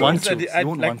 you think won't so. want to. Like, You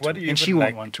won't want what to. do you And she even won't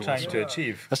like want to. trying also. to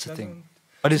achieve? That's the thing.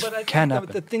 But it But I can think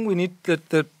happen. the thing we need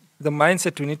the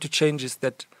mindset we need to change is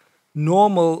that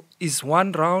normal is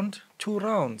 1 round, 2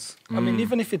 rounds. I mean,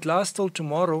 even if it lasts till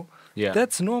tomorrow, Yeah.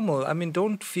 that's normal. I mean,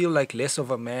 don't feel like less of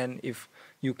a man if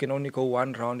you can only go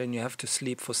 1 round and you have to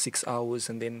sleep for 6 hours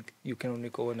and then you can only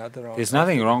go another round. There's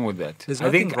nothing wrong with that. There's I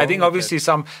nothing think wrong with obviously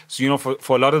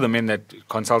for a lot of the men that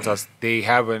consult us, they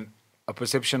have a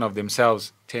perception of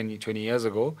themselves 10, 20 years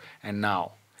ago and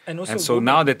now. And also And so women-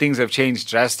 now that things have changed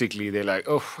drastically, they're like,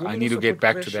 oh, I women need to also get put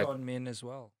back to pressure that. on men as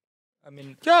well. I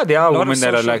mean, Yeah, there are a lot of women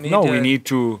that are social like, no,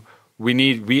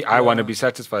 I want to Yeah. be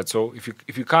satisfied. So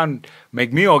if you can't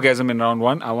make me orgasm in round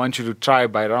 1, I want you to try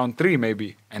by round 3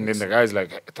 maybe. And then the guy's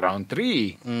like, at round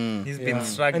 3. He's Yeah. been And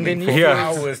struggling then for he feels-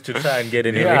 hours to try and get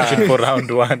an Yeah. erection for round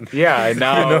 1. Yeah, and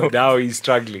now he's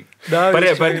struggling.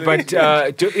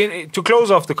 To close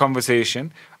off the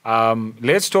conversation,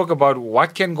 let's talk about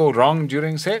what can go wrong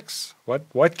during sex.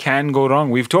 What can go wrong?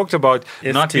 We've talked about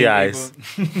not being able.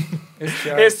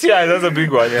 STIs. STI, that's a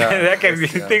big one. Yeah,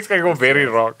 Things can go very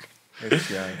wrong.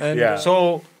 And, Yeah.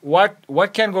 So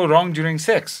what can go wrong during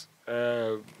sex?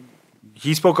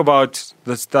 He spoke about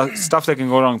the stuff that can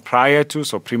go wrong prior to,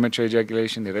 so premature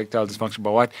ejaculation, erectile dysfunction.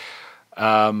 But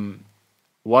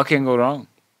what can go wrong?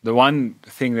 The one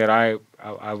thing that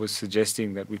I was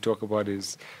suggesting that we talk about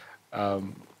is,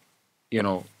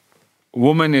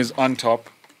 woman is on top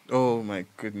Oh my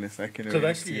goodness, I can So already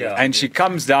actually, see yeah. it. and she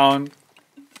comes down,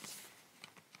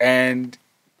 and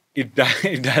it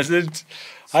doesn't.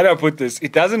 How do I put this?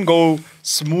 It doesn't go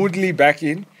smoothly back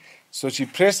in. So she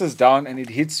presses down and it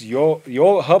hits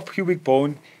her pubic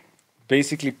bone,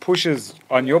 basically pushes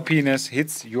on your penis,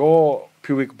 hits your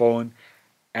pubic bone,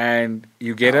 and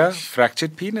you get a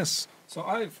fractured penis. So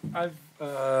I've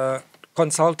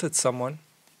consulted someone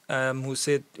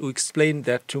who explained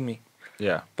that to me.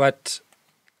 Yeah. But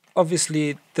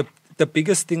obviously, the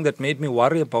biggest thing that made me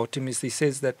worry about him is he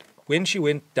says that when she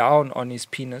went down on his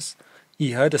penis,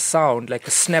 he heard a sound, like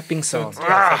a snapping sound. It's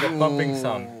like a pumping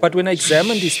sound. But when I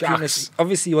examined his penis,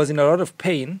 obviously he was in a lot of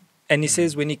pain. And he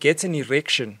says when he gets an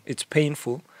erection, it's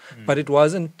painful. But it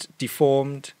wasn't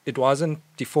deformed. It wasn't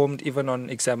deformed even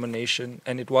on examination.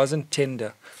 And it wasn't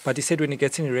tender. But he said when he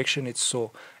gets an erection, it's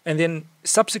sore. And then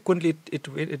subsequently,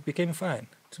 it became fine.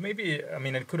 So maybe,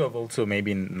 it could have also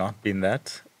maybe not been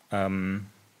that.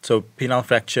 So penile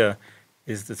fracture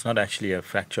it's not actually a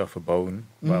fracture of a bone.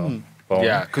 Well, bone.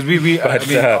 Yeah, because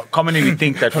commonly we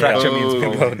think that fracture means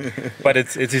bone. But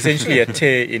it's essentially a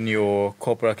tear in your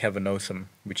corpora cavernosum,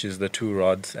 which is the 2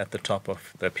 rods at the top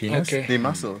of the penis. Okay. The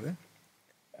muscle,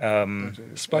 eh?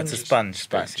 It's a sponge,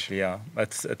 basically, yeah.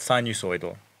 It's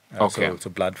sinusoidal. Okay. So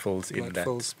blood falls in Blood that.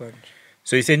 fills sponge.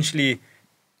 So essentially,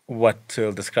 what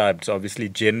Cyril described, so obviously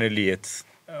generally it's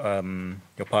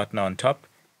your partner on top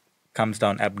comes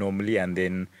down abnormally, and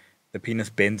then the penis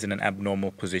bends in an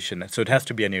abnormal position. So it has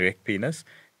to be an erect penis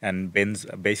and bends,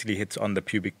 basically hits on the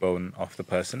pubic bone of the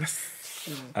person.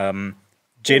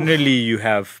 Generally,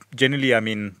 I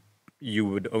mean, you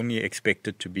would only expect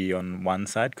it to be on one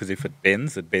side, because if it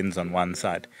bends on one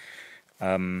side.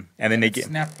 And then again,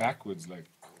 snap backwards, like.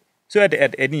 so at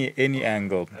any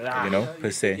angle,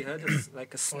 per se. You heard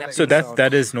like a snap. So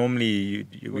that is normally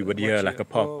we would hear like a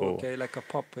pop. Okay, like a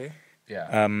pop, eh?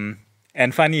 Yeah.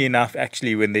 And funny enough,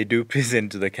 actually, when they do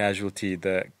present to the casualty,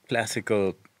 the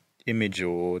classical image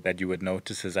or that you would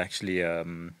notice is actually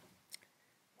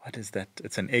what is that?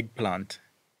 It's an eggplant.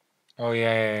 Oh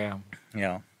yeah.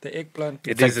 Yeah. The eggplant.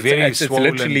 It It's is. like very It's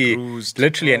swollen, literally bruised.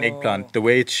 an eggplant. The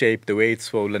way it's shaped, the way it's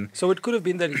swollen. So it could have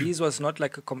been that his was not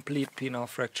like a complete penile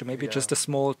fracture, maybe just a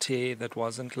small tear that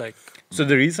wasn't like. So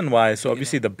the reason why, so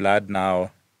obviously the blood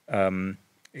now,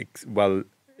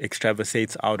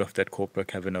 extravasates out of that corpora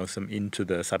cavernosum into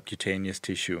the subcutaneous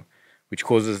tissue, which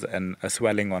causes a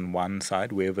swelling on one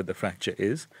side wherever the fracture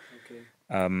is,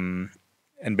 and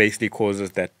basically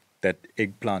causes that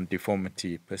eggplant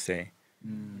deformity per se.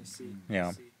 I see.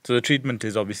 Yeah. So the treatment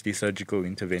is obviously surgical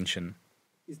intervention.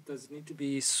 Does it need to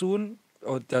be soon,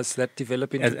 or does that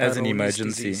develop into As an Peyronie's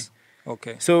emergency. disease?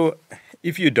 Okay. So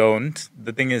if you don't,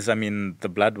 the thing is, I mean, the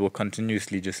blood will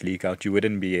continuously just leak out. You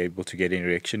wouldn't be able to get an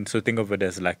erection. So think of it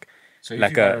as like, So if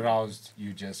like you got aroused,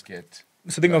 you just get.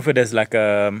 so think of it as like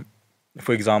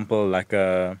for example, like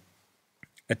a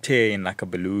tear in like a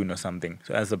balloon or something.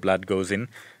 So as the blood goes in,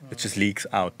 it just leaks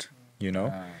out,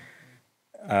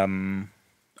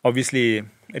 Obviously,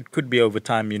 it could be over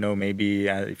time, maybe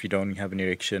if you don't have an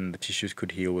erection, the tissues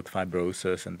could heal with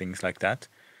fibrosis and things like that.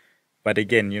 But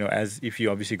again, as if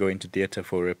you obviously go into theatre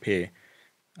for repair,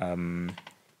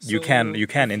 you can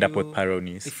end up with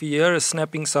Peyronie's. If you hear a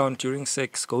snapping sound during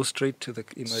sex, go straight to the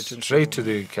emergency. Straight to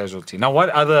the casualty. Now, what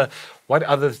other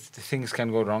things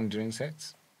can go wrong during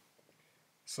sex?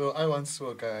 So I once saw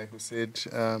a guy who said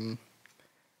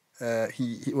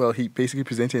he basically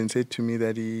presented and said to me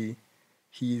that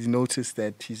he's noticed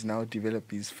that he's now developed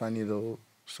these funny little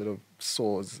sort of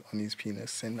sores on his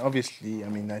penis, and obviously, I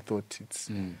mean, I thought it's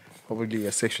probably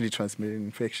a sexually transmitted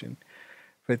infection.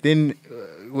 But then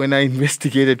when I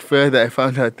investigated further, I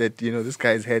found out that this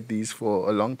guy's had these for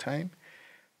a long time.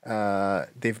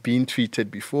 They've been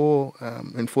treated before.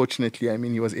 Unfortunately, I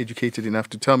mean, he was educated enough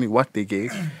to tell me what they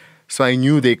gave. So I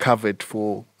knew they covered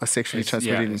for a sexually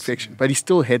transmitted infection. But he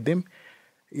still had them.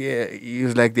 Yeah, he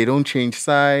was like, they don't change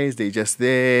size. They're just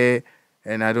there.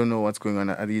 And I don't know what's going on.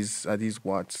 Are these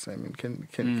warts? I mean,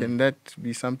 can that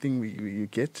be something you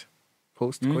get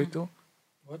post-coital?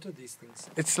 What are these things?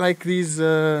 It's like these,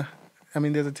 I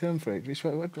mean, there's a term for it.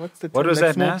 What's the term? What was like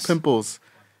that, small Nas? pimples.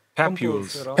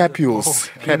 Papules. Papules.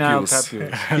 Penile Papules. papules.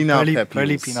 Penile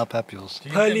Pearly papules. penile papules.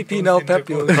 Pearly penile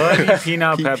papules. Pearly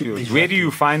penile papules. Where do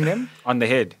you find them? On the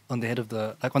head. On the head of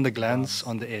on the glands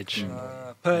on the edge.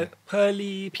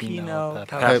 Pearly penile Penile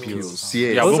papules. Yes.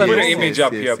 Yeah, Those we'll are put an normal. image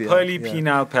up Yes, here. yeah, Pearly yeah.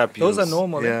 penile papules. Those are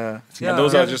normal. Yeah. And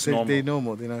those are just normal. They're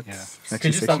normal. They're not Yeah.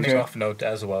 actually Just something sexual. off note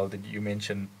as well that you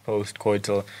mentioned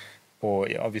post-coital, or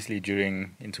obviously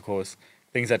during intercourse.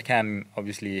 Things that can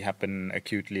obviously happen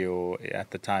acutely or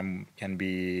at the time can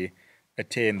be a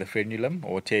tear in the frenulum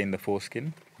or a tear in the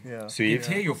foreskin. Yeah. So You if,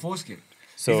 tear your foreskin.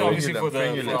 so These are obviously for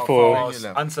Frenulum. our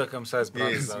Frenulum. uncircumcised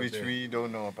brothers Yes, out which there. we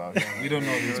don't know about. We don't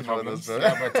know these those problems.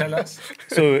 problems. Yeah, but tell us.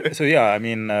 so yeah, I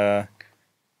mean, I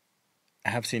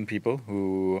have seen people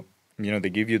who, they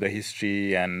give you the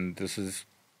history and this is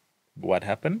what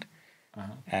happened.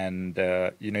 And,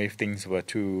 if things were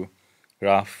too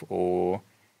rough or,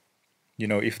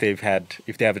 if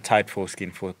they have a tight foreskin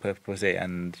per se,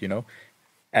 and,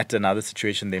 at another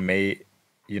situation, they may,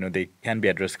 they can be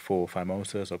at risk for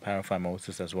phimosis or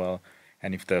paraphimosis as well.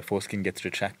 And if the foreskin gets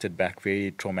retracted back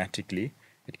very traumatically,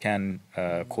 it can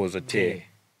cause a tear.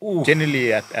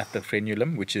 Generally at the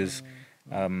frenulum, which is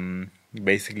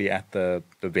basically at the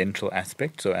ventral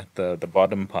aspect, so at the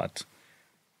bottom part.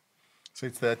 So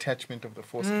it's the attachment of the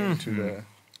foreskin to the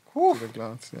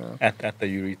glands. Yeah. At the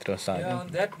urethra side. Yeah, on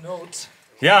that note.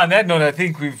 Yeah, on that note, I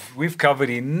think we've covered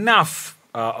enough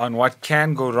on what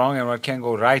can go wrong and what can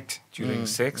go right during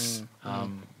sex.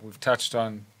 We've touched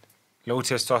on low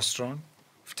testosterone.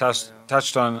 We've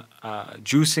touched on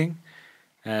juicing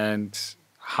and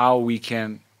how we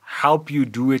can help you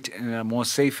do it in a more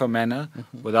safer manner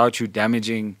without you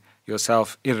damaging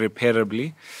yourself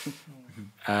irreparably.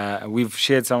 We've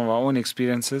shared some of our own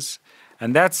experiences.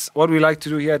 And that's what we like to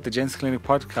do here at the Gents Clinic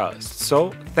podcast.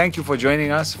 So thank you for joining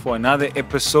us for another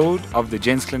episode of the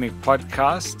Gents Clinic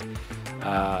podcast.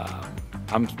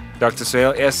 I'm Dr.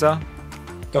 Sohail Essa.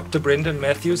 Dr. Brendan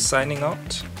Matthews signing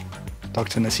out.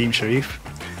 Dr. Naseem Sharif.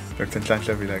 Dr.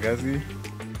 Nhlanhla Vilakazi.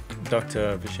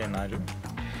 Dr. Vishay Naidu.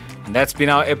 And that's been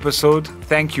our episode.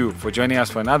 Thank you for joining us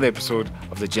for another episode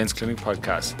of the Gents Clinic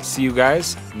podcast. See you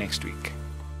guys next week.